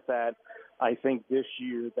do with that. I think this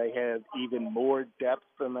year they have even more depth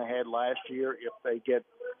than they had last year. If they get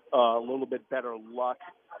a little bit better luck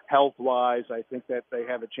health-wise, I think that they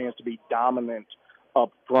have a chance to be dominant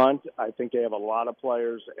up front. I think they have a lot of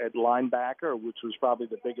players at linebacker, which was probably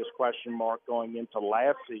the biggest question mark going into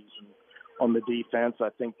last season on the defense. I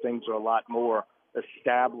think things are a lot more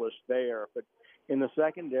established there. But in the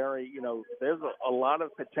secondary, there's a lot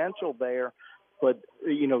of potential there. But,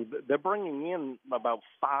 they're bringing in about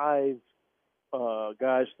 5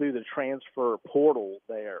 guys through the transfer portal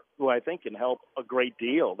there who I think can help a great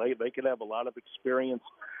deal. They could have a lot of experience.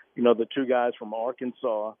 The 2 guys from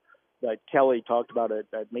Arkansas that Kelly talked about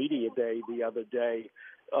at Media Day the other day,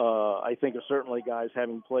 I think are certainly guys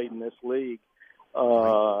having played in this league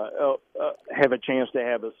have a chance to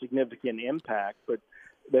have a significant impact. But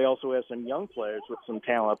they also have some young players with some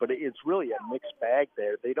talent. But it's really a mixed bag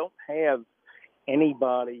there. They don't have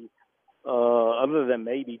anybody other than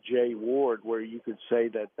maybe Jay Ward where you could say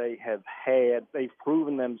that they've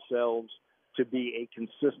proven themselves to be a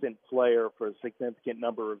consistent player for a significant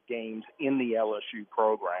number of games in the LSU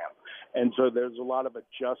program. And so there's a lot of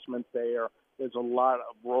adjustment there. There's a lot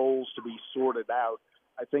of roles to be sorted out.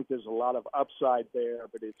 I think there's a lot of upside there,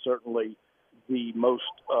 but it's certainly the most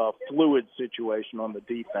fluid situation on the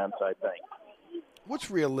defense, I think.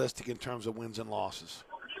 What's realistic in terms of wins and losses?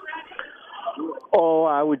 Oh,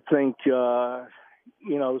 I would think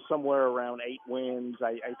somewhere around 8 wins.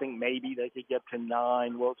 I think maybe they could get to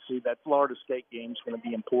 9. We'll see. That Florida State game is going to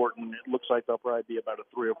be important. It looks like they'll probably be about a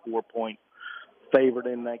 3 or 4 point favorite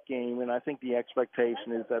in that game. And I think the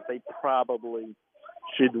expectation is that they probably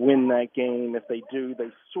should win that game. If they do, they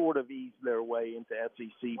sort of ease their way into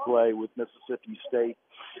SEC play with Mississippi State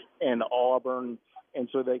and Auburn. And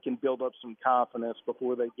so they can build up some confidence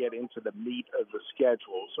before they get into the meat of the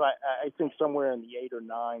schedule. So I think somewhere in the 8 or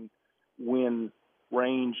 9 win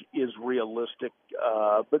range is realistic,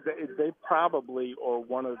 but they probably are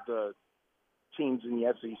one of the teams in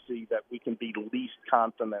the SEC that we can be least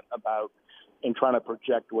confident about in trying to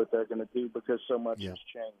project what they're going to do because so much has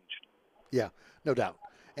changed. Yeah, no doubt.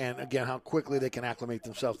 And, again, how quickly they can acclimate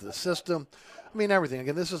themselves to the system. I mean, everything.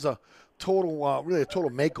 Again, this is a total, really a total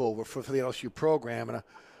makeover for the LSU program. And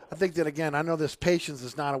I think that, again, I know this patience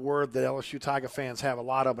is not a word that LSU Tiger fans have a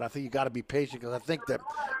lot of, but I think you got to be patient because I think that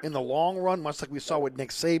in the long run, much like we saw with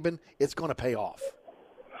Nick Saban, it's going to pay off.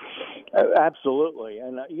 Absolutely.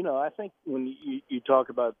 And, I think when you talk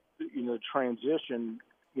about, transition,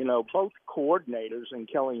 both coordinators and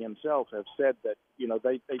Kelly himself have said that,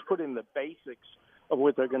 they put in the basics of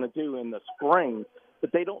what they're going to do in the spring,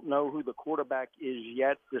 but they don't know who the quarterback is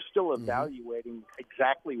yet. They're still evaluating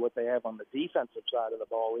exactly what they have on the defensive side of the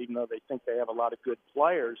ball, even though they think they have a lot of good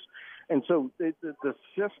players. And so the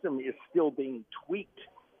system is still being tweaked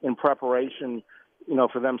in preparation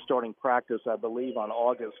for them starting practice, I believe, on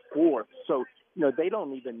August 4th. So, they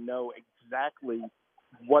don't even know exactly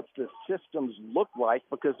what the systems look like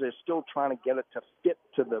because they're still trying to get it to fit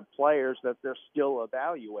to the players that they're still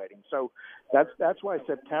evaluating. So that's why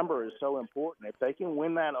September is so important. If they can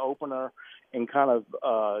win that opener and kind of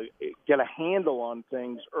get a handle on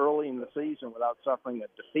things early in the season without suffering a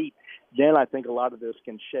defeat, then I think a lot of this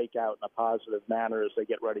can shake out in a positive manner as they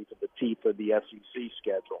get ready for the teeth of the SEC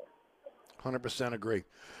schedule. 100% agree.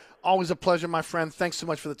 Always a pleasure, my friend. Thanks so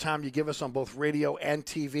much for the time you give us on both radio and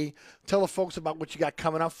TV. Tell the folks about what you got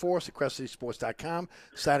coming up for us at CrestCitySports.com,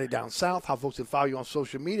 Saturday Down South, how folks can follow you on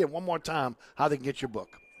social media. One more time, how they can get your book.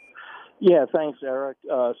 Yeah, thanks, Eric.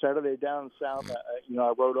 Saturday Down South,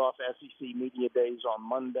 I wrote off SEC Media Days on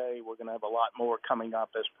Monday. We're going to have a lot more coming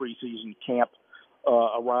up as preseason camp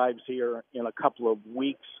arrives here in a couple of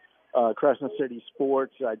weeks. Crescent City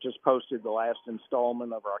Sports, I just posted the last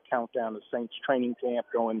installment of our countdown to Saints training camp,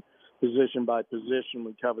 going position by position.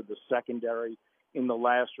 We covered the secondary in the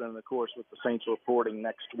last round, of course, with the Saints reporting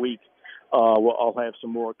next week. I'll have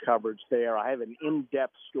some more coverage there. I have an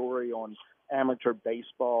in-depth story on amateur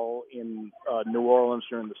baseball in New Orleans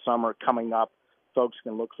during the summer coming up. Folks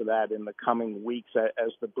can look for that in the coming weeks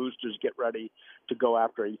as the boosters get ready to go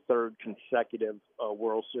after a third consecutive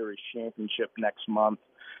World Series championship next month.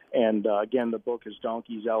 And, again, the book is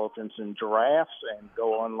Donkeys, Elephants, and Giraffes. And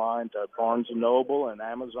go online to Barnes & Noble and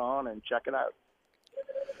Amazon and check it out.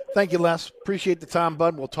 Thank you, Les. Appreciate the time,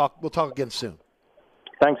 bud. We'll talk again soon.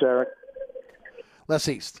 Thanks, Eric. Les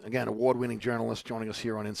East, again, award-winning journalist, joining us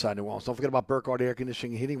here on Inside New Orleans. Don't forget about Burkhardt Air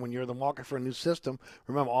Conditioning and Heating. When you're in the market for a new system,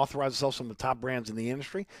 remember, authorize yourself some of the top brands in the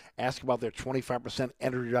industry. Ask about their 25%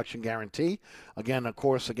 energy reduction guarantee. Again, of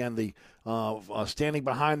course, the standing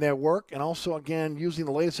behind their work, and also, again, using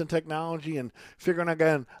the latest in technology and figuring,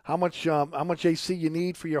 again, how much AC you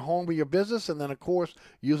need for your home or your business, and then, of course,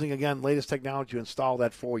 using, again, latest technology to install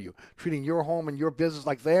that for you. Treating your home and your business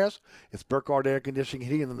like theirs, it's Burkhardt Air Conditioning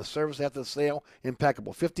and Heating, and then the service after the sale,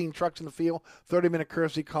 impeccable. 15 trucks in the field, 30-minute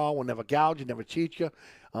courtesy call. Will never gouge you, never cheat you.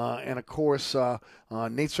 And, of course,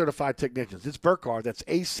 NATE-certified technicians. It's Burkhardt. That's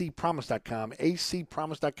acpromise.com,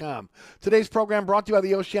 acpromise.com. Today's program brought to you by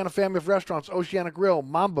the Oceana family of restaurants, Oceana Grill,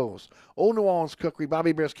 Mambo's, Old New Orleans Cookery,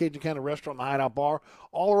 Bobby Bear's Cajun Cannon Restaurant, and the Hideout Bar.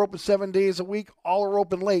 All are open 7 days a week. All are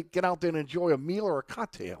open late. Get out there and enjoy a meal or a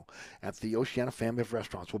cocktail at the Oceana family of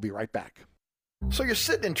restaurants. We'll be right back. So you're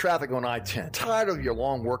sitting in traffic on I-10, tired of your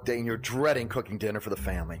long workday, and you're dreading cooking dinner for the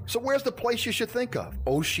family. So where's the place you should think of?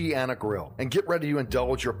 Oceana Grill. And get ready to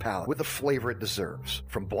indulge your palate with the flavor it deserves.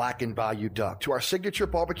 From blackened bayou duck to our signature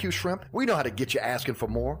barbecue shrimp, we know how to get you asking for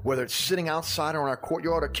more. Whether it's sitting outside or in our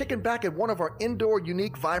courtyard or kicking back at one of our indoor,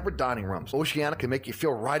 unique, vibrant dining rooms, Oceana can make you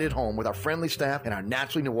feel right at home with our friendly staff and our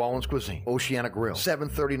naturally New Orleans cuisine. Oceana Grill,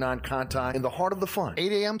 739 Conti, in the heart of the fun,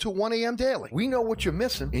 8 a.m. to 1 a.m. daily. We know what you're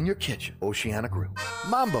missing in your kitchen. Oceana Grill.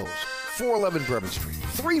 Mambo's, 411 Bourbon Street.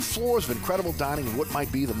 3 floors of incredible dining in what might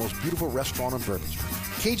be the most beautiful restaurant on Bourbon Street.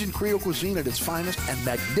 Cajun Creole cuisine at its finest and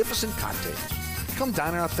magnificent cocktails. Come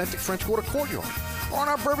dine in our authentic French Quarter courtyard or on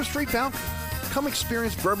our Bourbon Street balcony. Come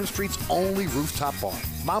experience Bourbon Street's only rooftop bar.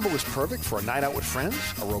 Mambo is perfect for a night out with friends,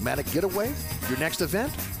 a romantic getaway, your next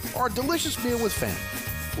event, or a delicious meal with family.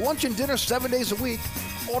 Lunch and dinner 7 days a week.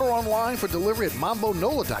 Order online for delivery at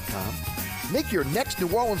mambonola.com. Make your next New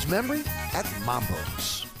Orleans memory at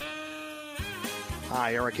Mambo's.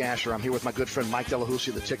 Hi, Eric Asher. I'm here with my good friend Mike Delahousie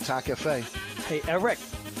of the TikTok Cafe. Hey, Eric,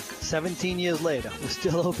 17 years later, we're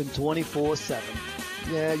still open 24/7.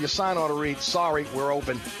 Yeah, your sign ought to read, sorry, we're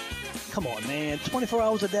open. Come on, man, 24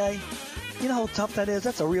 hours a day? You know how tough that is?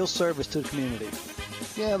 That's a real service to the community.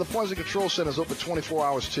 Yeah, the Poison Control Center is open 24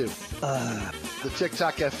 hours, too. The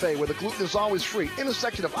TikTok Cafe, where the gluten is always free,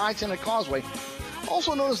 intersection of I-10 and Causeway,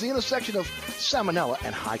 also known as the intersection of salmonella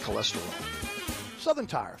and high cholesterol. Southern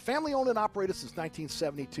Tire, family-owned and operated since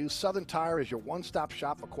 1972, Southern Tire is your one-stop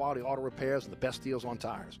shop for quality auto repairs and the best deals on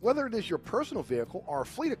tires. Whether it is your personal vehicle or a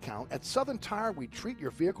fleet account, at Southern Tire, we treat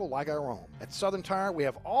your vehicle like our own. At Southern Tire, we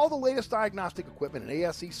have all the latest diagnostic equipment and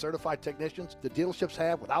ASE-certified technicians the dealerships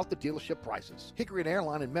have without the dealership prices. Hickory and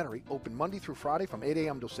Airline in Metairie, open Monday through Friday from 8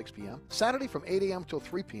 a.m. till 6 p.m., Saturday from 8 a.m. till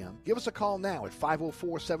 3 p.m. Give us a call now at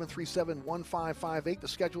 504-737-1558 to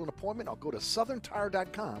schedule an appointment, or go to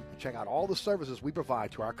southerntire.com and check out all the services we we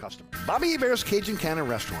provide to our customers. Bobby Hebert's Cajun Cannon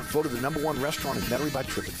Restaurant, voted the #1 restaurant in Metairie by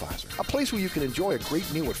TripAdvisor. A place where you can enjoy a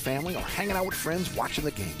great meal with family or hanging out with friends watching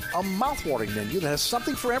the game. A mouth-watering menu that has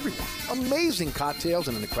something for everyone. Amazing cocktails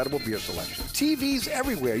and an incredible beer selection. TVs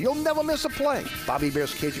everywhere. You'll never miss a play. Bobby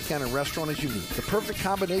Hebert's Cajun Cannon Restaurant is unique. The perfect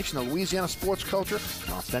combination of Louisiana sports culture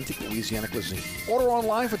and authentic Louisiana cuisine. Order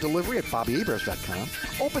online for delivery at BobbyHeberts.com.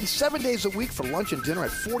 Open 7 days a week for lunch and dinner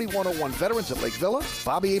at 4101 Veterans at Lake Villa.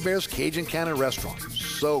 Bobby Hebert's Cajun Cannon Restaurant.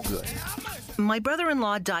 So good. My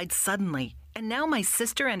brother-in-law died suddenly, and now my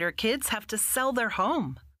sister and her kids have to sell their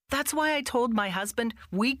home. That's why I told my husband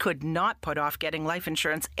we could not put off getting life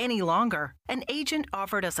insurance any longer. An agent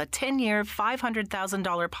offered us a 10-year,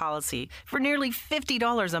 $500,000 policy for nearly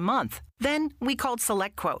 $50 a month. Then we called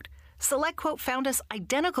SelectQuote. SelectQuote found us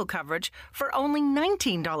identical coverage for only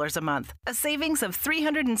 $19 a month, a savings of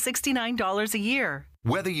 $369 a year.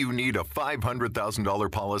 Whether you need a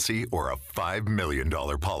 $500,000 policy or a $5 million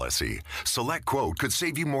policy, SelectQuote could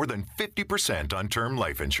save you more than 50% on term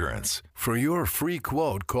life insurance. For your free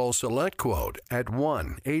quote, call SelectQuote at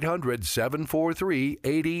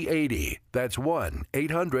 1-800-743-8080. That's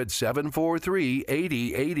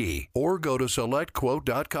 1-800-743-8080. Or go to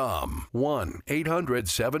SelectQuote.com.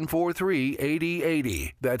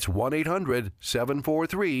 1-800-743-8080. That's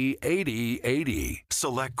 1-800-743-8080.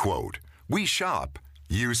 SelectQuote. We shop.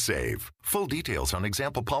 You save. Full details on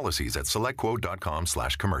example policies at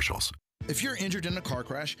selectquote.com/commercials. If you're injured in a car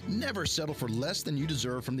crash, never settle for less than you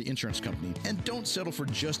deserve from the insurance company. And don't settle for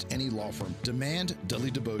just any law firm. Demand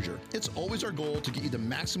Dudley DeBosier. It's always our goal to get you the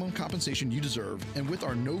maximum compensation you deserve. And with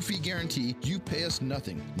our no-fee guarantee, you pay us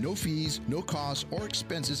nothing. No fees, no costs, or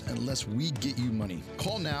expenses unless we get you money.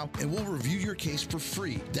 Call now and we'll review your case for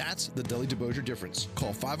free. That's the Dudley DeBosier difference.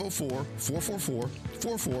 Call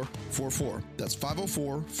 504-444-4444. That's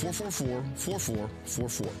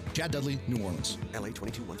 504-444-4444. Chad Dudley, New Orleans. LA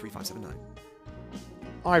 22-13579.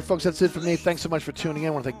 All right, folks, that's it for me. Thanks so much for tuning in.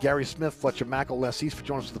 I want to thank Gary Smith, Fletcher Mackel, Les East for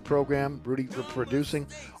joining us for the program, Rudy for producing,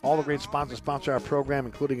 all the great sponsors sponsor our program,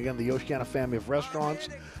 including, again, the Oceana family of restaurants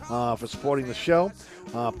for supporting the show.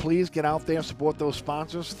 Please get out there, support those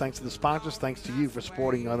sponsors. Thanks to the sponsors. Thanks to you for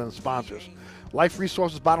supporting other sponsors. Life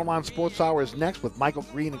Resources Bottom Line Sports Hour is next with Michael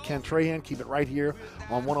Green and Ken Trahan. Keep it right here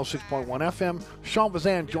on 106.1 FM. Sean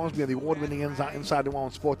Vazan joins me on the award-winning Inside New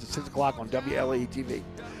Orleans Sports at 6 o'clock on WLAE TV.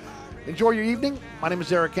 Enjoy your evening. My name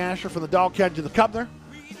is Eric Asher from the Dog Catcher to the Cubner.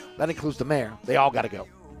 That includes the mayor. They all got to go.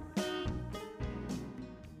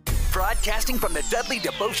 Broadcasting from the Dudley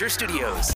DeBosier Studios.